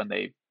down to when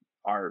they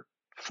are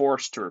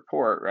forced to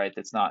report, right,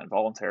 that's not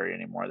involuntary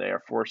anymore. They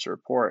are forced to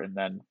report, and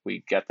then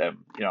we get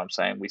them, you know what I'm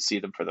saying? We see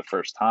them for the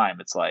first time.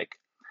 It's like,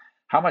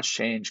 how much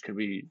change could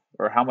we,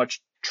 or how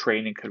much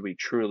training could we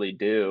truly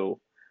do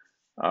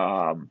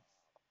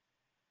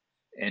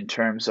in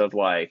terms of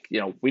like,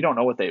 we don't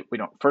know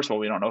first of all,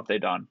 we don't know what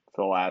they've done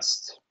for the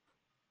last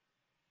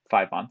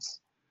 5 months.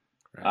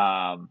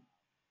 Right.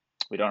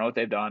 We don't know what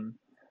they've done.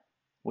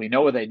 We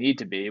know where they need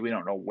to be. We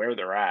don't know where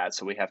they're at.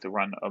 So we have to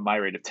run a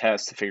myriad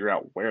tests to figure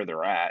out where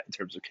they're at in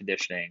terms of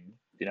conditioning,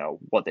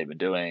 what they've been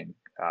doing,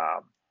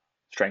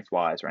 strength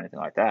wise or anything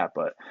like that.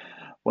 But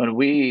when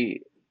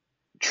we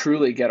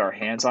truly get our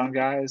hands on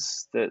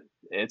guys, that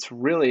it's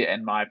really,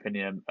 in my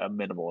opinion, a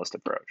minimalist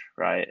approach,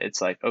 right?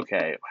 It's like,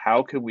 okay,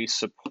 how can we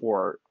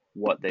support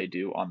what they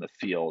do on the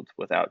field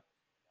without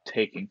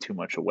taking too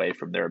much away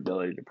from their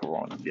ability to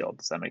perform on the field?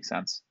 Does that make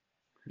sense?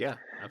 Yeah,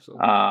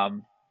 absolutely.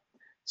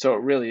 So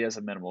it really is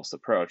a minimalist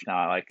approach.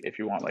 Now, like if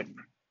you want like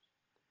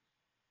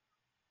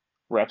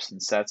reps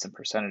and sets and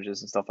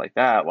percentages and stuff like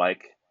that,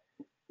 like,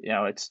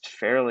 it's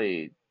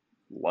fairly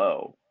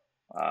low.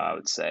 I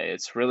would say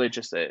it's really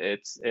just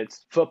it's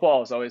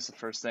football is always the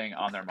first thing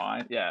on their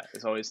mind. Yeah,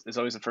 it's always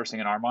the first thing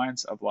in our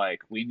minds of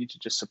like, we need to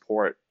just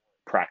support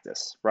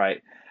practice,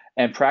 right?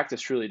 And practice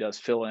truly does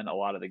fill in a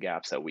lot of the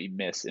gaps that we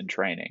miss in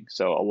training.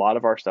 So a lot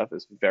of our stuff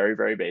is very,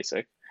 very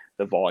basic.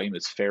 The volume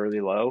is fairly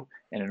low,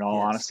 and in all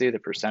honesty, the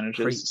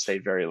percentages stay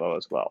very low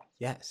as well.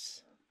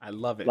 Yes, I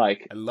love it.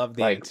 Like, I love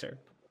the answer.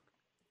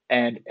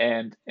 And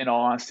in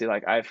all honesty,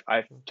 like I've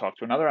talked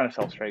to another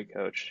NFL strength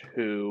coach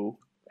who,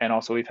 and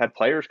also we've had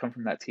players come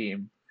from that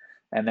team,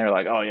 and they're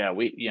like, oh yeah,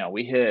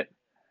 we hit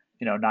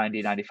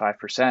 90,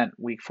 95%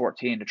 week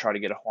 14 to try to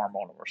get a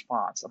hormonal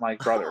response. I'm like,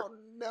 brother, oh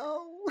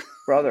no,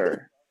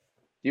 brother,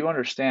 do you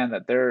understand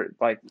that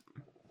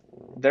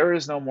there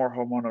is no more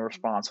hormonal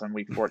response on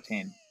week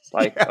 14?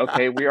 Like,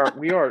 okay, we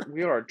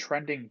are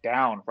trending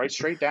down, right,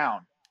 straight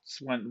down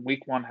when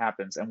week 1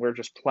 happens, and we're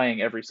just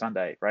playing every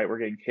Sunday, right? We're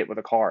getting hit with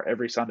a car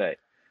every Sunday.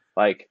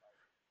 Like,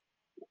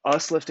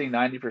 us lifting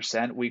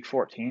 90% week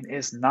 14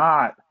 is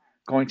not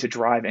going to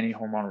drive any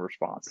hormonal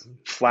response,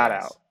 flat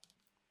out.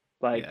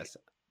 Like,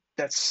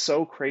 that's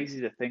so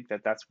crazy to think that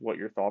that's what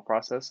your thought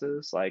process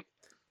is, like,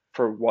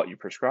 for what you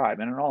prescribe.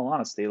 And in all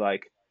honesty,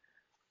 like,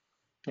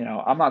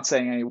 I'm not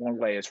saying any one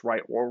way is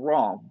right or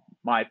wrong,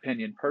 my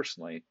opinion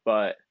personally,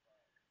 but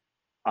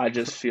I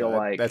just feel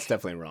like that's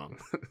definitely wrong.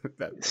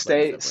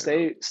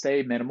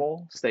 Stay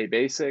minimal, stay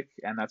basic,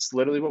 and that's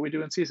literally what we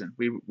do in season.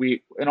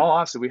 We in all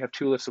honesty, we have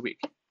 2 lifts a week,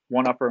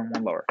 1 upper and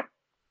 1 lower.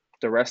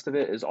 The rest of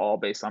it is all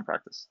based on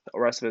practice. The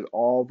rest of it is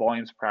all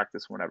volumes of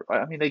practice, whenever.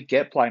 I mean, they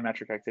get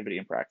plyometric activity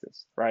in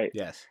practice, right?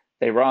 Yes.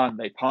 They run,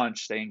 they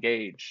punch, they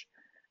engage.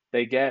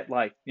 They get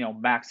like,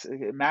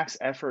 max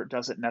effort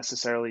doesn't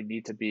necessarily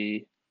need to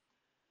be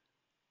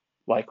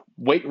like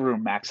weight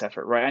room max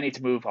effort, right? I need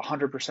to move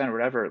 100% or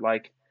whatever.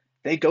 Like,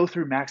 they go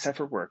through max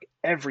effort work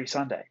every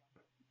Sunday,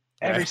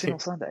 every single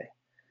Sunday.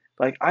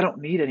 Like, I don't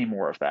need any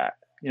more of that.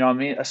 I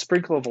mean, a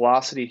sprinkle of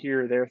velocity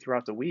here or there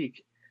throughout the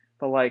week,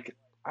 but like,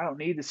 I don't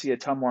need to see a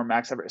ton more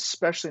max effort,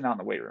 especially not in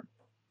the weight room.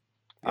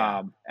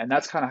 Yeah. And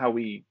that's kind of how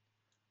we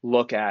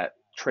look at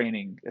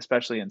training,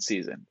 especially in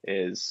season,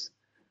 is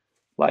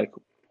like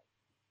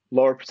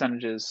lower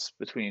percentages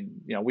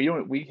between,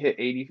 we hit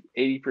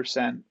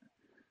 80%,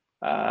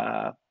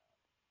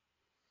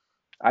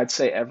 I'd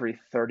say every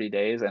 30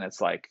 days, and it's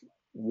like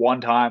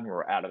one time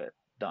we're out of it,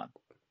 done.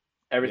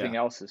 Everything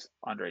else is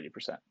under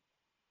 80%.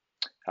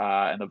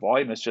 And the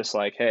volume is just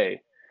like,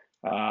 hey,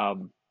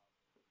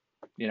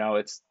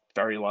 it's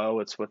very low.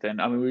 It's within,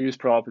 I mean, we use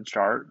Pro Up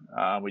Chart.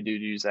 We do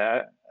use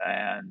that.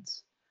 And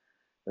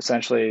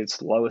essentially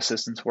it's low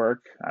assistance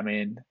work. I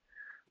mean,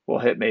 we'll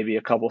hit maybe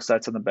a couple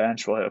sets on the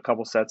bench. We'll hit a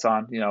couple sets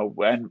on,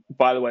 and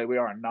by the way, we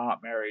are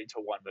not married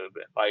to one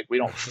movement. Like, we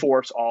don't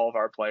force all of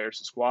our players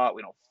to squat.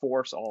 We don't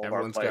force all of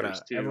our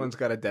players to. Everyone's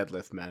got a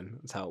deadlift, man.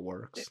 That's how it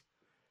works.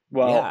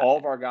 Well, all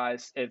of our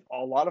guys, a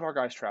lot of our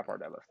guys trap our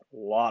deadlift. A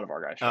lot of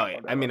our guys trap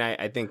our deadlift. I mean,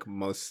 I think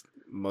most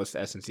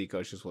S&C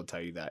coaches will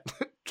tell you that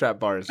trap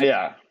bar is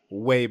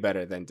way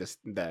better than just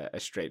a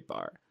straight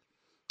bar.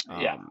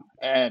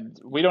 And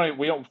we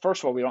don't.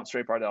 First of all, we don't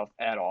straight bar deadlift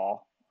at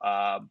all.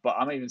 But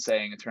I'm even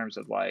saying in terms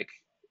of like,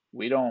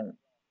 we don't,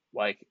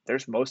 like,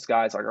 there's most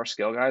guys, like our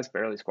skill guys,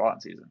 barely squat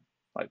in season.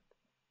 Like,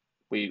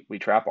 we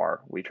trap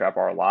bar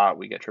a lot.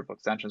 We get triple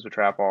extensions with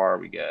trap bar.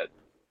 We get,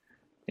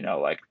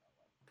 like,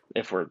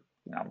 if we're,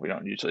 we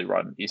don't usually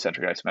run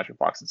eccentric isometric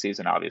blocks in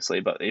season, obviously,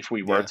 but if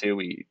we were to,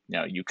 we,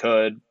 you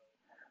could.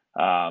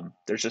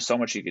 There's just so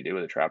much you could do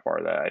with a trap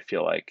bar that I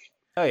feel like.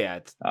 Oh yeah,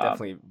 it's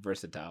definitely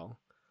versatile.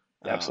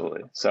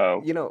 Absolutely.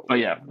 So, but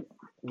yeah.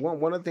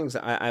 One of the things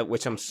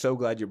which I'm so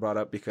glad you brought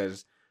up,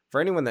 because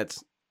for anyone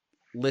that's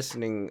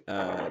listening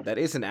that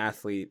is an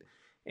athlete,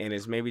 and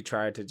is maybe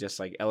try to just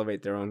like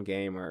elevate their own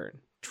game or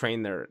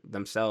train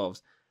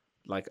themselves,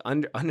 like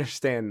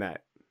understand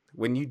that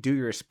when you do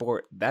your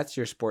sport, that's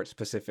your sport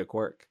specific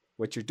work.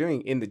 What you're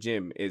doing in the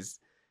gym is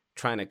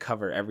trying to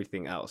cover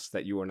everything else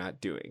that you are not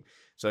doing.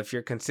 So if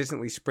you're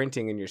consistently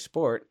sprinting in your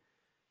sport,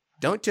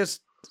 don't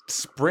just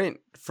sprint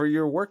for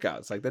your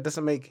workouts. Like that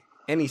doesn't make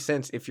any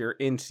sense if you're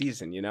in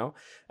season, you know?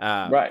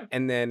 Right.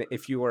 And then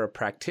if you are a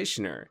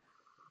practitioner,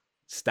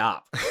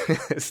 stop.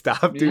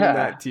 Stop doing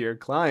that to your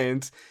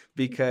clients,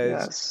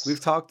 because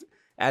we've talked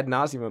ad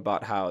nauseum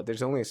about how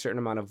there's only a certain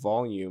amount of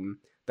volume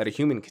that a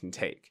human can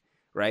take,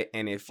 right?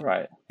 And if,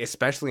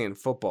 especially in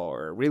football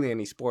or really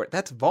any sport,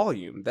 that's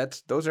volume.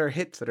 Those are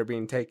hits that are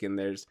being taken.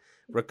 There's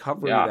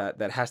recovery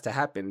that has to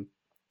happen.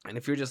 And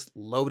if you're just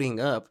loading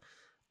up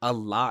a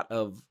lot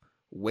of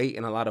weight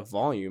and a lot of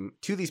volume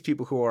to these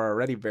people who are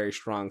already very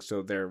strong,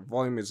 so their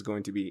volume is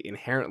going to be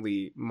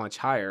inherently much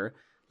higher,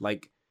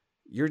 like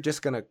you're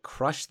just going to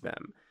crush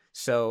them.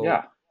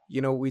 So,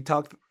 you know, we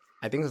talked,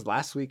 I think it was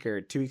last week or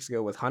 2 weeks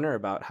ago with Hunter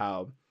about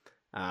how,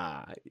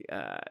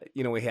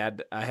 you know, I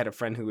had a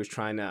friend who was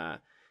trying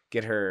to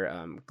get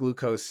her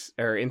glucose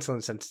or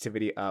insulin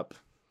sensitivity up,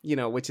 you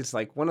know, which is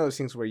like one of those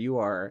things where you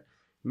are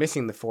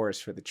missing the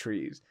forest for the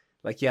trees.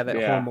 Like, that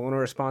hormonal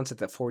response at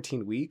the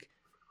 14 week,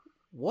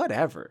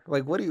 whatever.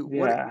 Like, what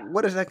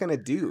is that going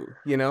to do?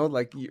 You know,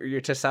 like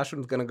your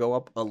testosterone is going to go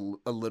up a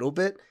little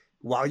bit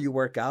while you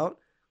work out.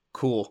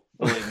 Cool.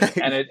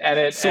 and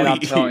I'm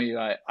telling you,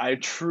 I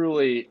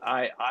truly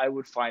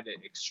would find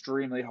it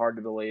extremely hard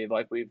to believe.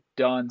 Like, we've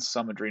done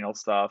some adrenal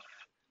stuff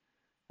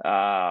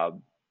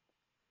throughout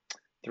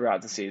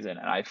the season,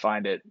 and I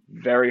find it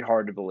very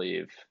hard to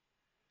believe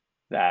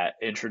that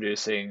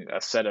introducing a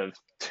set of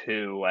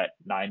 2 at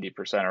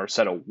 90% or a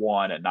set of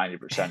 1 at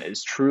 90%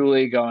 is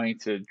truly going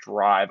to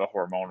drive a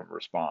hormonal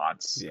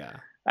response.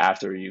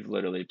 After you've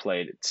literally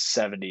played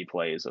 70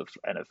 plays of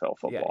NFL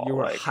football. Yeah, you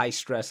were high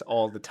stress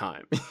all the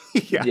time.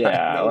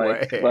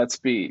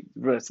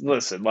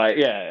 Listen, like,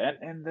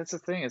 and that's the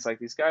thing. It's like,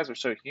 these guys are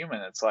so human.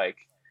 It's like,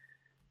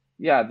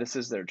 this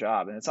is their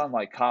job. And it's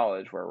unlike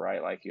college where,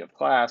 right, like you have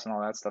class and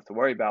all that stuff to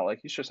worry about.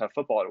 Like, you just have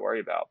football to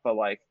worry about. But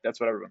like, that's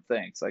what everyone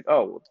thinks. Like,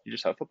 oh, well, you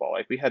just have football.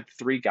 Like, we had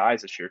 3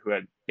 guys this year who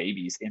had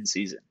babies in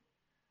season.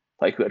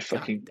 Like, who had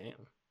fucking,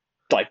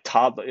 like,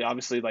 toddler,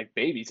 obviously, like,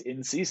 babies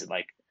in season.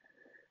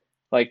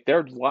 Like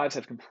their lives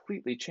have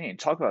completely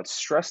changed. Talk about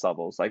stress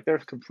levels. Like, they're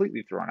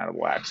completely thrown out of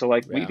whack. So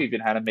like, we've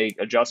even had to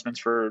make adjustments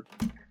for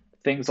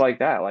things like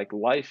that. Like,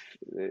 life,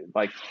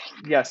 like,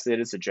 yes, it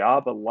is a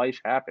job, but life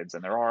happens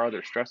and there are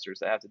other stressors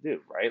that have to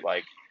do, right?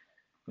 Like,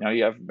 you know,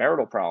 you have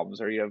marital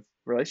problems or you have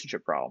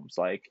relationship problems.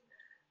 Like,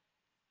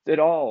 it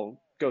all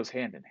goes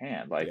hand in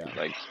hand. Like,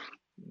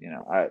 you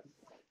know,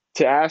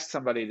 to ask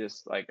somebody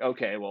just like,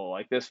 okay, well,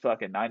 like this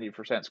fucking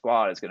 90%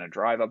 squat is going to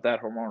drive up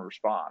that hormonal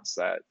response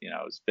that, you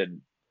know, has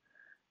been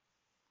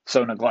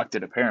so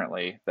neglected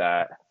apparently,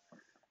 that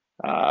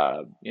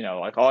you know,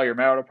 like, all your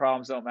marital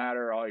problems don't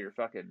matter, all your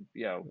fucking,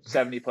 you know,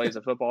 70 plays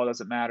of football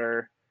doesn't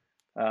matter,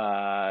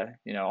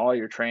 you know, all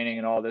your training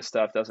and all this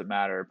stuff doesn't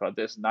matter, but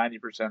this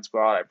 90%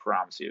 squat, I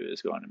promise you,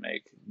 is going to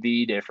make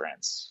the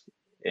difference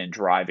in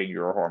driving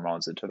your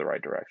hormones into the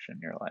right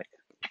direction. You're like,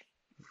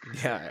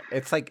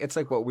 it's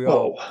like what we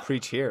all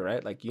preach here,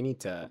 right? Like, you need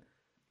to,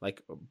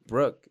 like,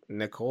 Brooke,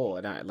 Nicole,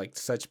 and I, like,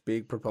 such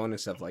big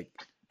proponents of, like,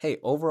 hey,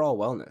 overall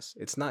wellness.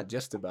 It's not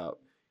just about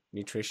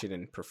nutrition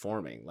and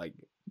performing. Like,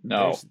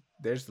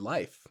 there's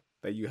life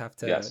that you have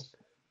to,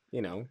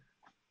 you know,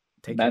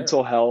 take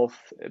mental health.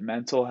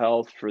 Mental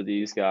health for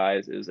these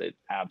guys is an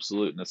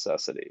absolute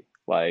necessity.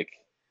 Like,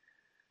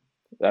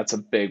 that's a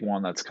big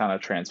one that's kind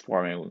of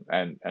transforming.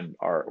 And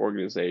our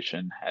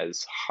organization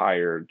has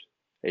hired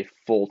a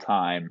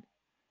full-time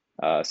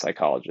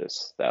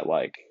psychologist that,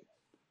 like,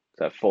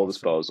 at full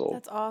disposal.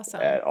 That's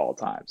awesome. At all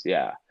times.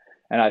 Yeah.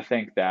 And I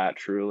think that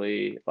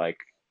truly, like,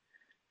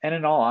 and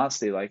in all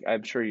honesty, like,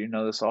 I'm sure you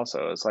know this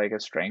also, it's like, a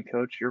strength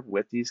coach, you're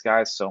with these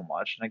guys so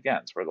much. And again,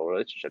 it's where the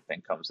relationship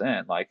thing comes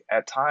in. Like,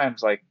 at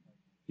times, like,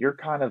 you're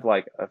kind of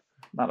like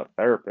not a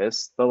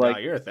therapist, but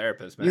like, you're a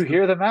therapist, man. You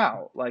hear them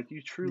out. Like,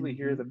 you truly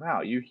hear them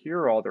out. You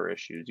hear all their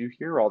issues. You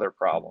hear all their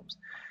problems.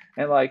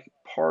 And like,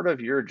 part of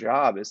your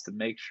job is to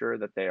make sure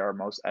that they are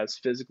as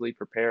physically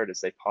prepared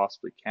as they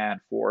possibly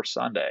can for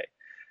Sunday.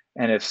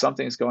 And if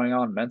something's going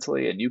on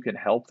mentally and you can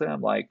help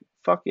them, like,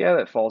 fuck yeah,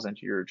 that falls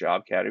into your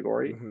job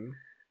category.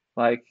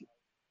 Like,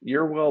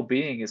 your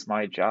well-being is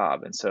my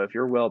job. And so if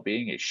your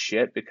well-being is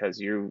shit because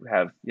you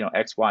have, you know,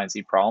 X, Y, and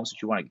Z problems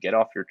that you want to get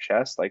off your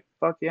chest, like,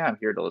 fuck yeah, I'm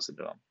here to listen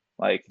to them.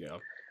 Like,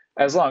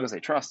 as long as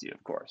they trust you,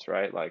 of course,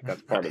 right? Like,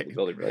 that's part of the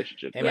building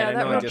relationship. Hey, man,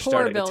 I know I just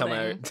started to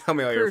tell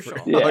me all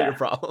your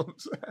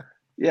problems.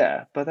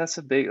 But that's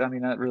a big, I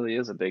mean, that really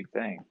is a big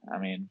thing. I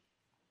mean,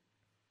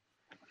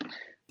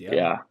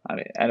 I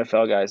mean,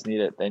 NFL guys need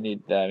it. They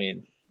need, I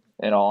mean,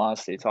 in all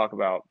honesty, talk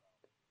about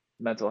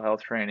mental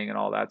health training and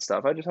all that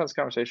stuff. I just had this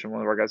conversation with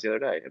one of our guys the other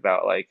day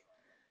about, like,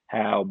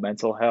 how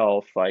mental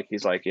health, like,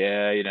 he's like,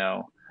 yeah, you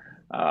know,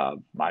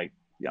 my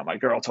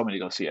girl told me to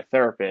go see a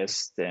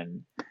therapist,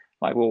 and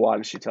like, well, why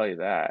did she tell you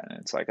that? And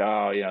it's like,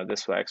 oh, you know,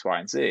 this X, Y,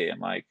 and Z.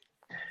 And like,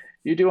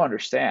 you do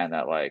understand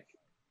that, like,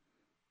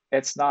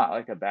 it's not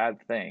like a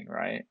bad thing,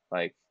 right?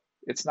 Like,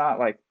 it's not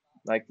like,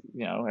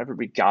 you know,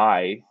 every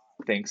guy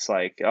thinks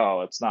like,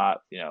 oh, it's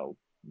not, you know,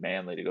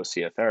 manly to go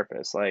see a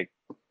therapist. Like,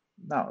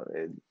 no,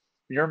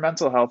 your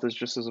mental health is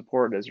just as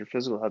important as your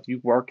physical health. You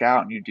work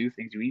out and you do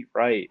things, you eat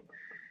right,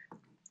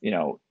 you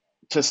know,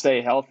 to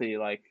stay healthy.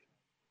 Like,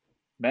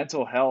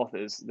 mental health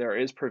there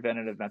is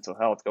preventative mental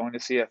health. Going to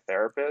see a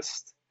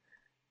therapist,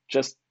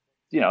 just,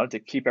 you know, to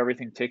keep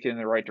everything ticking in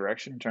the right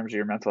direction in terms of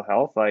your mental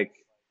health, like,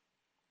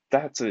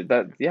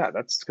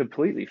 that's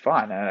completely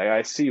fine. And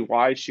I see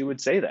why she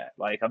would say that.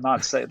 Like, I'm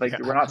not saying, like,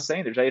 we're not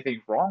saying there's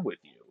anything wrong with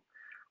you.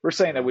 We're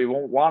saying that we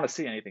won't want to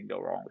see anything go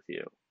wrong with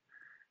you.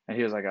 And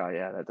he was like, oh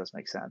yeah, that does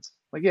make sense.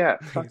 Like, yeah,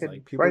 fucking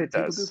like, people, right, it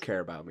people does. do care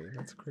about me.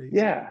 That's crazy.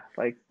 Yeah,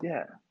 like,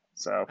 yeah.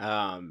 So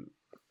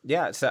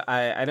yeah, so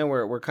I know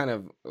we're kind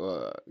of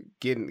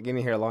getting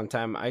here a long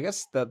time. I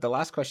guess the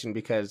last question,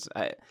 because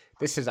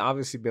this has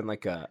obviously been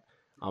like a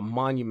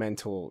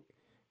monumental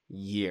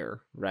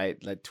year, right?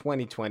 Like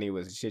 2020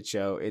 was a shit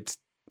show.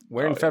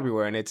 We're in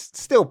February and it's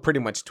still pretty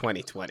much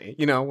 2020,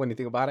 you know, when you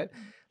think about it.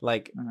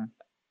 Like,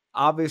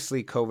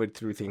 obviously COVID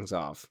threw things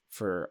off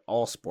for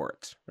all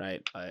sports,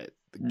 right? The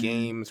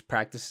games,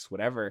 practices,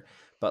 whatever.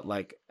 But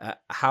like,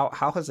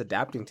 how has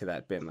adapting to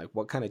that been? Like,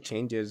 what kind of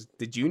changes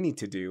did you need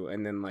to do?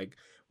 And then like,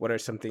 what are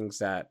some things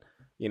that,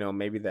 you know,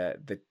 maybe the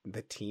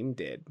team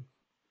did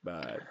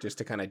just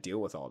to kind of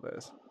deal with all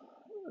this?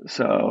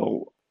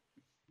 So,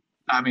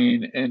 I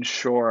mean, in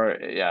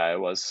short, yeah, it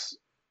was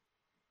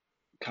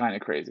kind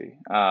of crazy.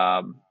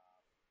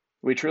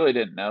 We truly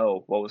didn't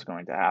know what was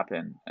going to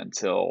happen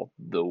until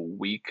the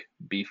week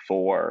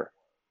before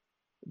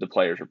the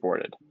players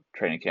reported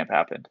training camp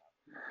happened.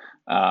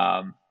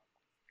 And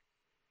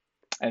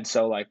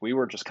so like, we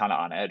were just kind of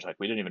on edge. Like,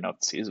 we didn't even know if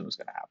the season was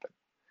going to happen.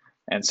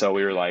 And so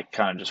we were like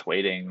kind of just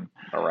waiting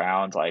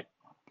around, like,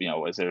 you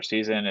know, is there a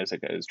season? Is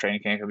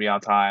training camp gonna be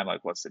on time?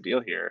 Like, what's the deal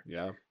here?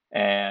 Yeah.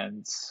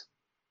 And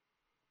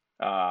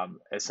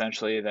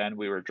essentially then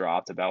we were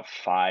dropped about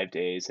 5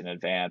 days in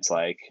advance,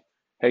 like,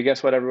 hey,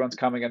 guess what? Everyone's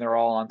coming and they're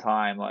all on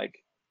time. Like,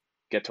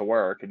 get to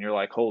work. And you're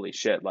like, holy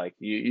shit. Like,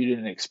 you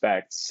didn't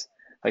expect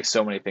like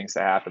so many things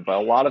to happen, but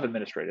a lot of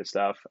administrative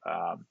stuff,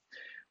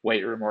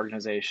 weight room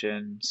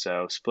organization.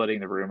 So splitting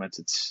the room,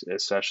 it's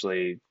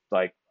especially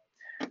like,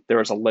 there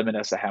was a limit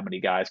as to how many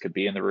guys could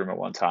be in the room at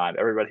one time.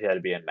 Everybody had to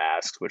be in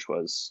masks, which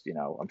was, you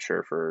know, I'm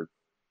sure for,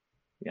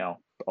 you know,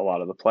 a lot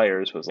of the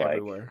players was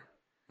everywhere.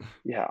 Like,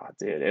 yeah,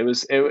 dude,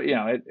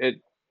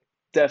 it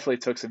definitely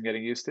took some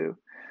getting used to.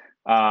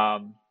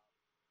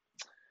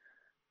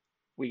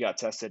 We got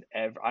tested.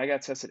 I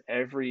got tested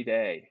every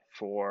day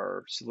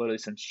for literally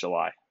since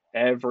July,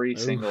 every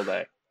single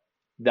day.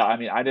 I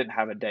mean, I didn't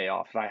have a day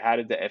off.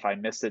 If I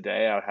missed a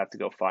day, I would have to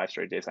go 5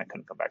 straight days. And I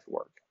couldn't come back to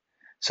work.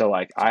 So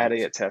like, I had to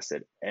get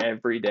tested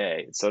every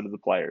day. So did the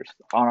players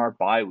on our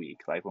bye week.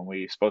 Like, when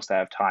we were supposed to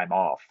have time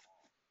off,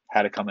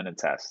 had to come in and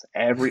test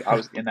I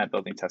was in that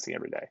building testing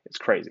every day. It's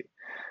crazy.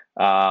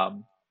 Yeah.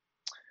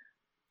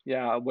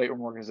 Weight room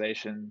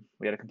organization.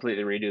 We had to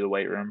completely redo the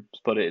weight room,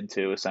 split it in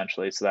two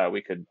essentially, so that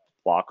we could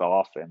block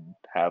off and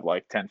have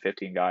like 10,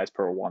 15 guys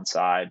per one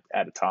side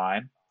at a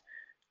time.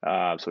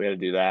 So we had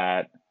to do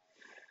that.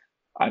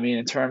 I mean,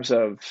 in terms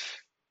of,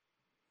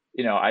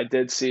 you know, I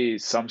did see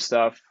some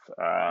stuff,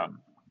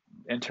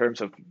 in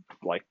terms of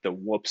like the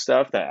whoop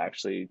stuff that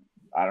actually,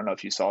 I don't know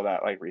if you saw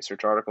that like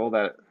research article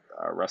that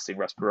resting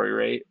respiratory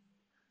rate.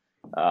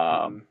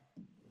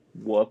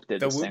 Whoop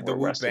did this thing. The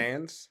Whoop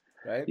bands,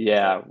 right?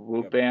 Yeah,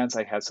 Whoop bands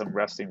like had some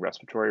resting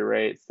respiratory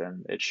rates,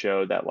 and it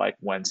showed that like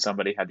when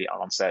somebody had the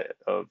onset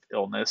of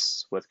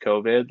illness with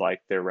COVID,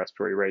 like their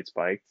respiratory rate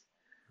spiked,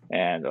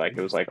 and like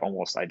it was like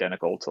almost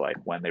identical to like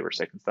when they were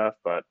sick and stuff.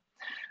 But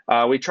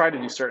we tried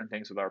to do certain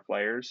things with our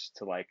players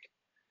to like,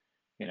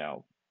 you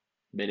know,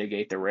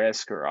 mitigate the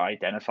risk or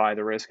identify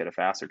the risk at a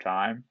faster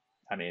time.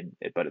 I mean,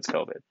 but it's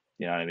COVID.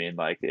 You know what I mean?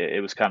 Like,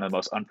 it was kind of the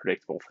most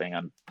unpredictable thing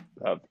on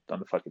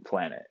the fucking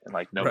planet, and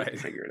like nobody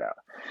could figure it out.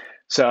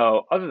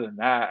 So other than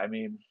that, I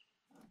mean,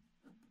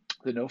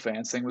 the no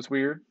fans thing was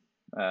weird.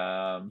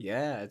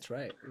 Yeah, that's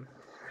right.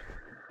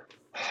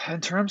 In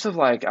terms of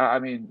like, I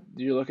mean,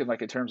 you're looking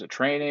like in terms of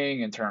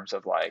training, in terms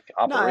of like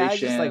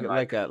operation,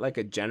 no, just like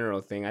a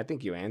general thing. I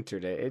think you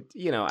answered it.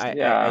 You know,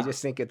 I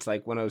just think it's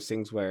like one of those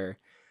things where,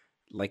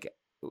 like,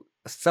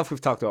 stuff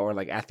we've talked about, where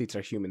like athletes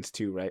are humans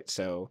too, right?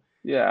 So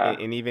yeah,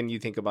 and even you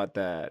think about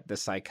the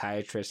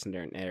psychiatrists and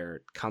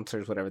their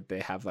counselors, whatever, they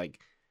have like,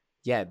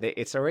 yeah,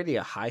 it's already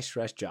a high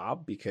stress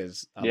job,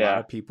 because a lot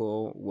of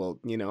people will,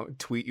 you know,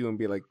 tweet you and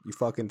be like, you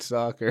fucking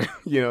suck, or,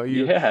 you know,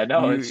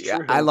 it's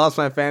true. I lost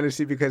my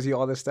fantasy because of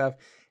all this stuff.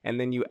 And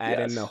then you add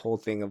in the whole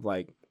thing of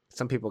like,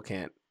 some people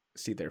can't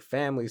see their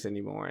families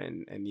anymore,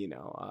 and you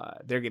know,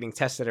 they're getting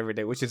tested every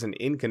day, which is an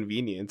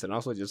inconvenience, and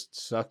also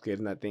just suck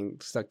getting that thing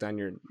stuck down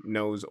your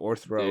nose or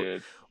throat.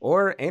 Dude.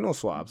 Or anal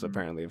swabs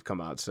apparently have come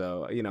out.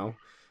 So, you know,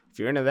 if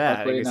you're into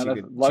that, luckily, I guess you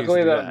could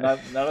luckily choose to do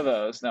that. none of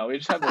those. No, we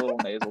just have the little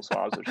nasal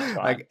swabs, which is fine.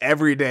 Like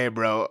every day,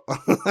 bro.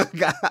 I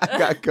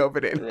got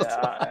COVID anal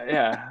swab.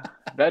 Yeah.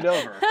 Bend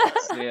over.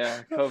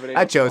 Yeah, COVID.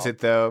 I chose it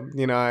though.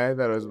 You know, I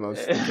thought it was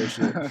most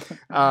efficient.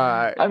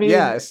 I mean,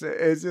 yes,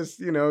 it's just,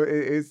 you know,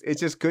 it's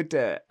just good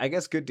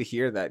to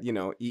hear that, you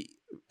know,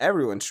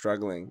 everyone's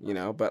struggling, you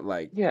know, but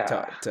like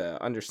to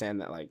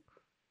understand that like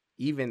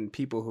even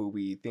people who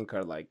we think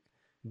are like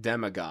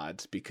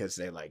demigods because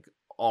they like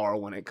are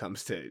when it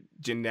comes to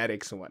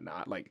genetics and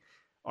whatnot, like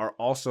are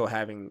also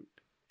having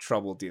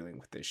trouble dealing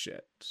with this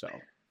shit. So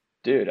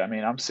dude, I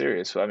mean, I'm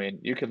serious. I mean,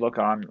 you can look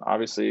on,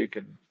 obviously you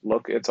can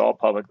look, it's all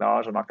public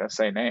knowledge. I'm not going to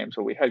say names,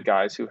 but we had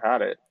guys who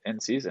had it in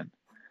season.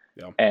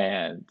 Yeah.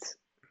 And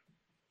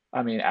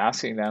I mean,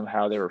 asking them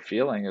how they were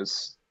feeling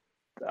is,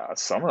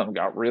 some of them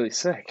got really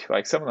sick.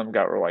 Like some of them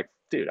were like,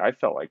 dude, I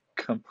felt like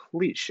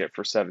complete shit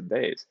for 7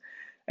 days.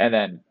 And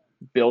then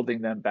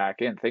building them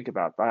back in, think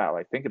about that.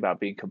 Like think about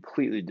being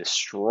completely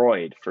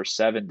destroyed for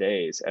 7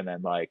 days. And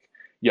then like,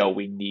 yo,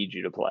 we need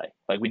you to play.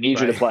 Like we need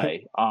you to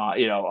play,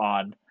 you know,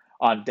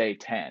 on day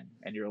 10,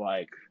 and you're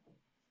like,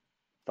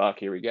 fuck,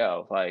 here we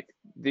go. Like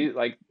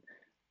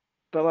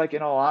but like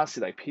in all honesty,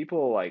 like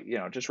people like, you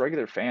know, just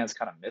regular fans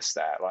kind of miss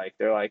that. Like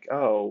they're like,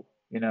 oh,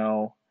 you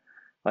know,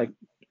 like,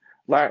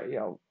 you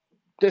know,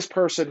 this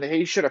person,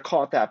 he should have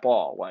caught that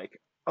ball. Like,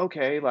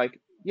 okay, like,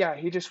 yeah,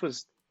 he just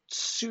was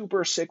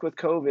super sick with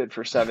COVID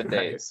for 7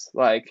 days.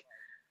 Like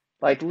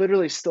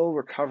literally still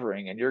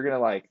recovering, and you're gonna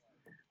like,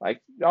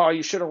 oh,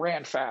 you should have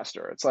ran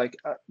faster. It's like,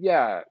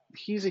 yeah,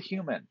 he's a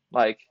human.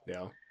 Like,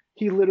 yeah.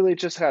 He literally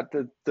just had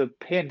the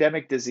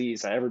pandemic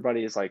disease that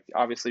everybody is like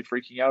obviously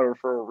freaking out over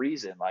for a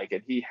reason. Like,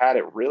 and he had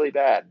it really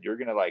bad. You're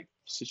going to like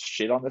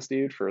shit on this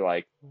dude for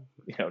like,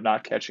 you know,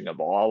 not catching a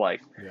ball.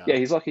 Like, yeah,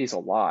 he's lucky he's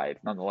alive,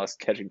 nonetheless,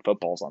 catching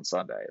footballs on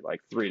Sunday, like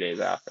 3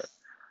 days after.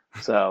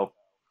 So.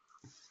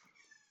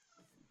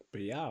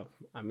 But yeah,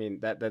 I mean,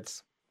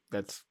 that's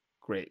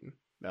great.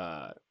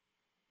 That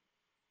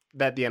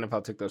the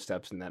NFL took those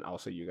steps, and then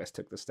also you guys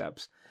took the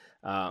steps.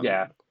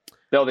 Yeah.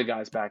 Building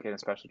guys back in,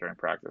 especially during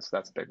practice.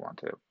 That's a big one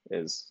too,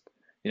 is,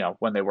 you know,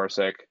 when they were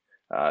sick,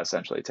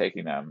 essentially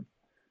taking them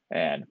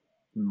and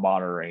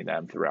monitoring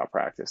them throughout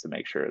practice to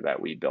make sure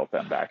that we built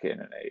them back in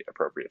a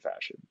appropriate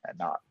fashion, and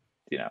not,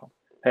 you know,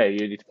 hey,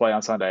 you need to play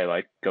on Sunday,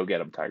 like go get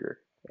them, Tiger.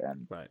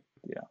 And right.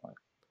 You know, like,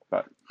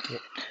 but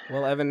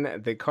well,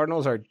 Evan, the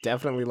Cardinals are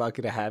definitely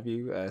lucky to have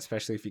you,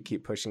 especially if you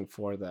keep pushing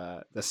for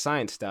the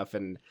science stuff.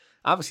 And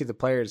obviously the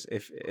players,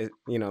 if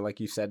you know,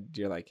 like you said,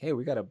 you're like, hey,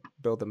 we got to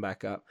build them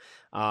back up.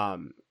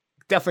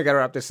 Definitely got to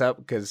wrap this up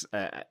because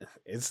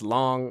it's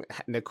long.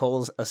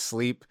 Nicole's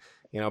asleep.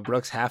 You know,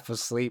 Brooke's half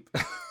asleep.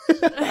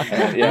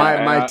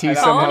 My tea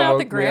somehow calling out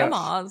the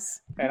grandmas.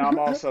 And I'm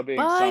also being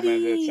summoned.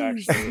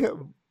 It's actually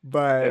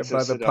by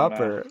the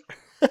pupper.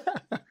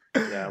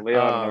 Yeah, Leo,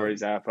 I don't know where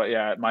he's at, but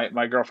yeah,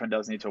 my girlfriend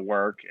does need to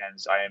work, and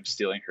I am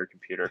stealing her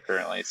computer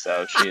currently,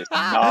 so she is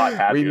not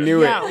happy. We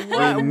knew it.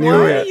 Yeah, we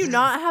knew it. Why do you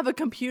not have a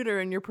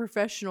computer in your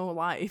professional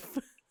life?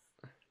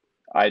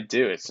 I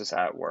do. It's just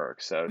at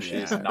work, so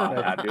she's not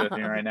happy with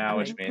me right now,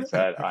 which means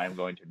that I'm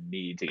going to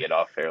need to get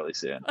off fairly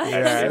soon.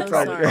 Yeah,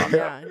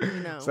 yeah,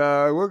 you know.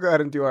 So we'll go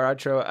ahead and do our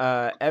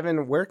outro.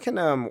 Evan, where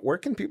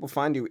can people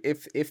find you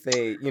if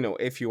they, you know,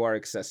 if you are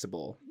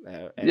accessible?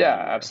 Yeah,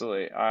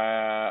 absolutely.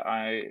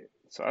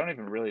 So I don't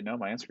even really know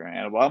my Instagram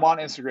handle. Well, I'm on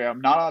Instagram.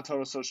 I'm not on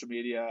total social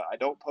media. I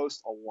don't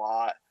post a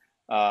lot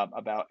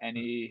about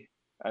any.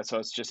 So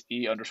it's just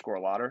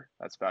E_Lodder.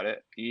 That's about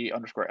it.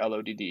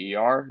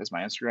 E_LODDER is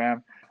my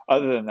Instagram.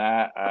 Other than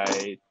that,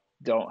 I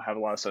don't have a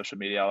lot of social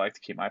media. I like to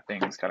keep my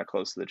things kind of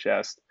close to the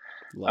chest.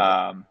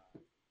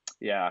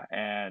 Yeah,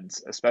 and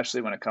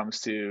especially when it comes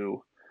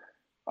to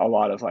a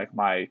lot of like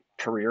my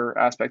career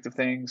aspect of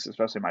things,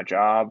 especially my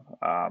job,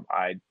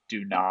 I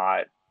do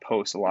not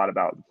post a lot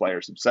about the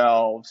players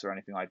themselves or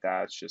anything like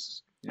that. It's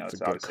just, you know,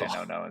 it's obviously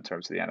a no in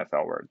terms of the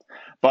NFL word.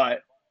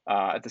 But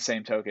at the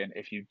same token,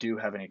 if you do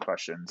have any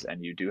questions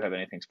and you do have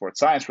anything sports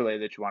science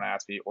related that you want to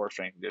ask me, or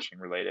strength and conditioning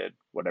related,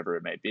 whatever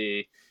it may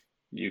be,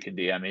 you can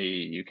DM me.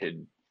 You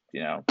can,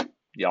 you know,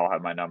 y'all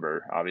have my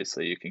number.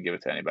 Obviously, you can give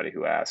it to anybody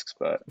who asks.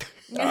 But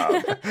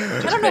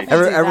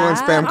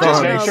everyone's spam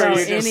calling. Just make sure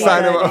you just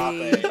sign them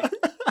up.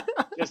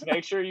 Just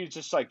make sure you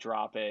just like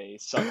drop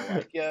something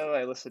like, yo,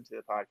 I listened to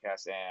the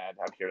podcast and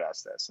I'm here to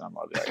ask this. And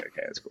I'll be like,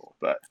 okay, it's cool.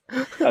 But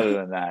other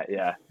than that,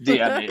 yeah,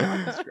 DM me on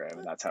Instagram,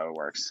 and that's how it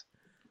works.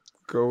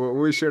 Cool.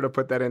 We'll be sure to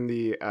put that in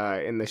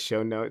the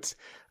show notes.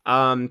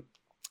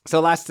 So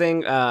last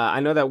thing,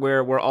 I know that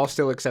we're all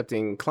still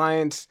accepting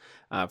clients.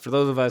 For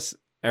those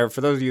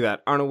of you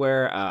that aren't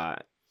aware,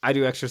 I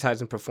do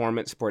exercise and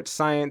performance sports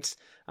science.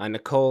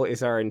 Nicole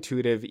is our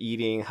intuitive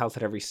eating, health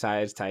at every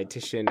size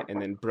dietitian,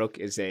 and then Brooke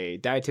is a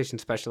dietitian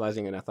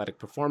specializing in athletic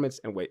performance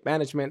and weight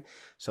management.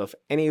 So if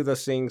any of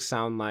those things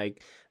sound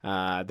like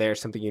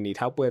there's something you need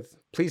help with,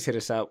 please hit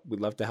us up.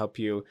 We'd love to help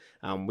you.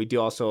 We do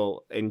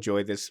also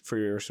enjoy this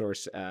free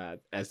resource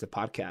as the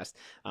podcast.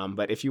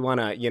 But if you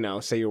want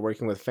to, say you're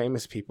working with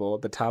famous people,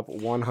 the top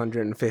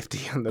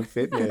 150 on the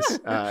fitness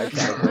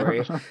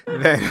category,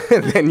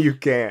 then you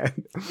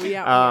can. We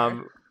out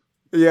here.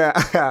 Yeah,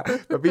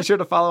 but be sure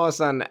to follow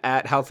us on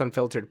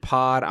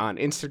 @HealthUnfilteredPod on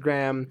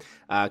Instagram.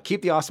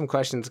 Keep the awesome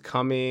questions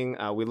coming.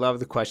 We love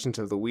the questions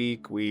of the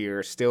week. We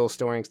are still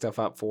storing stuff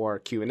up for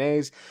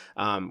Q&As.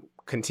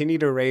 Continue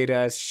to rate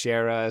us,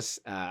 share us,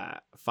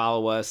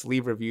 follow us,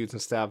 leave reviews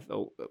and stuff.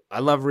 I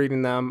love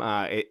reading them.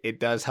 It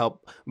does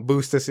help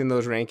boost us in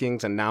those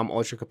rankings. And now I'm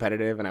ultra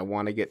competitive, and I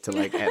want to get to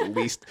like at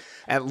least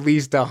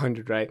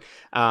 100. Right?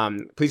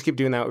 Please keep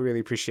doing that. We really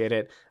appreciate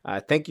it.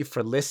 Thank you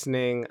for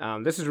listening.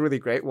 This is a really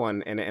great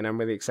one, and I'm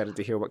really excited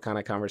to hear what kind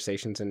of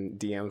conversations and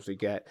DMs we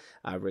get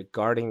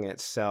regarding it.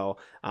 So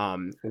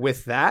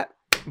with that,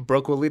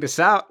 Brooke will lead us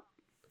out.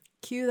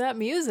 Cue that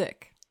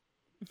music.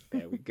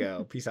 There we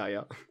go. Peace out,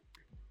 y'all.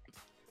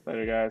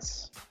 Later,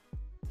 guys.